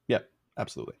 Yep,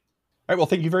 absolutely. All right, well,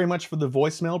 thank you very much for the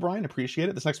voicemail, Brian. Appreciate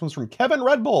it. This next one's from Kevin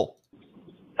Red Bull.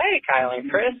 Hey, Kyle and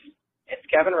Chris. It's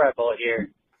Kevin Red Bull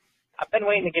here. I've been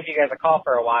waiting to give you guys a call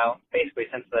for a while, basically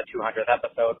since the 200th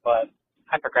episode, but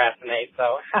I procrastinate,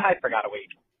 so I forgot a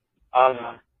week.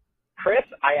 Chris,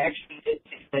 I actually did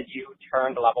see that you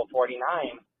turned level 49,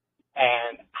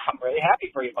 and I'm really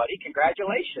happy for you, buddy.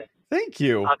 Congratulations. Thank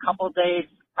you. A couple days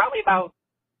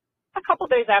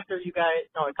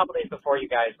before you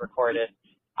guys recorded,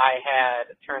 I had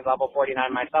turned level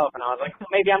 49 myself, and I was like, well,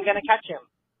 maybe I'm going to catch him.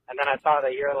 And then I saw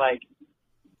that you're like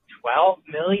 12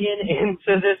 million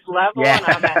into this level, and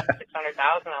I'm at 600,000.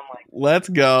 I'm like, let's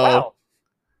go. Wow.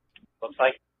 Looks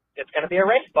like it's going to be a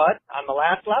race, bud, on the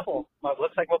last level. Well, it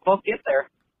looks like we'll both get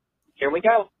there. Here we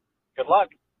go. Good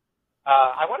luck.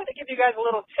 I wanted to give you guys a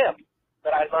little tip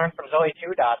that I learned from Zoe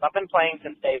 2 Dots. I've been playing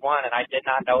since day 1, and I did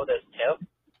not know this tip,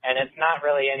 and it's not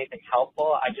really anything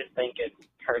helpful. I just think it's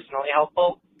personally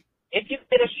helpful. If you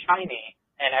get a shiny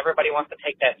and everybody wants to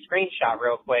take that screenshot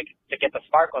real quick to get the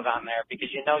sparkles on there,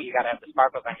 because you got to have the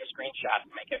sparkles on your screenshot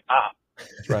to make it pop.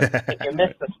 Right. If you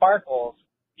miss the sparkles,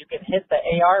 you can hit the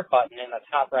AR button in the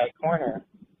top right corner,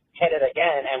 hit it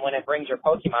again, and when it brings your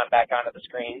Pokemon back onto the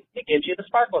screen, it gives you the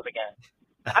sparkles again.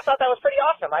 I thought that was pretty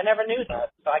awesome. I never knew that,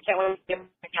 so I can't wait to get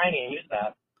a shiny and use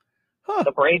that.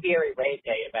 The Braviary Raid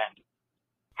Day event.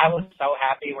 I was so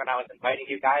happy when I was inviting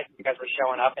you guys were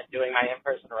showing up and doing my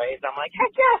in-person raids. I'm like,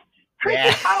 heck yes! Chris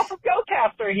and Kyle from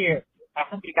GoCast are here. I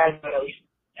hope you guys know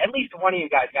at least one of you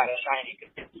guys got a shiny,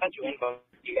 because it's such a info.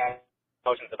 You guys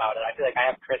emotions about it. I feel like I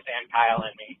have Chris and Kyle in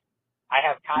me. I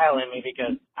have Kyle in me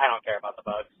because I don't care about the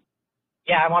bugs.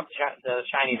 Yeah, I want the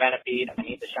shiny Venipede. I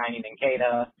need the shiny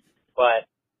Nincada, but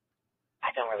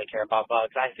I don't really care about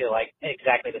bugs. I feel like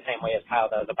exactly the same way as Kyle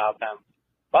does about them.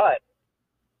 But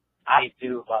I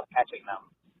do love catching them.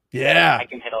 Yeah. I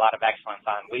can hit a lot of excellence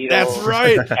on Weedle. That's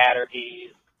right. Caterpies,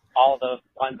 all the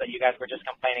ones that you guys were just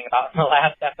complaining about in the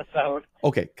last episode.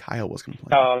 Okay, Kyle was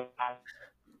complaining.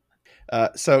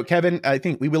 So Kevin, I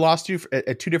think we lost you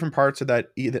at 2 different parts of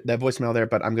that voicemail there,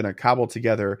 but I'm going to cobble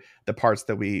together the parts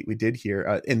that we did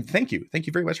here. And thank you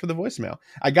very much for the voicemail.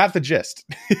 I got the gist.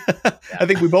 I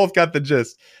think we both got the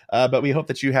gist. But we hope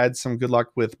that you had some good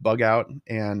luck with Bug Out,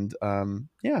 and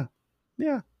yeah.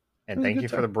 And thank you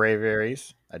for the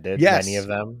Braviaries. I did many of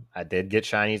them. I did get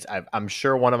shinies. I'm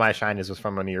sure one of my shinies was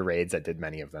from one of your raids. I did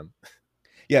many of them.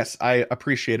 Yes, I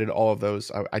appreciated all of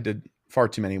those. I did far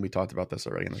too many. We talked about this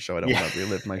already in the show. I don't want to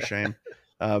relive my shame.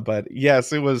 But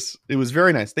yes, it was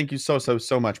very nice. Thank you so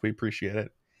much. We appreciate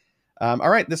it. All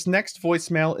right, this next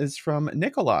voicemail is from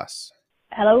Nicholas.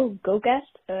 Hello,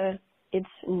 GoCast. It's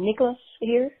Nicholas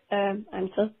here. I'm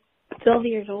 12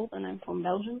 years old and I'm from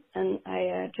Belgium, and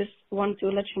I just want to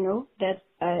let you know that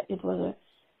it was a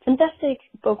fantastic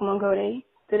Pokemon Go day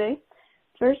today.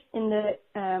 First, in the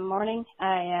morning,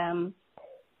 I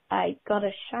got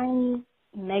a shiny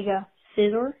Mega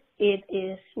Scizor it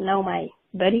is now my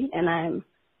buddy, and I'm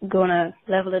gonna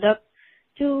level it up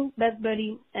to Best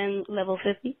Buddy and level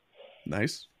 50.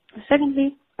 Nice.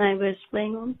 Secondly, I was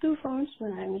playing on 2 phones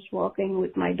when I was walking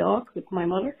with my dog, with my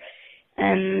mother,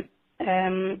 and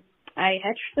I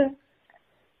hatched a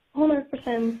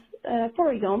 100%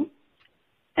 Porygon,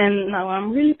 and now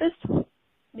I'm really pissed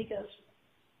because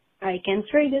I can't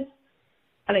trade it.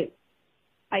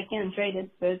 I can trade it,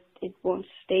 but it won't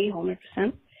stay 100%.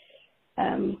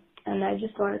 And I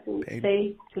just wanted to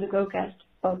say to the GoCast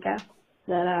podcast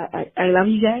that I love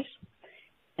you guys,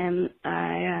 and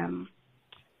I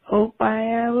hope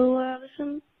I will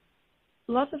listen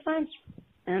lots of times.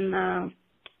 And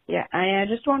I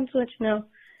just wanted to let you know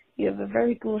you have a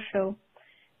very cool show,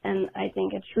 and I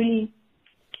think it's really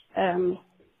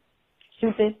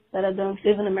stupid that I don't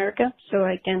live in America, so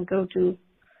I can't go to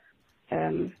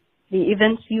the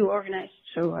events you organize.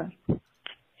 So,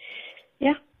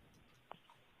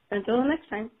 until the next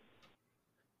time.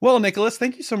 Well, Nicholas,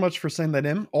 thank you so much for sending that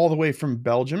in all the way from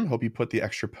Belgium. Hope you put the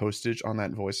extra postage on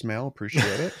that voicemail.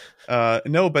 Appreciate it.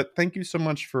 No, but thank you so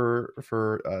much for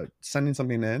sending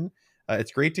something in.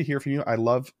 It's great to hear from you. I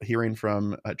love hearing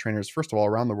from trainers, first of all,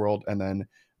 around the world, and then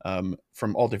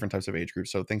from all different types of age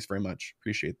groups. So thanks very much.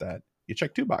 Appreciate that. You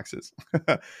check 2 boxes.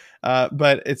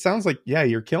 But it sounds like, yeah,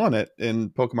 you're killing it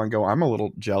in Pokemon Go. I'm a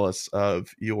little jealous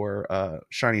of your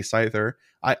shiny Scyther.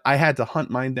 I had to hunt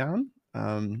mine down.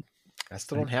 I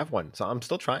still don't have one, so I'm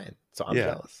still trying. So I'm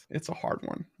jealous. It's a hard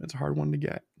one. It's a hard one to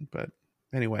get. But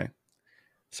anyway,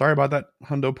 sorry about that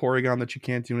Hundo Porygon that you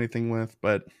can't do anything with.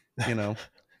 But, you know,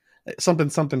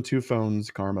 something 2 phones,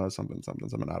 karma, something. I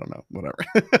don't know, whatever.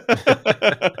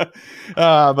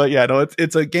 But yeah, no,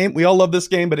 it's a game. We all love this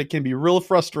game, but it can be real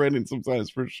frustrating sometimes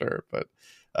for sure. But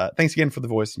thanks again for the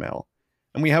voicemail.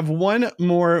 And we have one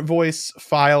more voice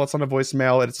file. It's on a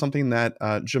voicemail. It's something that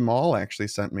Jamal actually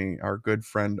sent me, our good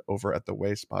friend over at the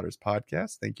Way Spotters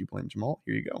podcast. Thank you, Blame Jamal.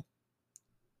 Here you go.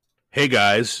 Hey,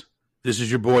 guys. This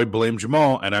is your boy, Blame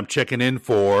Jamal, and I'm checking in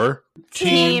for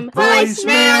Team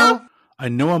Voicemail. I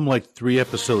know I'm like 3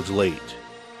 episodes late,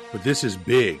 but this is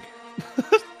big.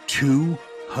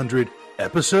 200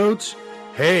 episodes?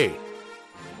 Hey,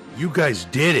 you guys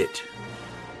did it.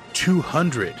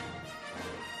 200.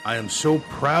 I am so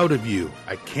proud of you.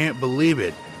 I can't believe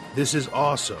it. This is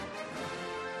awesome.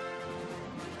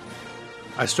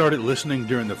 I started listening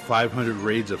during the 500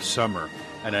 raids of summer,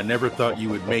 and I never thought you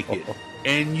would make it.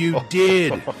 And you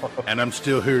did. And I'm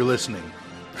still here listening.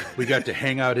 We got to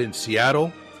hang out in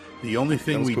Seattle. The only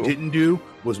thing we didn't do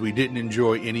was we didn't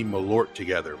enjoy any Malort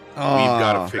together. We've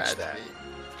got to fix that.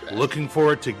 Looking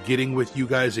forward to getting with you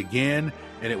guys again,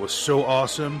 and it was so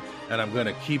awesome. And I'm going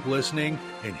to keep listening,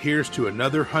 and here's to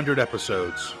another 100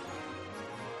 episodes.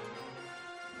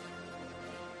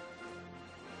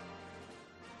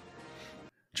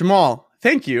 Jamal,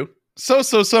 thank you so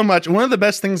much. One of the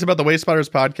best things about the Way Spotters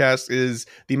podcast is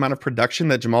the amount of production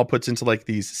that Jamal puts into like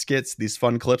these skits, these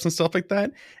fun clips and stuff like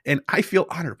that. And I feel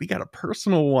honored. We got a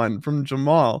personal one from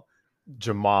Jamal.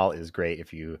 Jamal is great.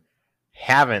 If you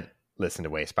haven't listened to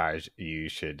Way Spotters, you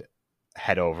should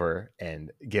head over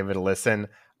and give it a listen.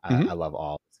 I love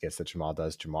all the skits that Jamal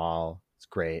does. Jamal, it's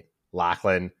great.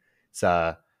 Lachlan, it's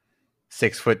 6'2",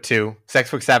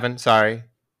 6'7", sorry.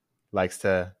 Likes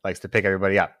to pick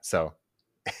everybody up. So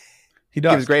he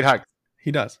does. Gives great hugs.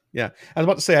 He does. Yeah. I was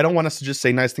about to say, I don't want us to just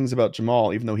say nice things about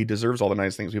Jamal, even though he deserves all the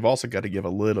nice things. We've also got to give a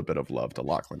little bit of love to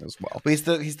Lachlan as well. But he's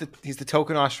the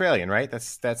token Australian, right?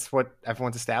 That's what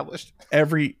everyone's established.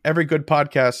 Every good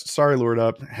podcast, sorry, Lured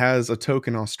Up, has a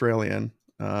token Australian.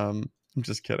 I'm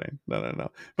just kidding.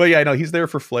 No. But yeah, no, he's there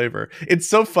for flavor. It's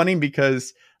so funny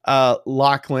because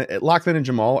Lachlan and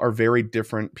Jamal are very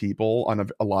different people on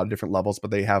a lot of different levels,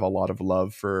 but they have a lot of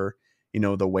love for, you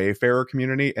know, the Wayfarer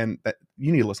community, and that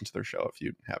you need to listen to their show if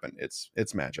you haven't.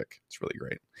 It's magic. It's really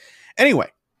great. Anyway,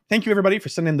 thank you everybody for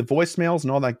sending the voicemails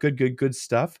and all that good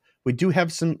stuff. We do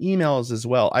have some emails as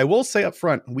well. I will say up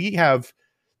front, we have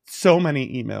so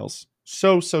many emails.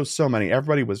 So many.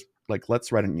 Everybody was like,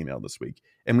 let's write an email this week.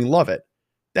 And we love it.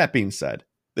 That being said,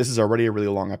 this is already a really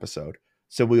long episode.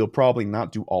 So we'll probably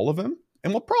not do all of them.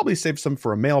 And we'll probably save some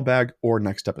for a mailbag or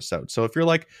next episode. So if you're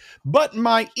like, but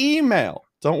my email,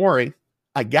 don't worry.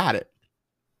 I got it.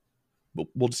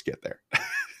 We'll just get there.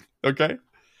 Okay.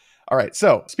 All right.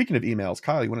 So speaking of emails,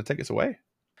 Kyle, you want to take us away?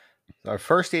 Our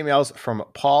first email's from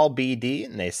Paul BD.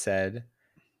 And they said,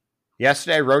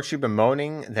 yesterday I wrote you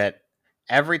bemoaning that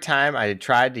every time I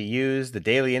tried to use the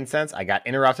daily incense, I got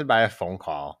interrupted by a phone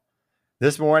call.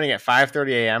 This morning at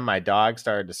 5:30 a.m., my dog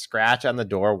started to scratch on the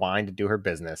door, wanting to do her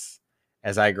business.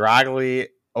 As I groggily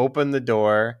opened the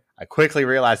door, I quickly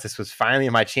realized this was finally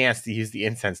my chance to use the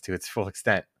incense to its full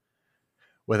extent.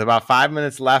 With about 5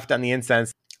 minutes left on the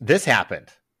incense, this happened.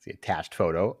 It's the attached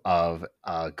photo of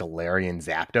a Galarian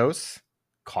Zapdos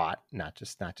caught, not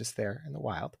just there in the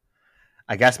wild.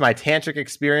 I guess my tantric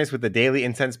experience with the daily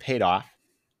incense paid off.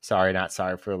 Sorry, not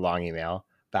sorry for the long email.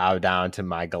 Bow down to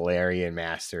my Galarian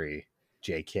mastery,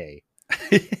 JK.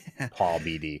 Paul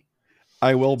BD.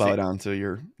 I will bow down to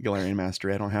your Galarian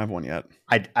mastery. I don't have one yet.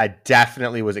 I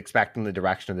definitely was expecting the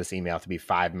direction of this email to be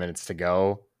 5 minutes to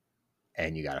go,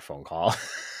 and you got a phone call.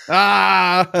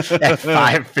 At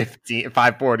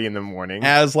 5:40 in the morning.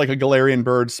 As like a Galarian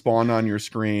bird spawned on your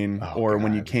screen, or God.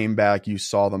 When you came back, you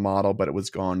saw the model, but it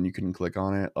was gone. You couldn't click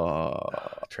on it.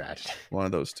 Tragic. One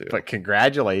of those two. But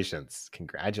congratulations.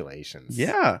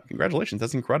 Yeah, congratulations.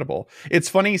 That's incredible. It's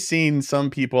funny seeing some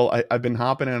people. I've been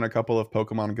hopping in a couple of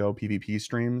Pokemon Go PvP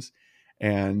streams,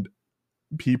 and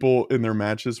people in their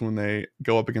matches when they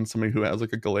go up against somebody who has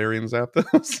like a Galarian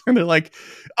Zapdos, and they're like,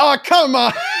 "Oh, come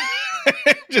on."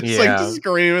 Like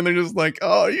screaming. They're just like,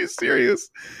 "Oh, are you serious?"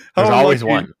 There's always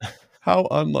one. How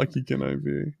unlucky can I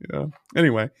be? Yeah.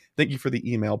 Anyway, thank you for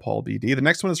the email, Paul BD. The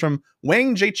next one is from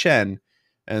Wang J Chen,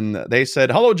 and they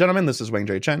said, "Hello, gentlemen. This is Wang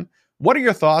J Chen. What are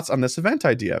your thoughts on this event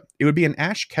idea? It would be an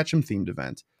Ash Ketchum themed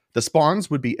event. The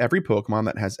spawns would be every Pokemon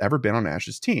that has ever been on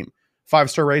Ash's team.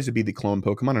 5-star rays would be the clone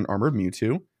Pokemon and Armored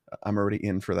Mewtwo. I'm already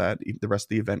in for that. The rest of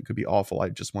the event could be awful. I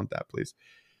just want that, please.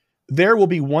 There will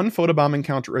be one photobomb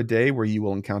encounter a day where you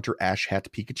will encounter Ash Hat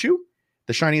Pikachu.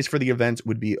 The shinies for the event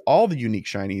would be all the unique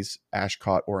shinies Ash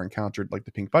caught or encountered, like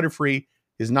the Pink Butterfree,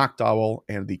 his Noctowl,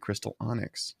 and the Crystal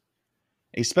Onyx.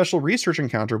 A special research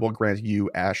encounter will grant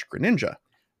you Ash Greninja.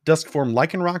 Duskform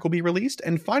Lycanroc will be released,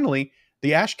 and finally,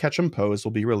 the Ash Ketchum pose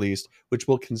will be released, which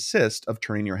will consist of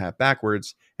turning your hat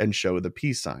backwards and show the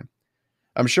peace sign.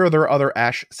 I'm sure there are other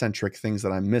Ash-centric things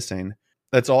that I'm missing.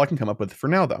 That's all I can come up with for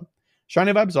now, though.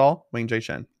 Shiny vibes all, Wayne J.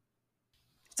 Shen.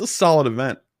 It's a solid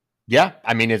event. Yeah,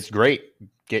 I mean, it's great.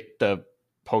 Get the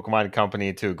Pokemon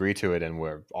company to agree to it, and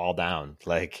we're all down.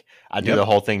 Like, I'd do the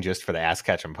whole thing just for the Ash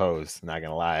Ketchum pose, not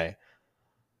gonna lie.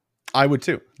 I would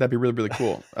too. That'd be really, really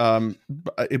cool.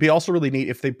 It'd be also really neat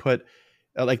if they put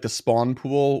like the spawn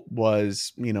pool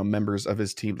was, members of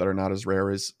his team that are not as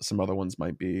rare as some other ones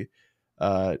might be.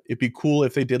 It'd be cool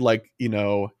if they did like,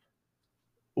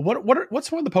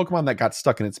 what's one of the Pokemon that got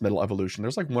stuck in its middle evolution?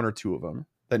 There's like one or two of them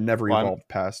that never evolved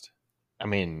past. I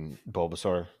mean,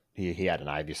 Bulbasaur. He had an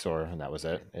Ivysaur, and that was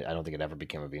it. I don't think it ever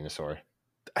became a Venusaur.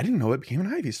 I didn't know it became an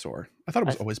Ivysaur. I thought it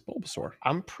was always Bulbasaur.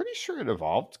 I'm pretty sure it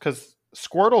evolved because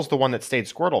Squirtle's the one that stayed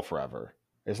Squirtle forever,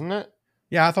 isn't it?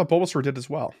 Yeah, I thought Bulbasaur did as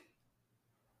well.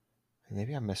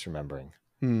 Maybe I'm misremembering,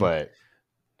 but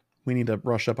we need to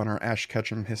brush up on our Ash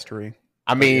Ketchum history.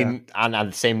 I mean, on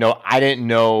the same note, I didn't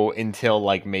know until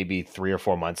like maybe 3 or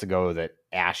 4 months ago that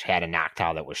Ash had a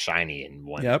Noctowl that was shiny in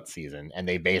one season, and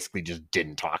they basically just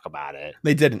didn't talk about it.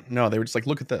 They didn't. No, they were just like,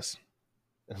 look at this.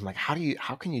 And I'm like, how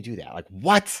can you do that? Like,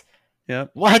 what? Yeah.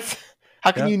 What?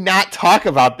 How can you not talk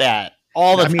about that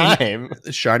all the time?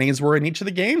 Shinies were in each of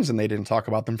the games, and they didn't talk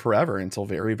about them forever until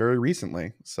very, very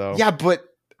recently. So yeah, but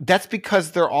that's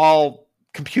because they're all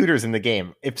computers in the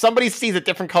game. If somebody sees a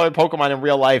different colored Pokemon in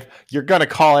real life, you're gonna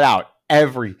call it out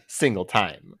every single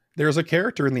time. There's a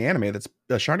character in the anime that's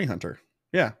a shiny hunter.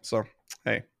 Yeah, so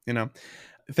hey,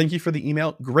 thank you for the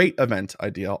email. Great event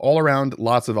idea all around.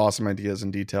 Lots of awesome ideas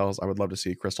and details. I would love to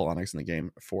see Crystal Onyx in the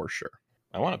game for sure.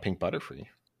 I want a Pink Butterfree.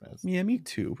 Yeah, me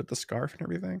too, with the scarf and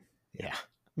everything.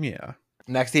 Yeah.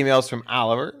 Next email is from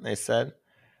Oliver. They said,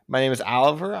 "My name is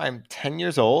Oliver. I'm 10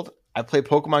 years old. I play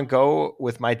Pokemon Go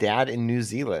with my dad in New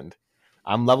Zealand.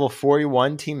 I'm level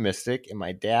 41 Team Mystic, and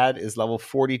my dad is level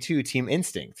 42 Team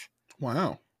Instinct.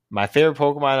 Wow. My favorite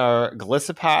Pokemon are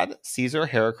Golisopod, Caesar,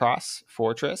 Heracross,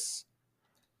 Fortress,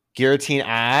 Giratina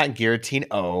I, Giratina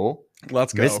O.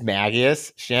 Let's go.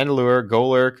 Mismagius, Chandelure,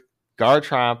 Golurk,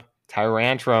 Garchomp,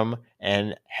 Tyrantrum,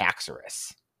 and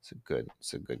Haxorus.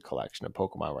 It's a good collection of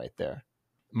Pokemon right there.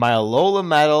 My Alola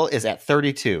medal is at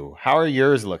 32. How are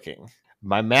yours looking?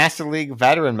 My Master League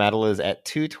veteran medal is at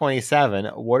 227.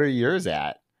 What are yours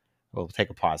at?" We'll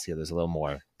take a pause here. There's a little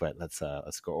more, but let's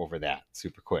go over that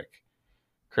super quick.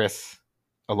 Chris,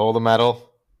 Alola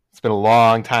medal. It's been a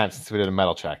long time since we did a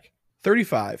medal check.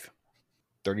 35.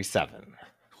 37.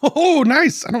 Oh,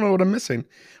 nice. I don't know what I'm missing.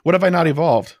 What have I not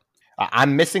evolved?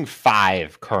 I'm missing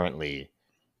 5 currently,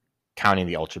 counting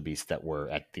the Ultra Beasts that were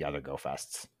at the other Go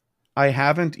Fests. I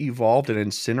haven't evolved an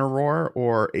Incineroar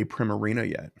or a Primarina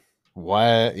yet.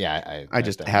 What? Yeah, I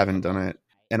just haven't done it.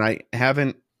 And I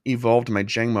haven't evolved my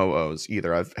Jangmo-Os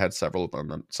either. I've had several of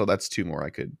them, so that's 2 more I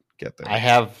could get there. I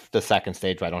have the second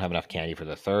stage, but I don't have enough candy for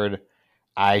the third.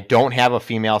 I don't have a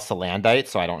female Salandite,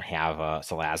 so I don't have a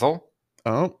Salazzle.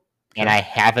 Oh. Okay. And I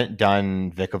haven't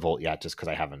done Vikavolt yet just because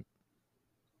I haven't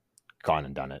gone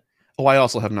and done it. Oh, I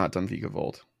also have not done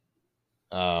Vikavolt.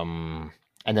 And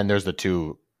then there's the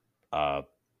 2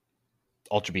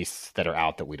 Ultra Beasts that are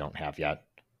out that we don't have yet.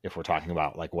 If we're talking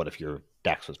about, like, what if your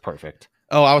Dex was perfect?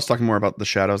 Oh, I was talking more about the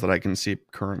shadows that I can see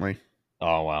currently.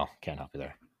 Oh, well, can't help you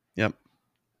there. Yep.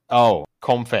 Oh,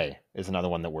 Comfey is another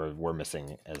one that we're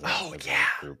missing as a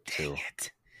group too.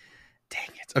 Dang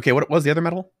it. Okay, what was the other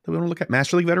medal that we want to look at?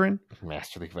 Master League Veteran?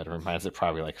 Master League Veteran. Mine's at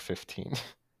probably like 15.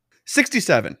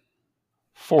 67.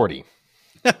 40.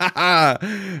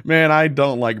 Man, I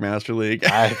don't like Master League.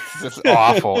 It's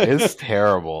awful. It's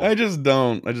terrible. I just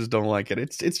don't like it.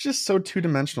 It's just so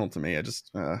two-dimensional to me. It's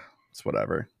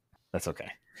whatever. That's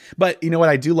okay. But you know what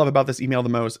I do love about this email the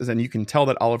most is that you can tell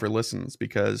that Oliver listens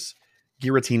because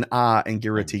Giratina and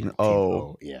Giratina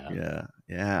O.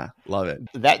 Yeah. Love it.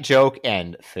 That joke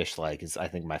and Fish Like is, I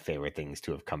think, my favorite things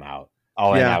to have come out.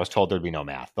 Oh, and I was told there'd be no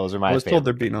math. Those are my favorite. I was told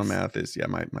there'd be no math is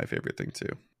my favorite thing too.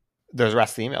 There's the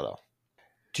rest of the email though.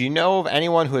 Do you know of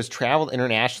anyone who has traveled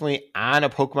internationally on a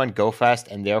Pokemon Go Fest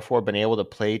and therefore been able to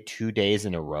play 2 days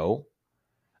in a row?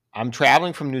 I'm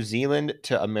traveling from New Zealand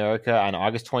to America on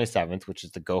August 27th, which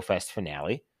is the Go Fest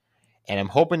finale. And I'm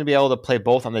hoping to be able to play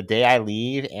both on the day I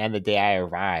leave and the day I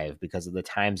arrive because of the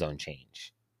time zone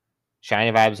change.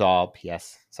 Shiny vibes all.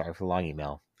 P.S. Sorry for the long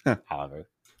email, however.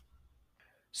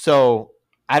 So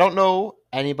I don't know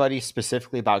anybody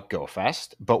specifically about Go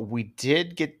Fest, but we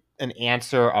did get an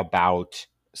answer about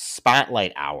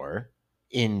Spotlight Hour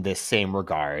in the same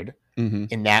regard,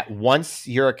 in that once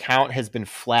your account has been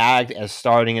flagged as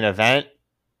starting an event,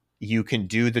 you can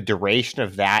do the duration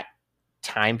of that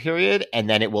time period, and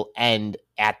then it will end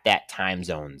at that time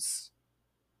zone's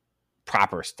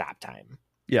proper stop time.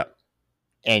 Yeah.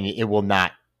 And it will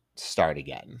not start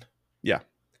again. Yeah.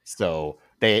 So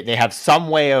they have some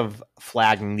way of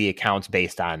flagging the accounts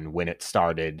based on when it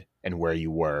started and where you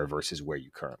were versus where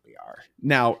you currently are.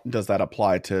 Now, does that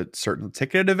apply to certain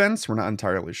ticketed events? We're not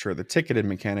entirely sure. The ticketed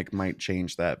mechanic might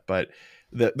change that, but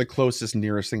the closest,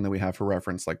 nearest thing that we have for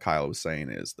reference, like Kyle was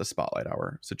saying, is the Spotlight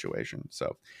Hour situation.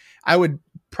 So I would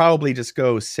probably just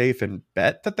go safe and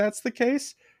bet that that's the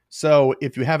case. So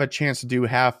if you have a chance to do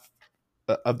half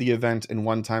of the event in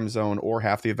one time zone or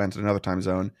half the event in another time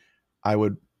zone, I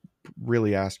would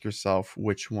really ask yourself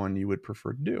which one you would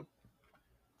prefer to do.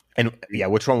 And yeah,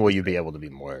 which one will you be able to be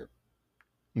more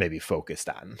maybe focused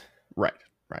on? Right.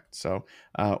 So,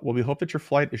 we hope that your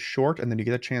flight is short and then you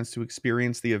get a chance to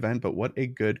experience the event. But what a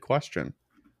good question.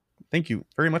 Thank you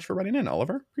very much for writing in,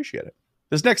 Oliver. Appreciate it.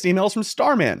 This next email is from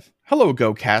Starman. Hello,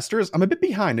 Go Casters. I'm a bit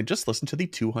behind and just listened to the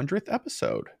 200th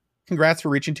episode. Congrats for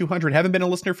reaching 200. Haven't been a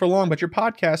listener for long, but your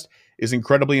podcast is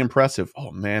incredibly impressive.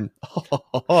 Oh, man.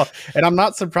 And I'm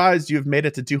not surprised you've made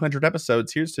it to 200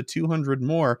 episodes. Here's to 200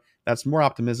 more. That's more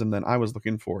optimism than I was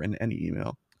looking for in any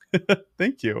email.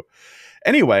 Thank you.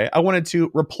 Anyway, I wanted to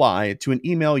reply to an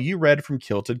email you read from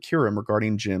Kilted Kurum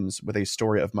regarding gyms with a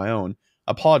story of my own.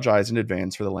 Apologize in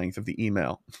advance for the length of the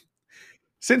email.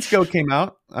 Since Go came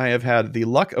out, I have had the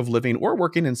luck of living or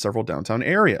working in several downtown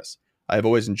areas. I have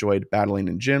always enjoyed battling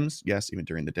in gyms, yes, even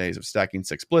during the days of stacking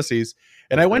 6 Blissies,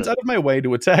 and I went out of my way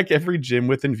to attack every gym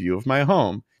within view of my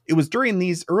home. It was during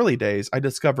these early days I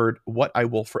discovered what I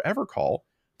will forever call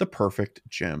the perfect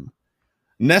gym.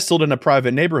 Nestled in a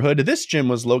private neighborhood, this gym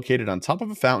was located on top of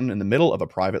a fountain in the middle of a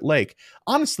private lake.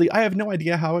 Honestly, I have no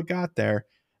idea how it got there,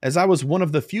 as I was one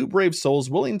of the few brave souls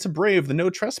willing to brave the no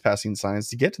trespassing signs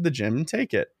to get to the gym and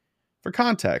take it. For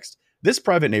context, this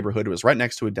private neighborhood was right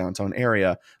next to a downtown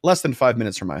area, less than 5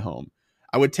 minutes from my home.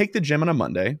 I would take the gym on a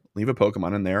Monday, leave a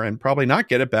Pokemon in there, and probably not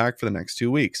get it back for the next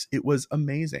 2 weeks. It was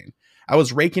amazing. I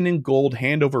was raking in gold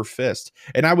hand over fist,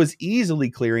 and I was easily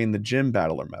clearing the gym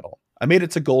battler medal. I made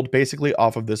it to gold basically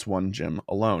off of this one gym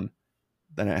alone.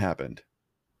 Then it happened.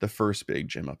 The first big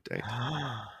gym update.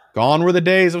 Gone were the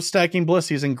days of stacking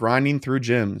Blissies and grinding through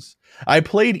gyms. I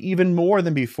played even more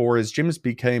than before as gyms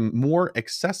became more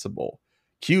accessible.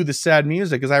 Cue the sad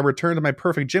music as I returned to my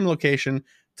perfect gym location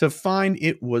to find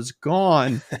it was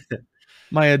gone.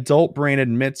 My adult brain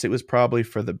admits it was probably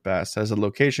for the best, as the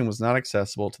location was not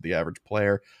accessible to the average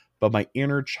player, but my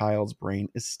inner child's brain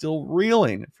is still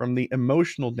reeling from the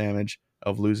emotional damage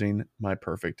of losing my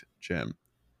perfect gym.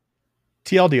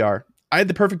 TLDR, I had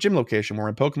the perfect gym location where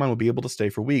my Pokemon would be able to stay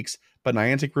for weeks, but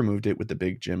Niantic removed it with the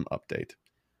big gym update.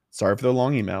 Sorry for the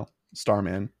long email,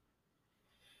 Starman.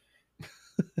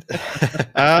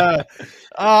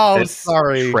 It's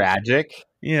sorry. Tragic.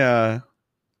 Yeah.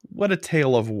 What a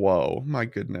tale of woe. My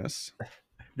goodness.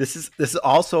 This is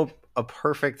also a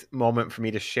perfect moment for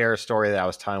me to share a story that I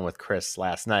was telling with Chris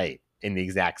last night in the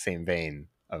exact same vein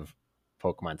of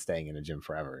Pokemon staying in a gym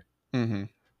forever. Mm-hmm.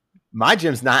 My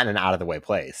gym's not in an out of the way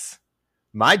place.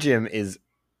 My gym is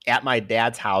at my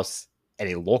dad's house at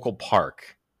a local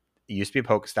park. It used to be a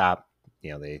Pokestop.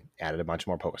 You know, they added a bunch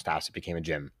more Pokestops. It became a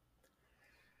gym.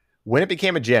 When it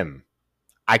became a gym,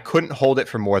 I couldn't hold it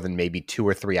for more than maybe 2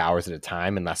 or 3 hours at a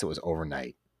time unless it was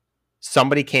overnight.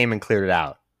 Somebody came and cleared it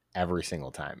out every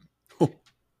single time.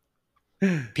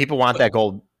 People want that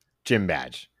gold gym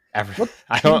badge.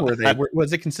 Were they?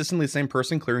 Was it consistently the same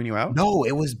person clearing you out? No,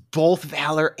 it was both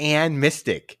Valor and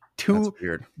Mystic. That's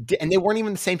weird. And they weren't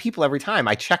even the same people every time.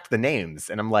 I checked the names,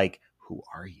 and I'm like, "Who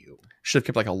are you?" Should have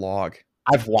kept like a log.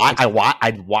 I'd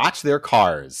watch their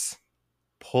cars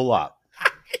pull up,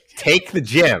 take the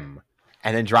gym,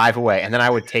 and then drive away, and then I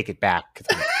would take it back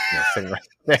because I'm sitting right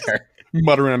there,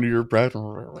 muttering under your breath.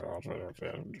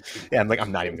 Yeah, I'm like,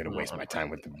 I'm not even going to waste my time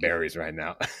with the berries right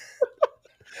now.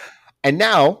 And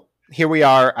now here we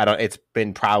are. It's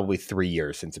been probably 3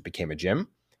 years since it became a gym.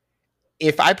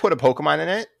 If I put a Pokemon in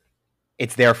it,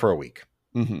 it's there for a week.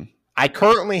 Mm-hmm. I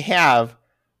currently have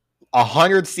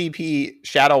 100 CP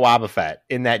Shadow Wobbuffet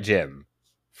in that gym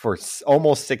for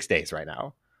almost 6 days right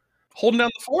now. Holding down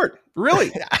the fort.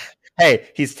 Really? Hey,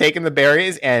 he's taking the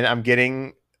berries, and I'm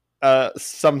getting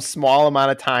some small amount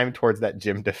of time towards that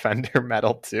gym defender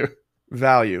medal too.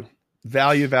 Value.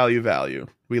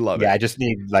 We love it. Yeah, I just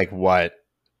need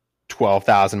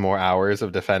 12,000 more hours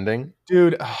of defending.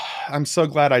 Dude, I'm so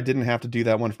glad I didn't have to do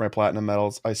that one for my platinum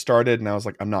medals. I started and I was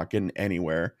like, I'm not getting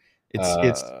anywhere.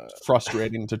 It's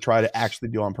frustrating to try to actually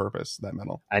do on purpose that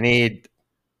medal. I need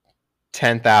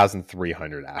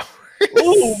 10,300 hours.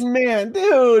 Oh man,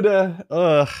 dude.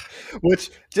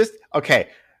 Which just okay.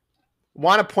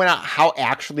 Want to point out how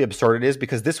actually absurd it is,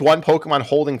 because this one Pokemon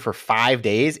holding for 5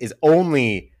 days is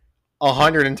only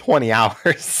 120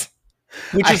 hours,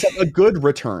 which is a good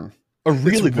return. A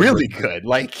really good.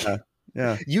 Like,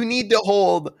 yeah, you need to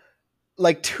hold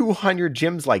 200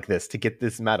 gyms like this to get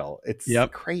this medal. It's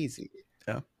crazy.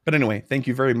 Yeah. But anyway, thank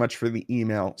you very much for the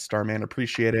email, Starman.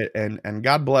 Appreciate it. And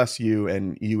God bless you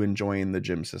and you enjoying the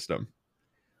gym system.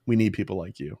 We need people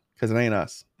like you, because it ain't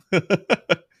us.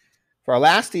 For our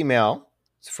last email,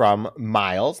 it's from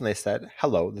Miles, and they said,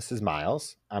 "Hello, this is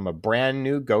Miles. I'm a brand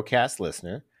new GoCast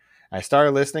listener. I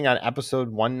started listening on episode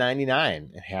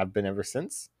 199 and have been ever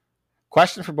since.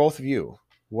 Question for both of you.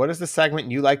 What is the segment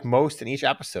you like most in each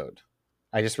episode?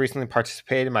 I just recently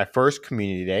participated in my first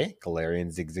community day,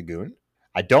 Galarian Zigzagoon.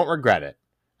 I don't regret it.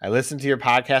 I listened to your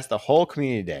podcast the whole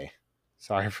community day.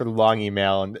 Sorry for the long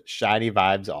email and shiny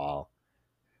vibes all.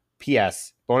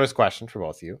 P.S. Bonus question for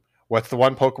both of you. What's the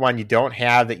one Pokemon you don't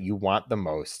have that you want the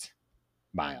most?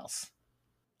 Miles."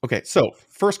 Okay, so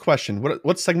first question.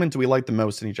 What segment do we like the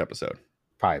most in each episode?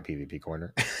 Probably PvP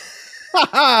Corner.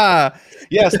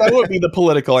 Yes, that would be the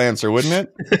political answer, wouldn't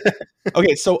it?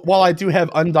 Okay, so while I do have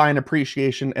undying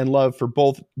appreciation and love for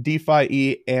both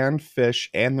DeFi and Fish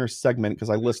and their segment, because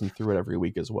I listen through it every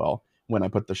week as well when I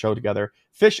put the show together.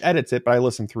 Fish edits it, but I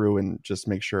listen through and just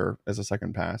make sure as a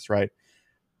second pass, right?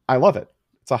 I love it.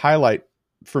 It's a highlight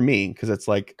for me because it's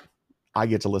like I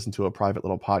get to listen to a private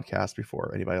little podcast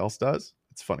before anybody else does.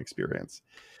 It's a fun experience.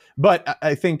 But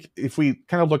I think if we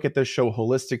kind of look at this show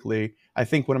holistically, I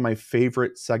think one of my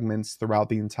favorite segments throughout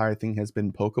the entire thing has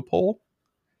been Pokepoll,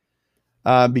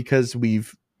 because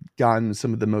we've gotten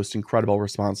some of the most incredible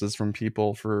responses from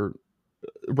people for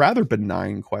rather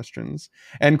benign questions,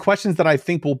 and questions that I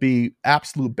think will be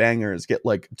absolute bangers get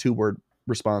 2-word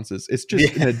responses. It's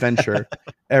just an adventure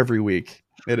every week.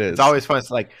 It is. It's always fun.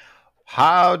 It's like,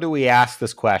 how do we ask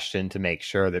this question to make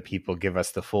sure that people give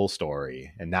us the full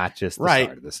story and not just the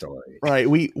start of the story? Right.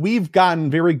 We've gotten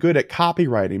very good at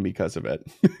copywriting because of it.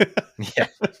 Yeah.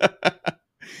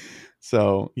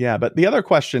 So, yeah. But the other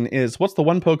question is, what's the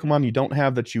one Pokemon you don't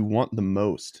have that you want the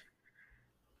most?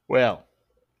 Well,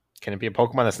 can it be a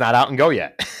Pokemon that's not out and go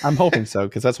yet? I'm hoping so,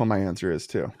 because that's what my answer is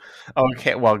too.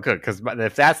 Okay. Well, good. Because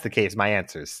if that's the case, my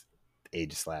answer is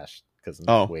Aegislash, because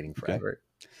I'm waiting forever. Okay.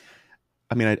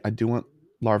 I mean, I do want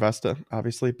Larvesta,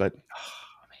 obviously, but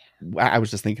I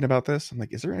was just thinking about this. I'm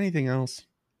like, is there anything else?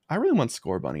 I really want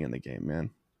Scorbunny in the game, man.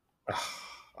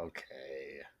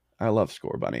 Okay. I love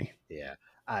Scorbunny. Yeah.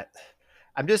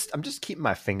 I'm just keeping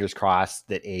my fingers crossed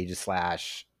that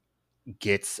Aegislash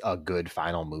gets a good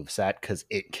final moveset, because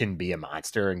it can be a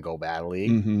monster in Go Battle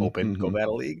League, Go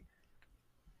Battle League.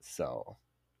 So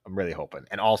I'm really hoping.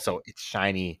 And also, it's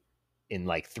shiny in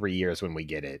 3 years when we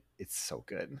get it. It's so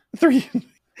good. 3.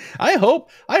 I hope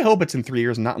it's in 3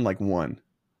 years, not in 1.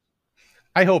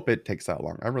 I hope it takes that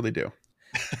long. I really do.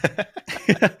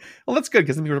 Well, that's good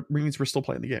because it means we're still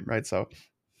playing the game, right? So,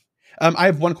 I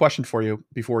have one question for you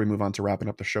before we move on to wrapping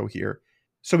up the show here.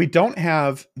 So we don't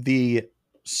have the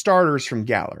starters from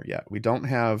Galar yet. We don't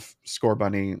have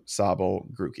Scorbunny,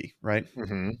 Sobble, Grookey, right?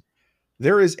 Mm-hmm.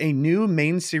 There is a new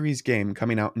main series game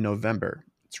coming out in November.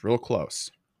 It's real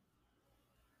close.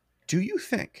 Do you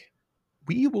think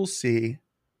we will see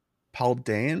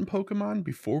Paldean Pokemon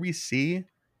before we see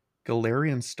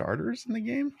Galarian starters in the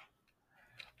game?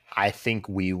 I think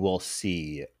we will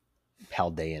see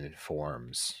Paldean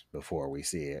forms before we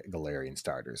see Galarian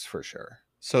starters for sure.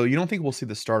 So you don't think we'll see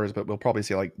the starters, but we'll probably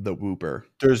see like the Wooper.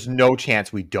 There's no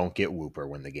chance we don't get Wooper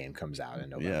when the game comes out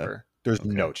in November. Yeah. There's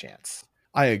no chance.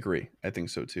 I agree. I think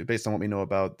so too. Based on what we know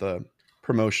about the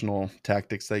promotional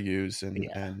tactics they use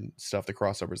and stuff, the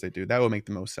crossovers they do, that would make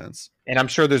the most sense. And I'm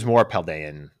sure there's more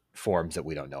Paldean forms that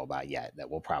we don't know about yet that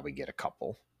we'll probably get a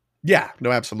couple. Yeah,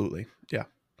 no, absolutely. Yeah.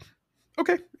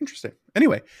 Okay, interesting.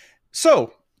 Anyway,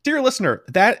 so dear listener,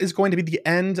 that is going to be the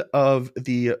end of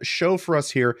the show for us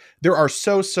here. There are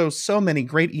so many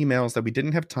great emails that we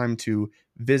didn't have time to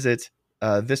visit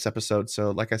this episode.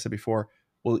 So like I said before,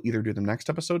 we'll either do them next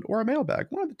episode or a mailbag.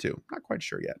 One of the two. Not quite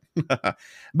sure yet.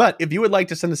 But if you would like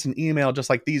to send us an email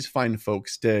just like these fine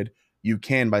folks did, you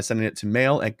can by sending it to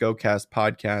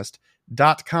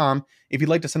mail@gocastpodcast.com. If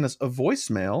you'd like to send us a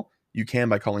voicemail, you can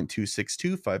by calling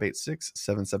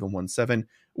 262-586-7717.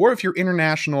 Or if you're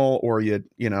international or you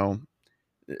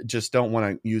just don't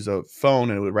want to use a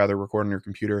phone and would rather record on your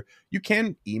computer, you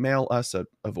can email us a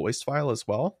voice file as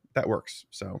well. That works.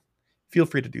 So feel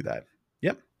free to do that.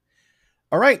 Yep.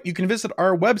 All right. You can visit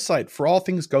our website for all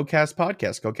things GoCast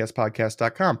Podcast,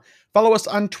 gocastpodcast.com. Follow us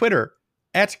on Twitter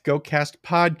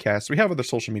 @GoCastPodcast. We have other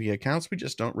social media accounts. We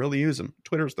just don't really use them.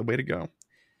 Twitter's the way to go.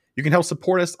 You can help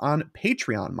support us on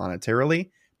Patreon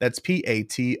monetarily. That's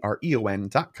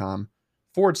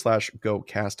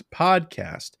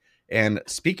patreon.com/GoCastPodcast. And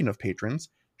speaking of patrons,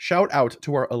 shout out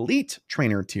to our elite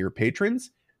trainer tier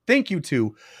patrons. Thank you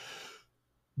to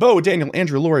Bo, Daniel,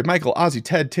 Andrew, Lori, Michael, Ozzy,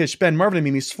 Ted, Tish, Ben, Marvin, and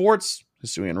Mimi Swartz,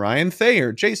 Hisui and Ryan,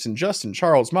 Thayer, Jason, Justin,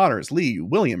 Charles, Modders, Lee,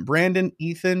 William, Brandon,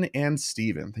 Ethan, and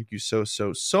Steven. Thank you so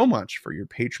much for your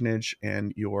patronage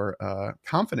and your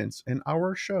confidence in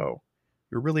our show.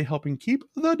 You're really helping keep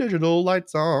the digital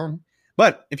lights on.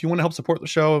 But if you want to help support the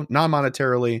show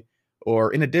non-monetarily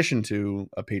or in addition to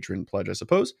a patron pledge, I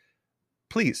suppose,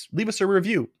 please leave us a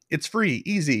review. It's free,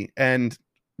 easy, and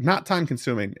not time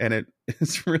consuming. And it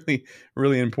is really,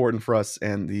 really important for us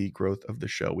and the growth of the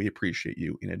show. We appreciate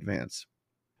you in advance.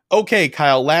 Okay,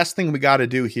 Kyle, last thing we got to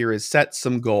do here is set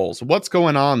some goals. What's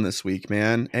going on this week,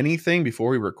 man? Anything before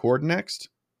we record next?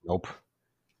 Nope.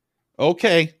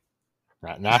 Okay.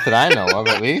 Not that I know of,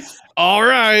 at least. All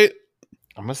right.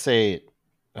 I'm going to say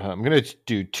I'm going to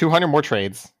do 200 more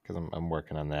trades because I'm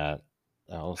working on that.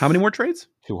 How many more trades?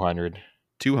 200.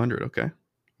 200, okay.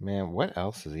 Man, what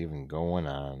else is even going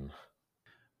on?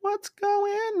 What's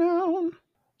going on?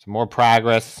 Some more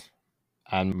progress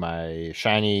on my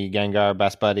shiny Gengar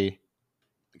best buddy.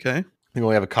 Okay. I think we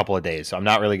only have a couple of days, so I'm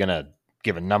not really going to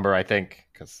give a number, I think,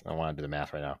 because I don't want to do the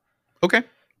math right now. Okay.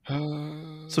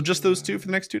 So just those two for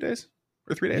the next 2 days?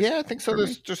 Or 3 days? Yeah, I think so.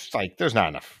 There's not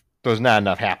enough. There's not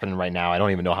enough happening right now. I don't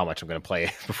even know how much I'm going to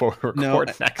play before we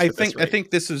record next. I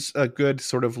think this is a good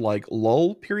sort of like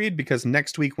lull period because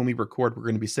next week when we record, we're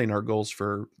going to be setting our goals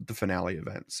for the finale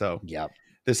event. So yep.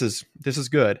 This is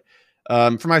good.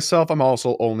 For myself, I'm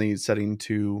also only setting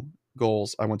 2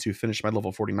 goals. I want to finish my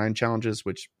level 49 challenges,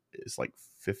 which is like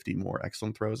 50 more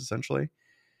excellent throws essentially,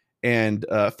 and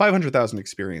 500,000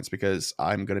 experience because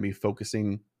I'm going to be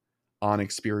focusing on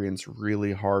experience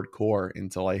really hardcore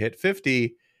until I hit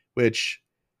 50, which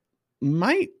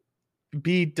might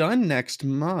be done next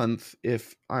month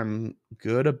if I'm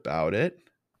good about it.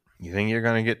 You think you're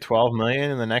going to get 12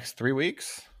 million in the next 3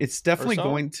 weeks? It's definitely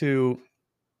going to,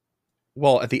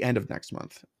 well, at the end of next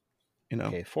month,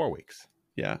 Okay, 4 weeks.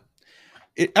 Yeah.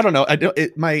 I don't know.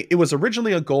 It was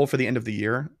originally a goal for the end of the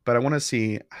year, but I want to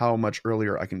see how much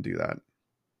earlier I can do that.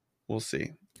 We'll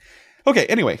see. Okay,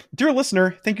 anyway, dear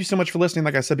listener, thank you so much for listening,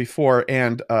 like I said before,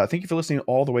 and thank you for listening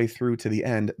all the way through to the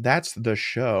end. That's the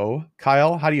show.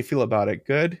 Kyle, how do you feel about it?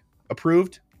 Good?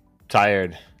 Approved?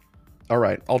 Tired. All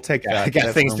right, I'll take that. I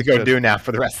got things to go do now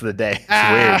for the rest of the day.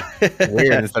 It's weird.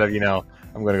 Weird instead of,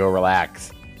 I'm going to go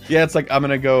relax. Yeah, it's like I'm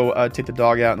going to go take the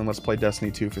dog out and then let's play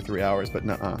Destiny 2 for 3 hours, but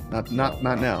not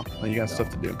now. You got stuff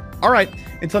to do. All right,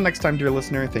 until next time, dear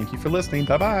listener, thank you for listening.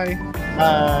 Bye-bye.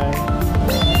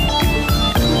 Bye.